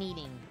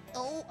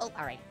 Oh,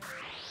 alright.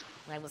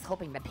 I was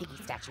hoping the piggy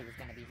statue was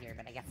gonna be here,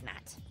 but I guess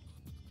not.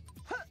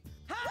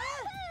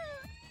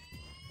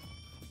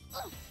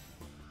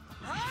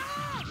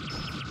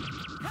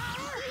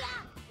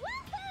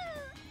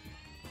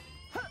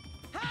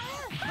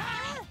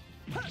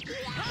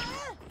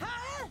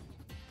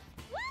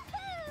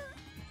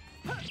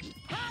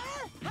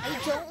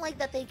 I don't like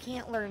that they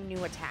can't learn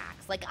new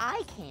attacks. Like,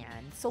 I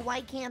can, so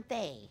why can't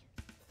they?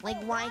 Like,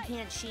 why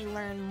can't she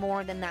learn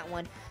more than that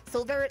one?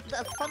 So the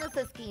fun of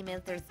this game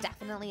is there's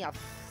definitely a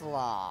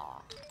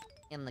flaw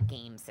in the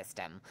game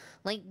system.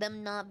 Like,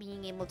 them not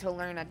being able to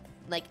learn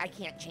like, I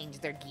can't change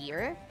their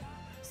gear.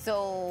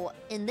 So,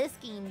 in this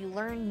game, you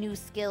learn new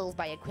skills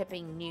by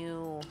equipping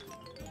new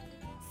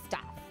stuff.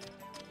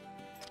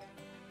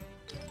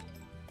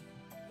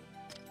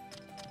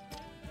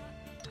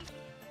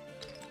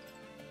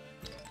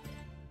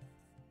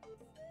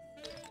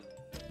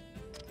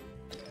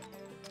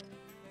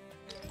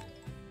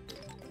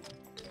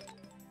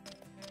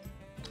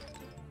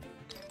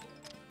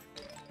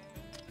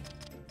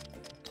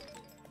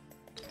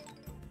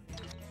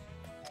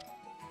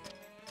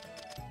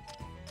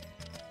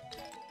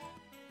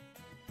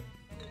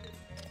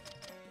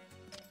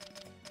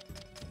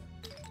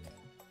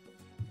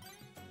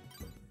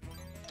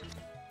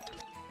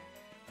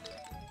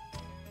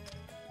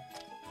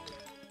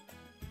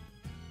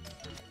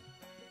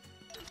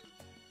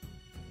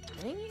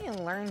 I think you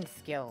can learn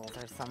skills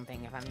or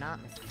something, if I'm not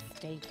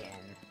mistaken.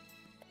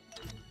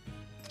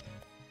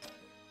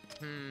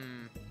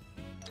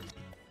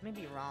 May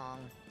be wrong.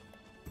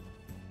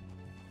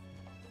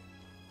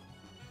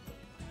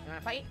 You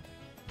wanna fight?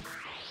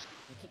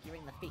 I'll kick you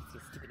right in the face,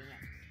 you stupid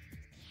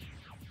ant.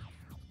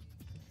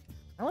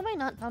 How have I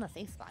not found a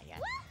safe spot yet?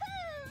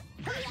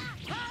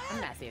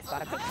 I'm not a safe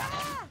spot, I picked on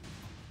it.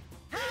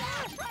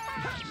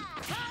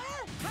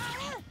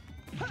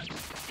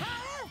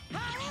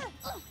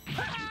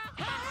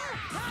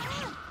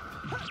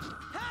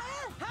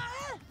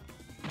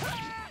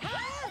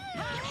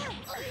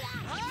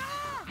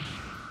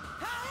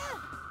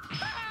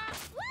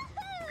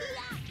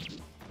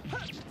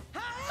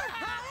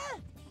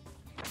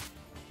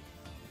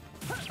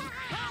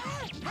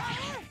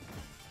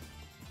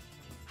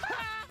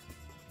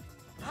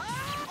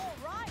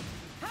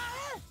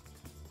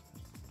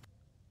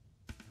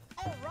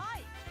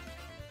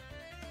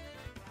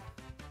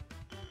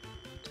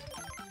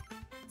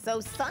 So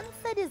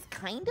Sunset is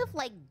kind of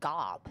like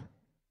Gob.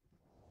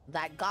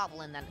 that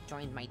goblin that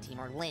joined my team,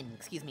 or Lynn,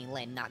 excuse me,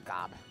 Lynn, not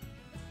Gob. I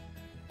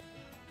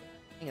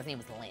think his name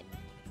was Lynn.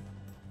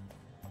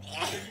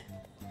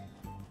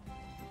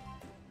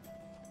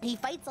 He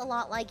fights a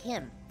lot like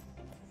him.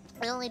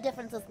 The only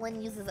difference is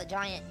Lynn uses a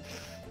giant...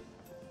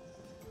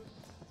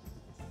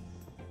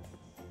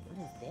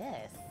 What is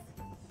this?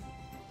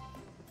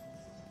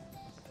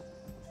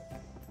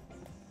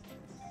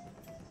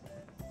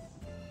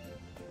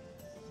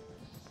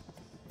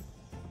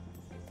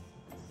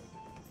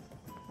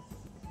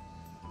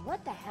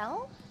 What the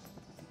hell?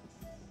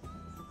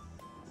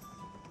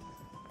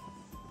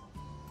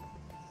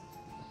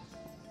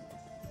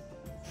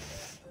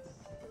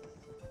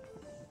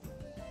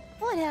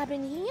 What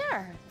happened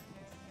here?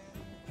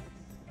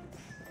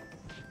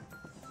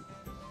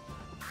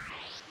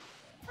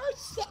 Oh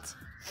shit!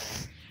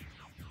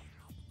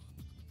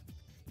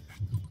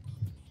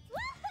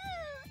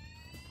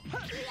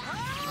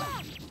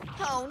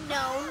 Oh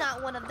no,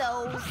 not one of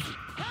those.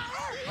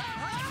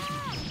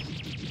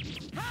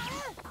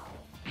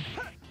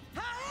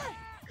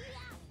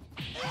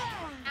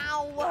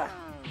 Ow!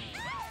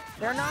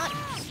 They're not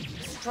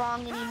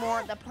strong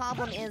anymore. The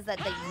problem is that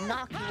they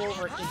knock you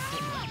over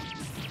instantly.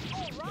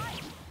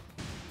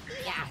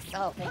 Yes,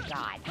 oh thank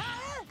God.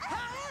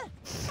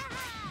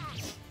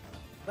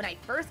 When I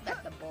first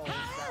met the bullies,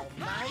 though,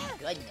 my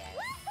goodness.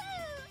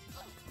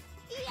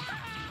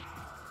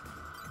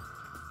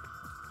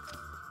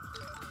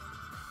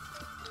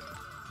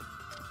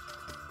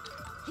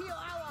 Heal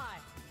ally!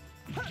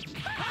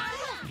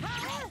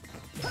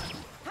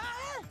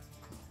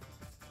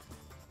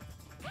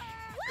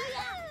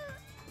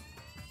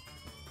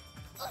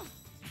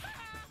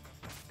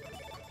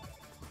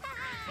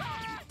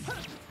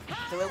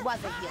 So it was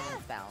a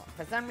healing spell.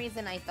 For some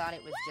reason, I thought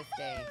it was just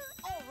a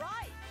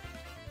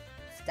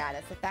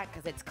status effect,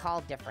 because it's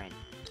called different.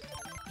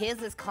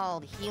 His is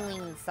called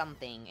healing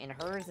something, and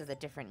hers is a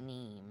different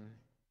name.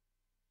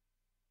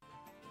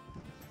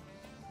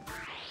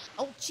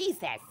 Oh,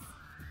 Jesus!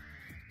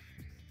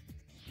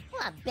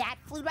 Well, a bat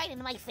flew right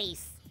into my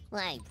face.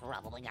 I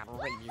probably got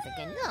rabies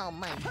again. Oh,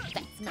 my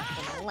bat's not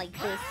gonna like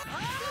this.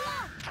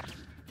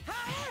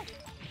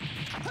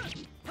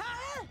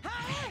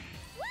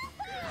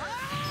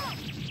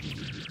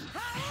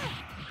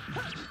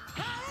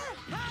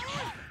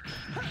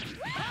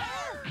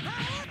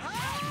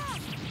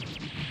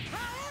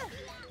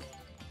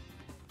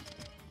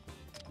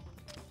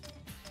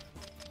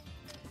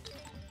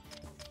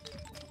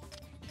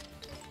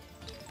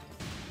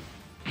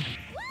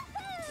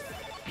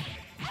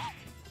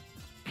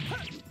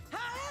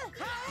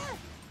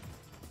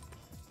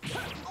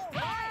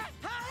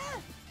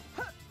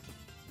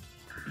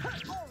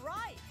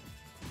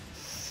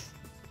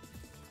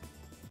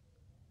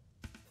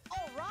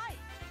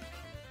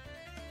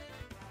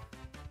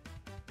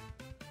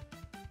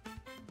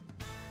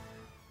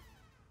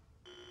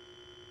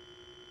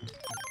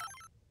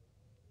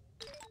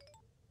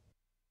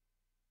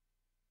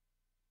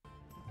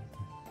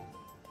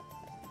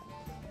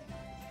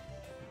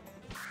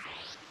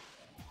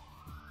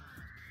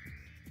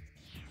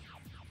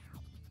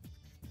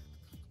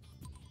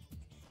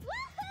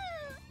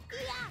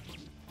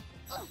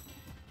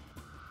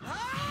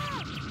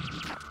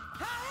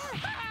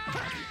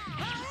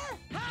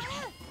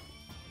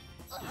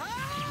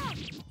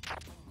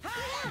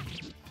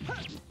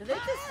 Does this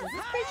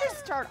creature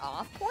start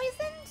off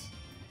poisoned?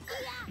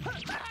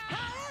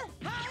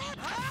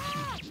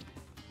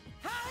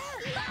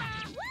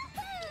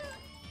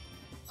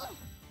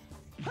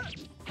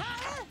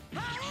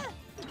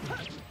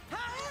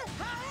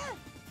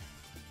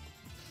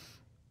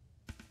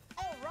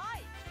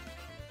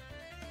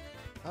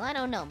 Well, I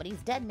don't know, but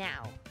he's dead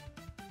now.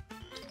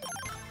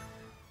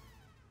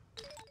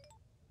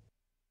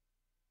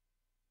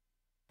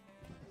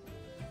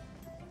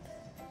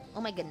 Oh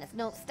my goodness,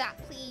 no, stop,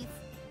 please.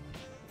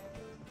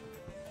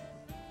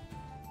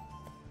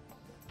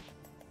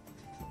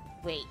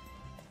 Wait,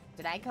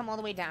 did I come all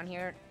the way down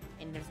here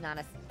and there's not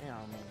a... Oh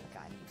my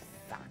god, you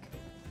suck.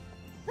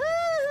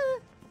 Ah!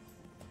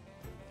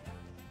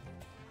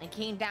 I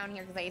came down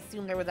here because I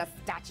assumed there was a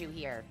statue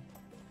here.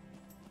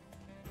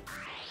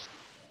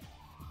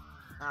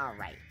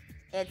 Alright.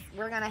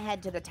 We're gonna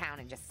head to the town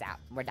and just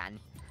stop. We're done.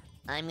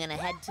 I'm gonna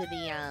head to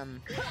the,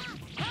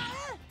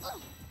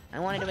 I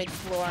wanted to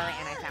explore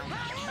and I found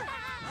nothing.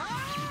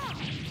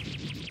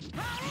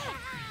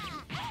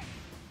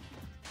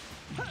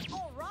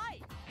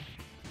 Alright!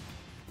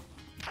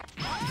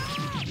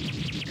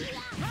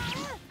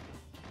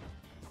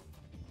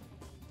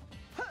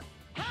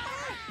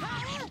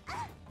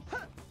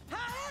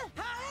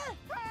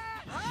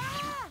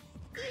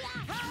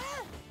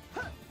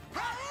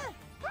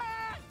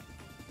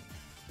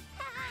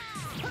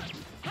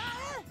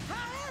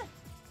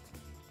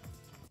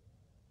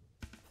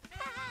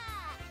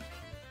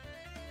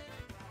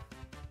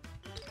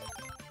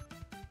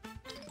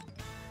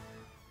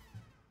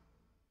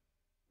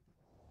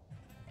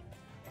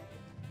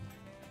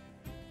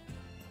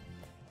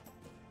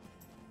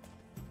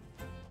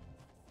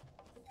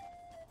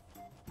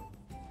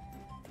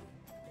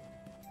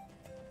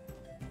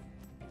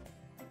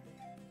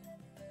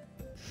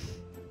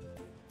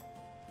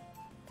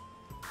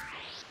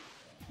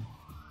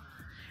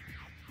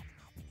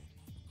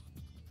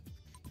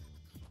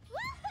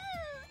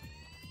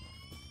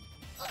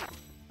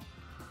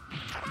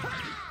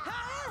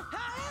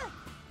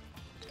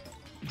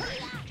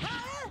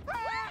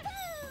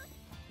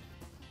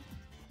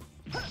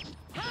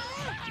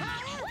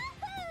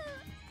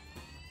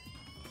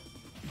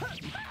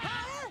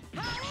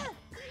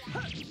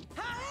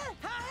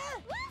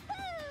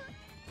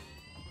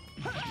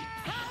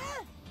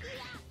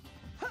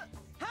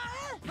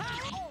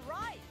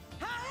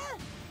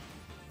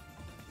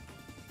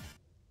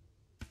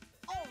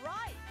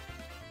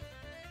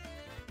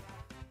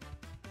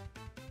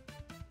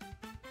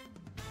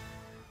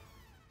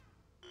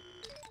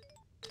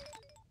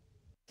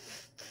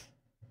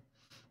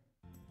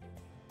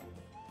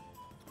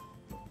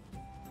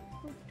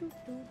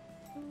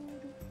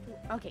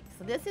 Okay,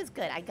 so this is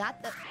good. I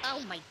got the...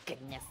 Oh my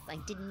goodness. I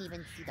didn't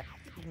even see the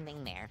freaking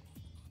thing there.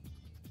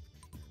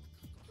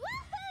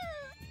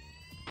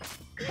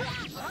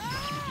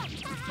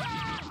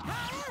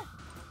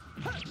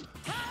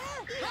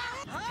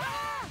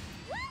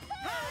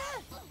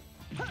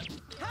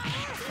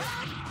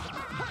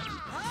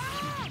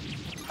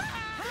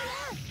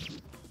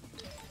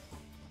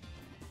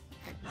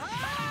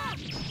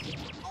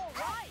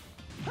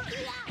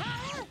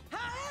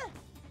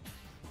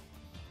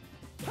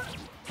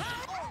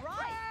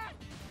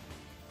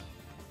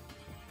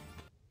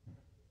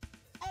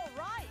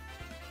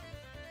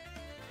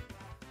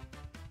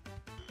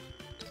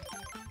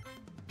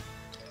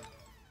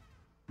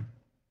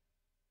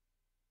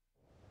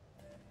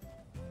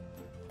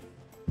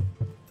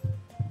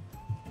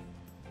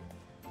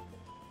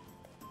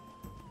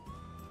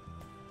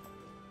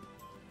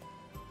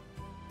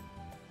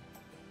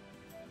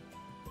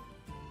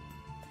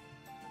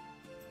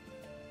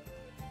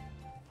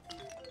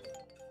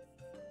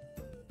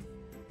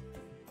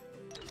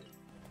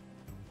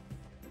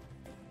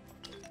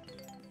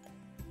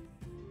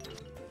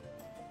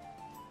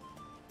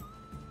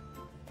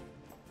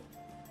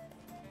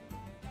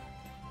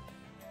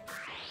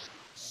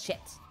 Shit.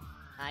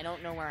 I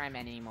don't know where I'm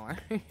at anymore.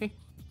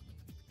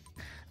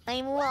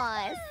 I'm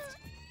lost.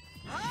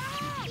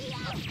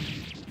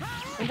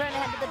 I'm trying to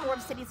head to the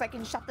Dwarf City so I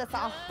can shut this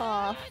off.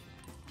 Ow.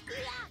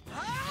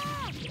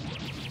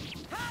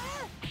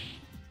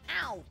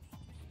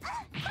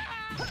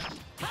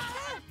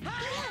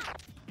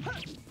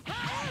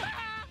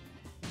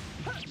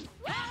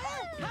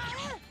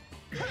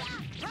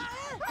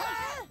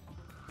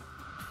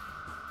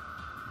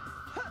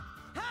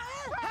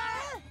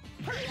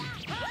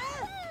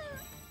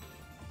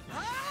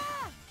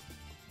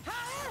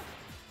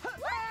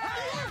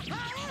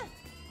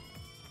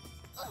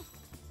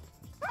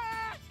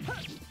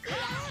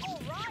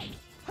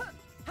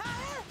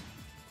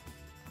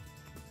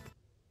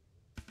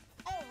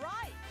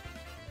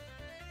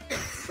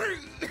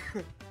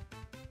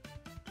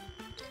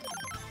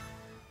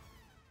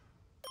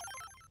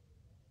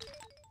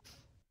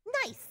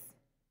 Nice.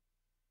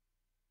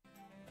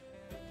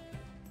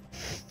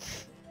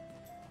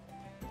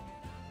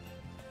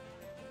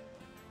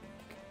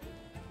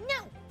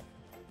 No.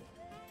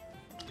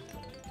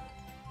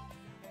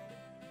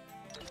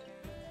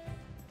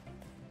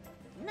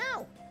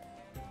 No.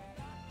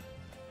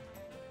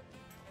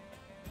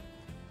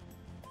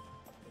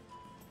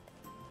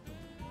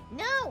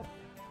 No.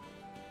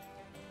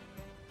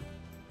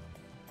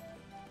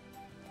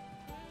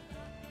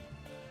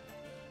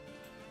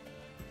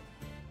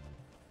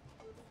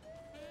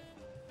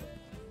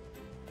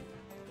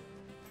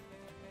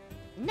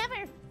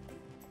 Never!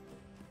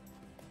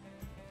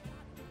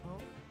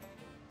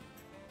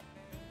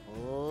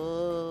 Oh,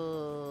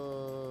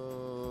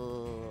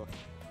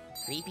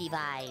 creepy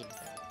vibes.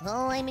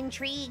 Oh, I'm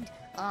intrigued.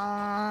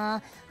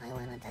 I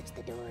wanna touch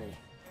the door.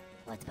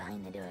 What's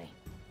behind the door?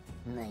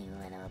 I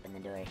wanna open the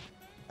door.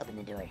 Open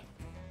the door.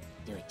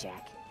 Do it,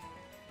 Jack.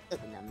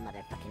 Open the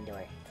motherfucking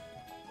door.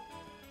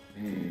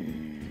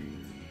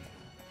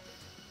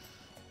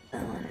 I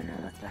wanna know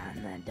what's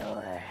behind that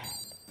door.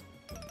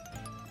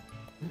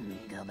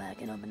 Go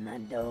back and open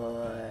that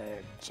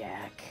door,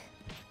 Jack.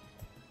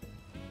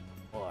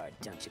 Or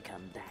don't you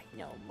come back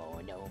no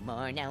more, no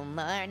more, no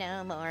more,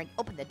 no more.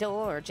 Open the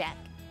door, Jack.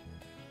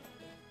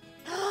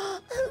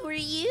 Who are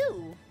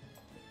you?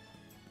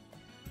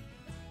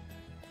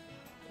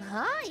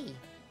 Hi.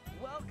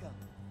 Welcome.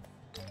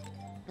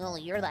 Oh,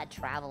 you're that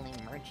traveling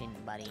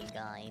merchant buddy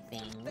guy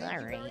thing. Thank you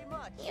very Alright.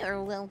 much.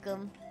 You're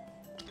welcome.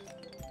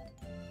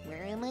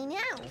 Where am I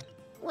now?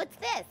 What's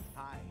this?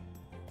 Hi.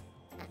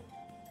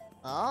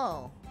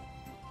 Oh.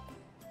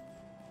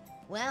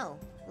 Well,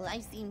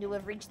 I seem to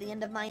have reached the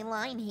end of my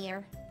line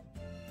here.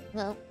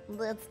 Well,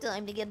 it's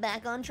time to get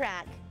back on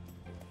track.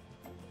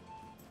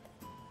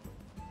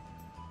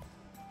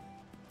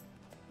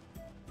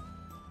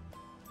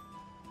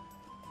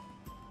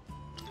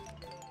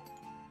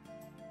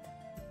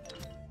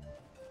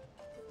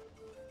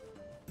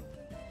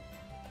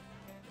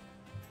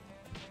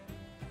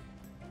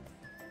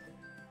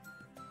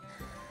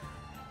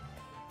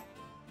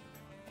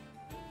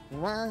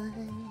 One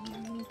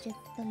is just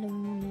the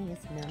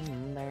loneliest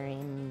number,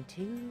 and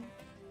two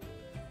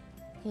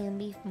can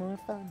be more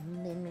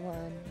fun than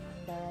one,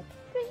 but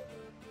three.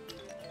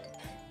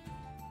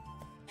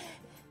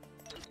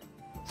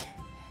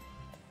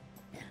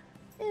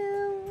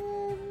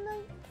 One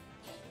night,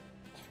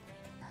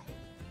 every night.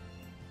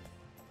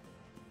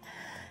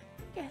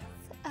 Guess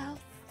I'll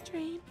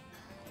stream.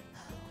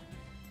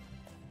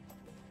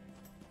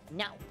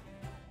 No.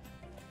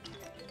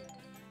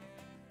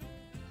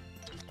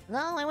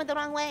 No, I went the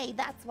wrong way.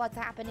 That's what's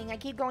happening. I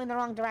keep going the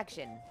wrong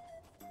direction.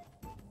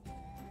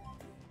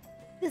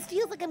 This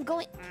feels like I'm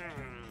going...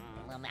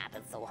 the map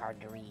is so hard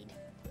to read.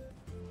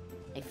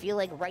 I feel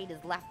like right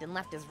is left and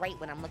left is right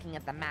when I'm looking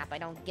at the map. I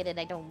don't get it.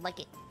 I don't like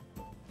it.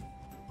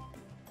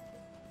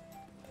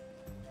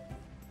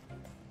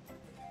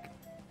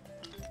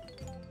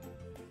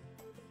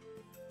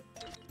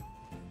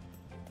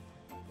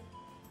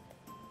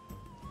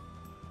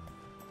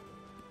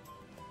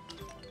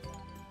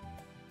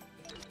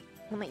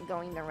 Am I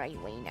going the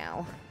right way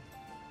now?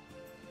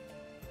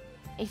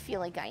 I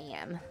feel like I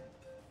am.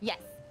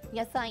 Yes.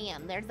 Yes, I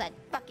am. There's that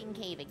fucking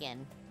cave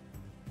again.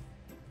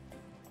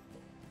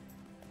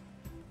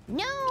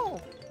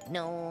 No!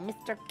 No,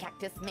 Mr.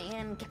 Cactus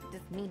Man,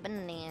 cactus me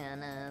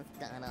bananas.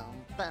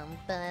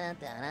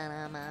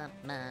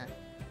 Da-dum-bum-ba-da-da-da-ma-ma.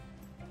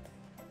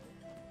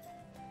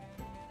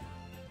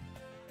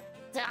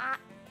 Da!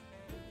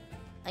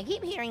 I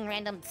keep hearing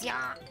random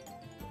 "tya"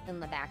 in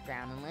the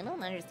background, and I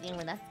don't understand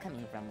where that's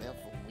coming from. That's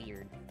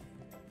weird.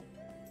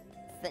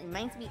 That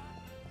reminds me.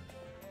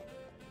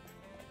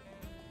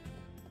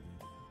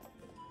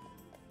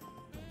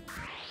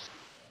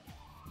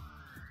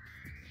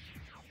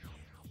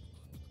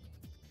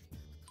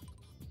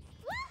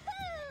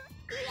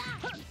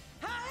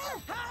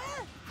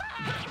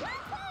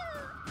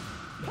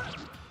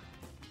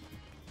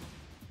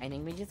 I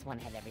think we just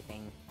want to have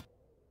everything.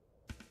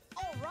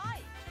 All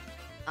right.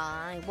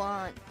 I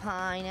want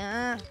pie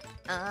now.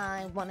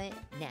 I want it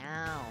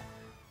now.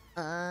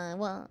 I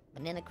want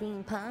banana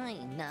cream pie.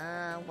 And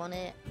I want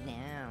it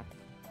now.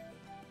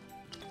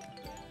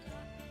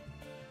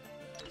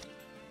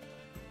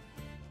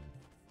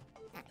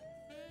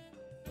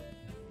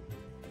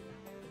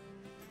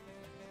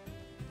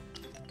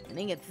 I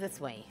think it's this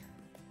way.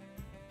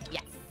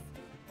 Yes.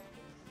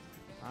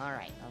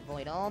 Alright,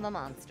 avoid all the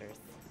monsters.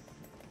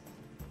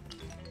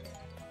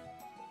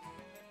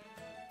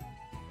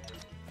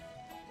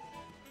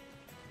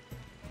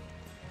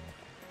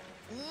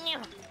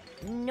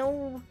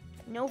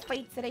 No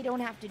fights that I don't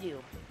have to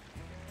do.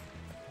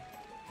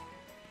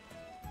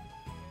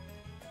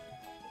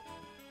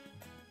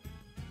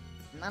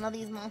 None of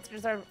these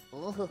monsters are...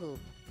 Ooh,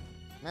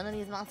 none of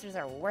these monsters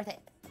are worth it.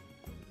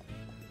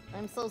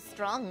 I'm so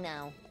strong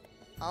now.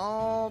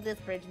 Oh, this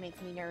bridge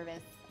makes me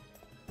nervous.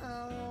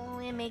 Oh,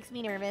 it makes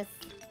me nervous.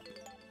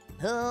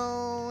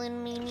 Oh, it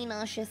made me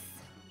nauseous.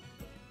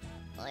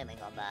 I think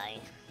I'll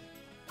die.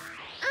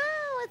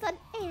 Oh, it's an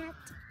ant.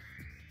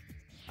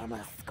 I'm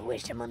gonna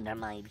squish him under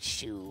my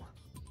shoe.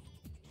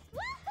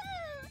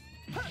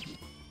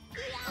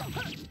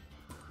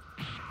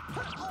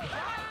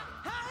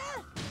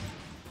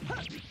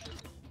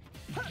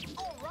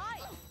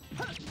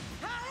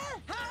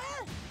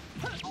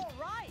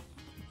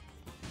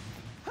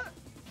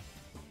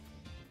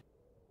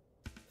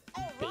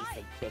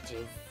 Basic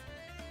bitches.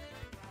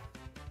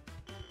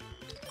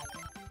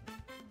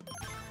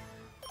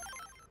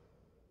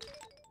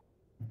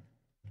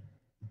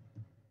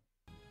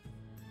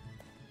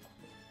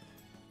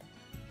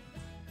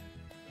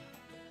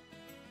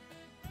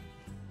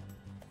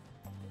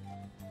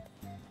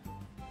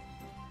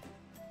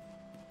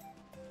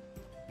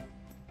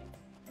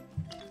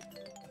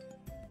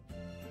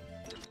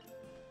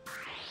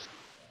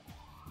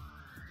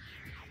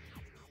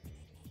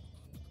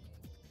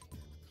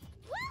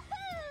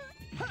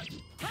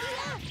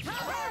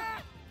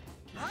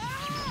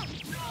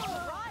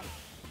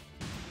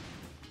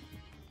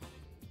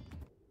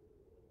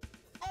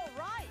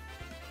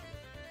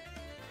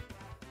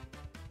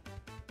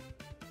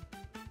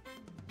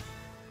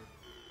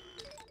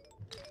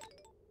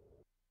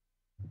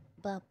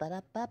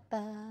 Ba-ba-da-ba-ba,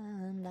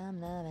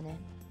 I'm loving it.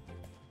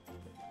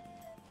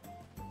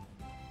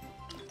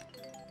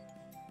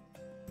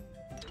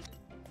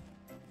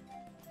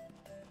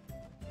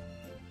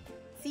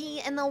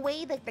 See, and the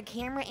way that the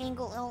camera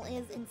angle all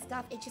is and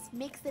stuff, it just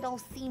makes it all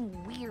seem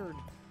weird.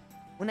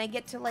 When I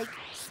get to, like,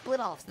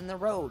 split-offs in the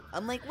road,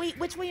 I'm like, wait,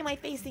 which way am I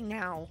facing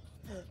now?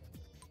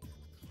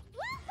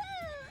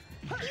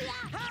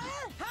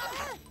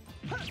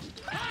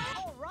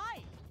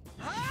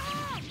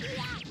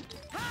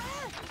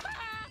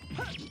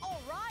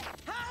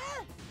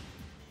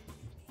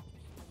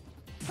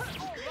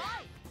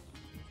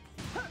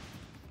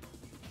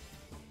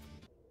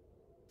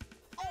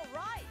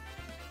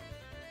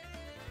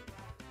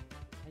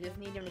 I just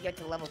need him to get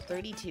to level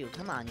 32.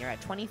 Come on, you're at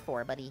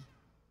 24, buddy.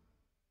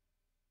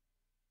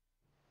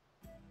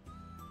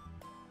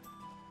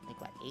 Like,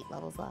 what, 8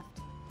 levels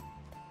left?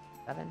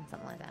 7?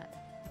 Something like that.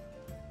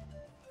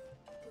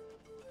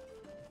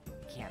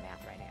 Can't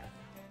math right now.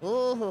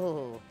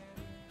 Ooh.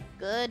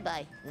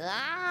 Goodbye.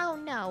 Oh,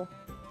 no.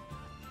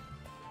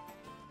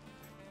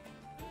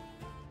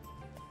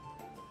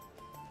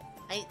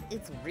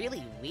 It's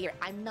really weird.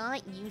 I'm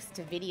not used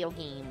to video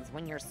games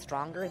when you're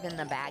stronger than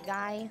the bad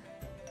guy.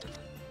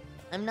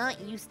 I'm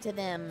not used to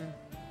them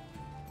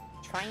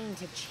trying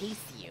to chase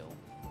you.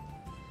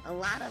 A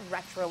lot of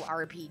retro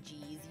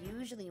RPGs,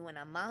 usually when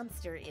a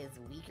monster is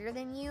weaker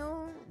than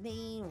you,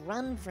 they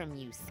run from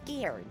you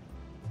scared.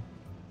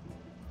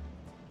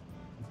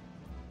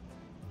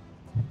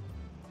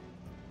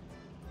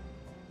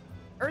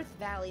 Earth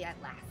Valley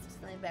at last.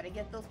 So I better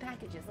get those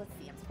packages. Let's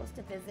see, I'm supposed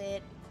to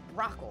visit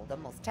Brockle, the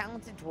most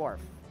talented dwarf.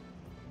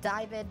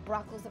 David,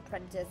 Brockle's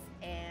apprentice,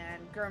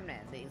 and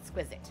Gurman, the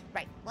exquisite.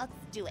 Right, let's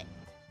do it.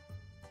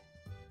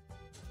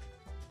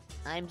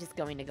 I'm just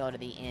going to go to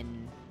the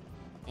inn,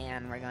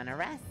 and we're gonna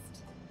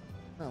rest.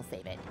 We'll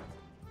save it.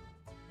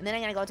 And then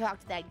I'm gonna go talk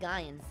to that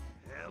guy and...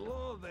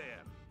 Hello there.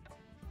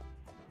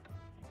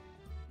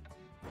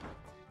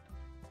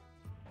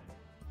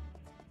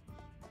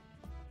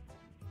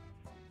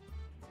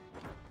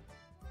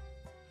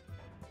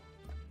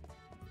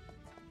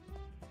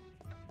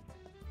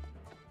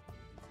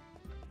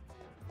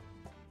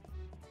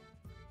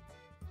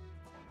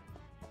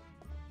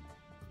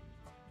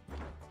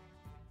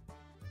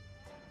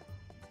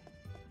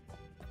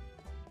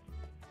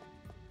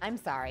 I'm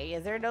sorry,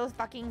 is there no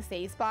fucking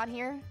save spot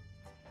here?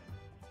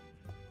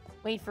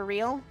 Wait, for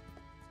real?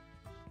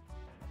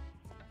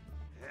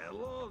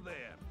 Hello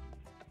there.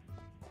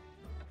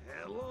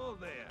 Hello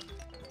there.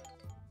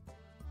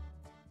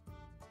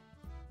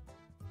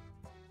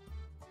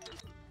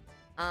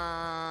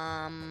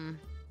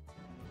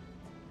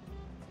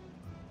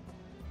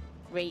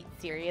 Wait,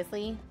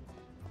 seriously?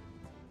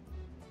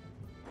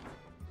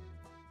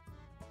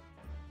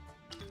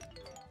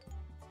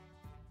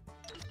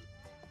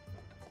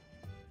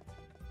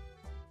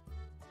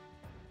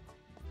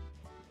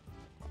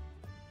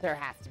 There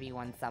has to be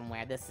one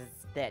somewhere. This is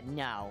the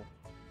no.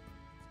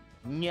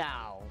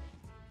 No.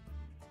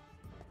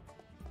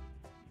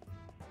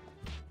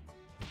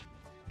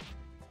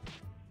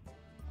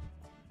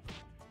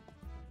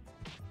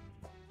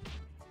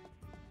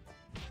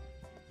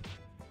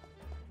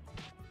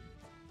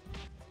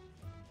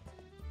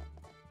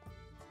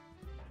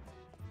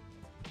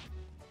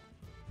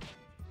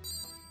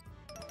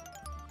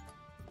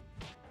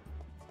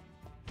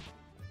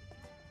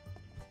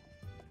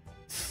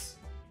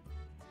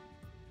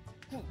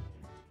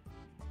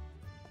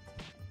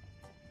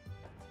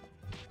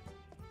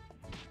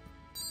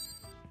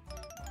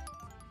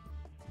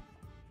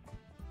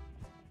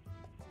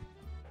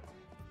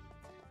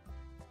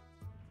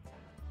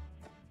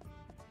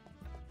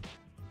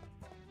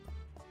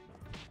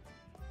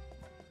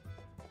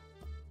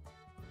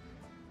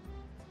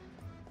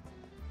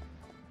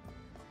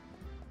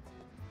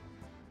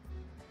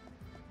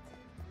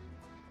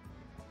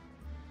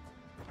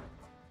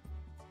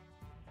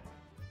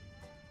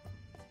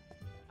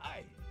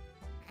 Aye.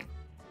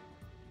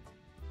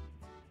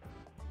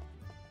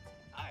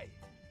 Aye.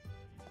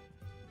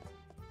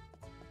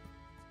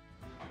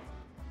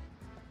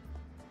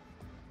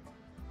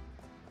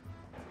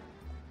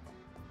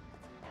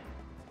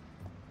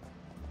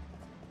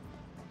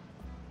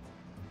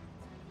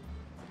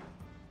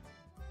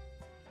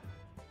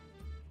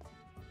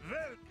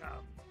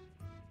 Welcome.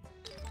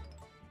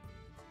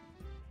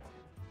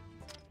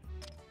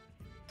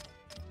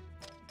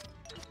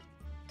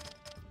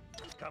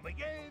 Come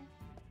again.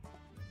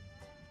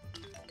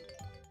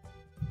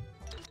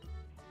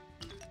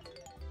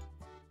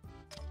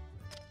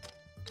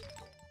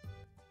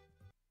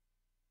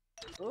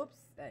 Oops,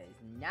 that is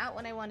not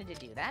what I wanted to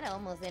do. That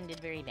almost ended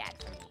very bad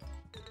for me.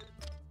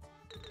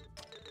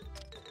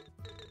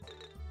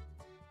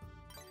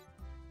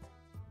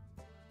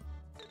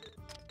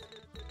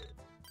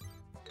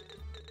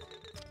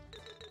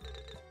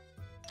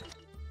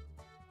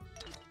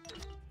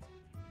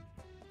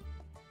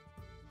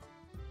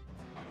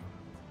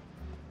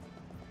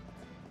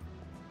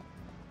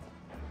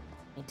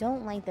 I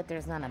don't like that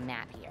there's not a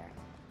map here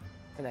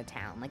for the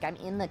town. Like, I'm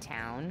in the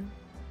town.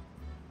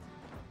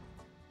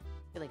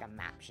 I feel like a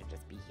map should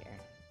just be here.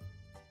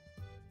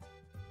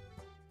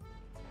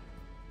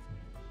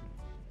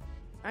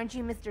 Aren't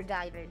you Mr.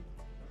 Diver?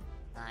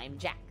 I'm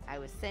Jack. I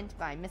was sent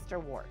by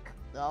Mr. Wark.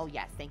 Oh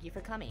yes, thank you for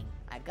coming.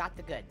 I've got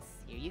the goods.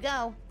 Here you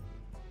go.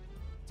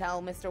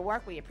 Tell Mr.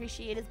 Wark we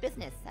appreciate his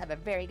business. I have a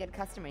very good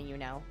customer, you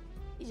know.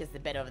 He's just a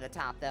bit over the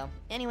top, though.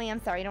 Anyway,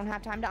 I'm sorry I don't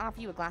have time to offer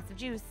you a glass of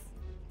juice.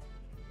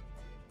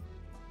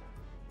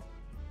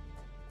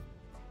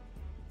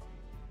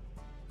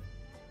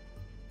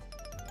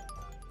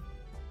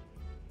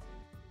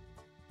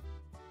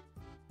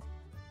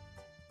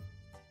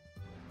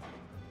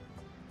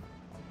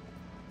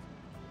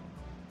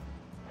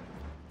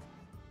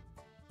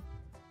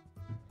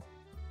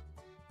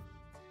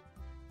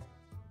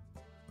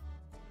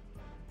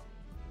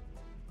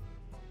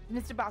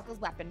 Mr. Brockle's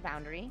weapon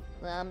foundry.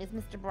 Is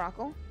Mr.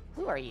 Brockle?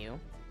 Who are you?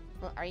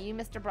 Well, are you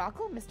Mr.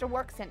 Brockle? Mr.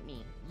 Work sent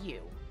me.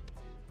 You.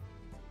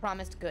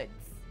 Promised goods.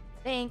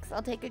 Thanks,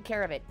 I'll take good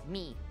care of it.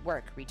 Me,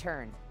 work,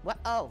 return. What?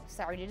 Oh,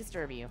 sorry to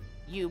disturb you.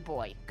 You,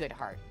 boy, good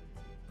heart.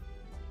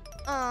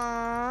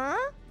 Aww.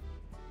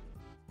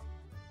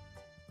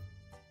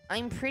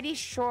 I'm pretty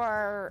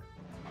sure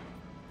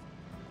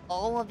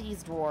all of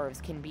these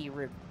dwarves can be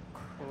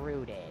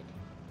recruited.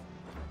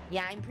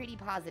 Yeah, I'm pretty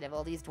positive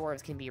all these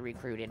dwarves can be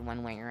recruited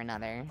one way or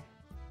another.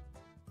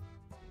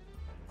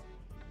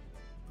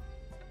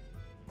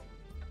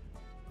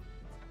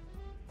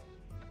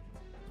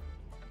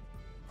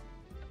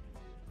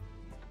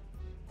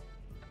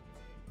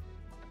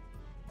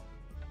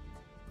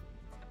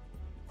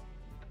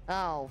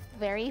 Oh,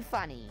 very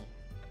funny.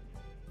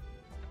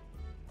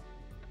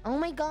 Oh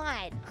my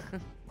god!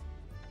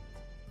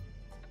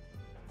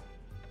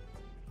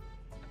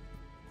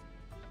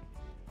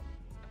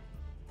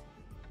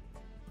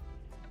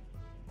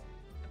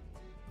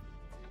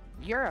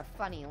 You're a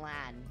funny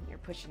lad. You're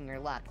pushing your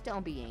luck.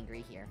 Don't be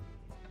angry here.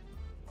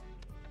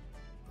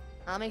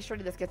 I'll make sure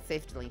this gets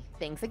safely.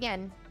 Thanks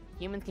again.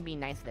 Humans can be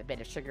nice with a bit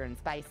of sugar and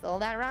spice. Oh,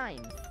 that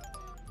rhymes.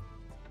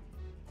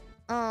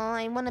 Oh,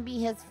 I want to be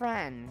his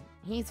friend.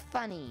 He's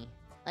funny.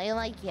 I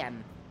like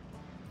him.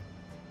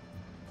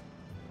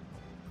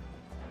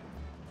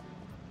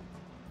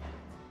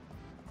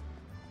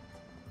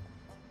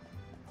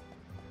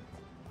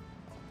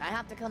 I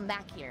have to come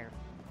back here.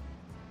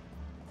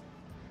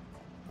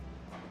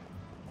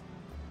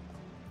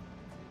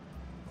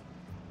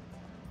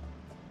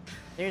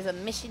 There's a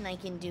mission I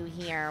can do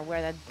here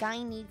where the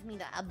guy needs me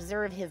to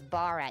observe his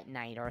bar at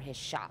night or his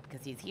shop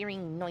because he's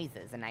hearing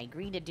noises, and I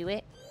agree to do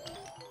it.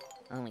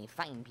 Only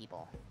find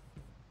people.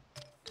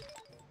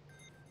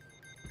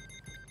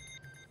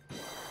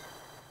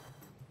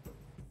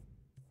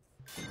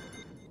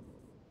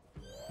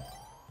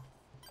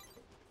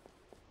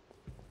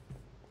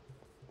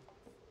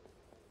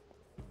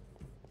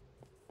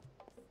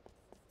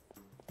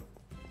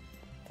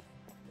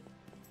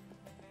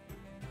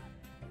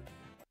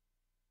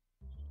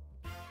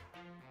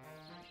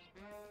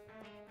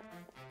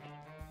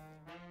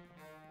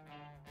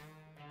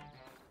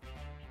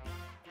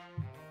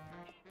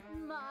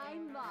 My.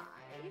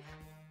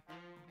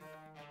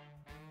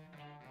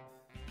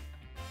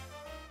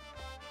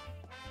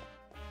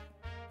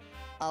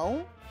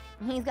 Oh?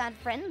 He's got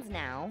friends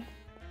now.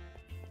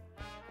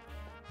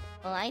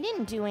 Well, I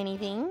didn't do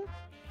anything.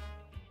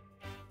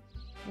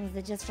 Is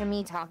it just for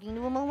me talking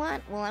to him a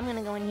lot? Well, I'm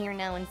gonna go in here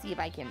now and see if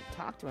I can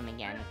talk to him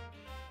again.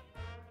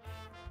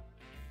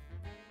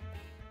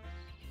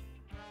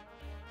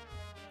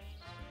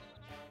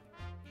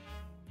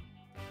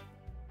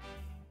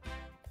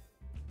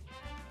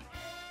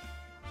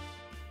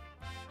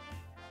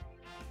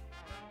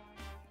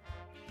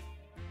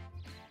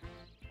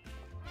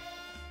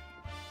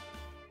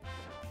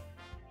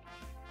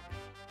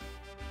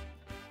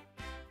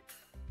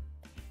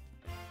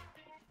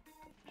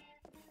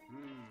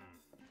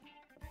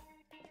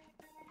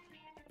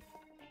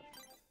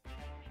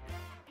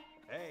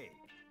 Hey.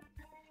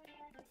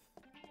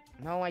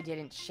 No, I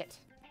didn't. Shit.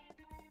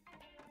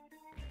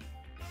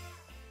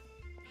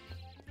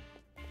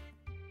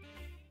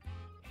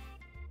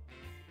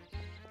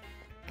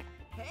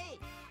 Hey!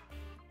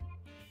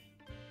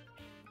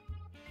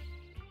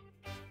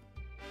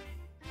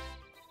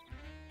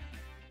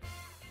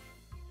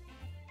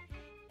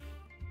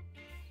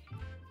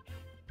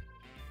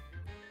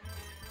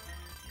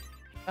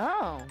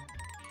 Oh.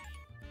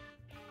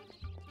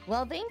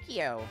 Well, thank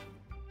you.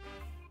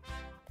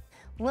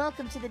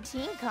 Welcome to the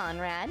team,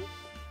 Conrad.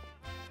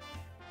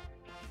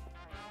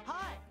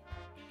 Hi!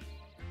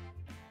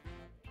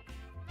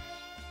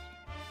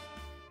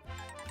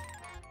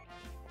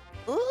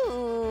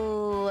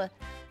 Ooh.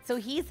 So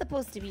he's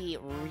supposed to be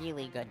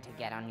really good to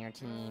get on your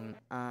team,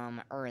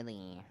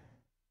 early.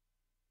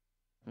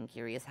 I'm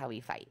curious how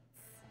he fights.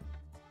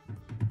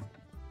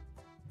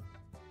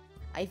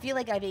 I feel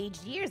like I've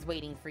aged years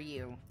waiting for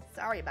you.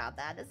 Sorry about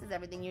that. This is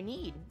everything you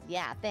need.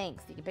 Yeah,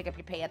 thanks. You can pick up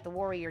your pay at the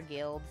Warrior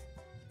Guild.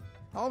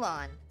 Hold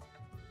on.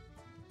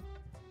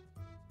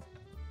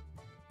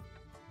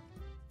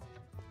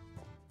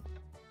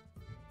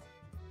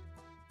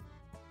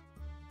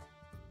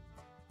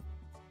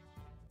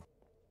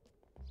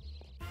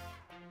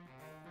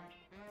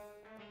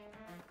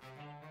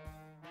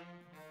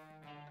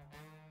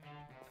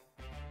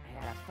 I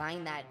gotta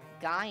find that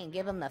guy and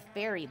give him the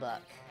fairy book.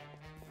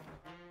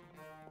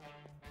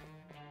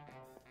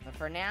 But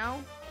for now,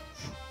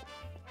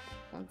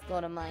 let's go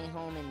to my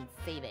home and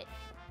save it.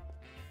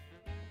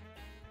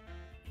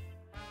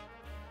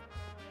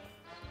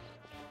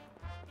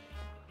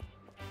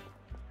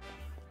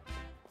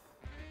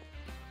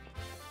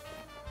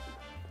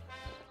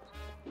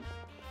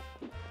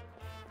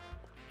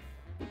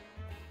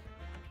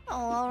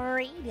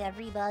 Alright,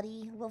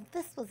 everybody. Well,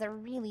 this was a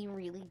really,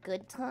 really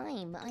good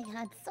time. I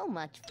had so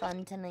much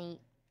fun tonight.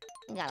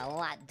 I got a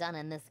lot done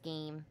in this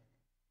game.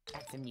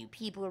 Got some new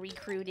people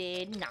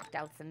recruited, knocked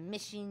out some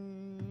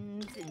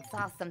missions, and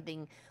saw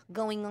something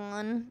going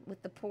on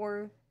with the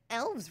poor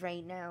elves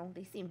right now.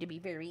 They seem to be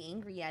very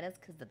angry at us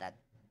because of that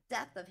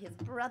death of his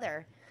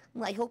brother.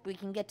 Well, I hope we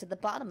can get to the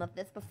bottom of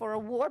this before a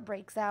war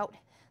breaks out.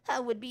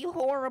 That would be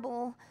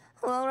horrible.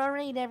 Well,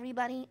 alright,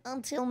 everybody.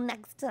 Until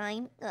next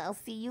time, I'll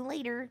see you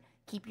later.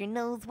 Keep your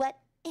nose wet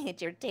and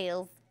your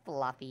tails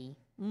fluffy.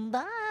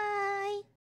 Bye!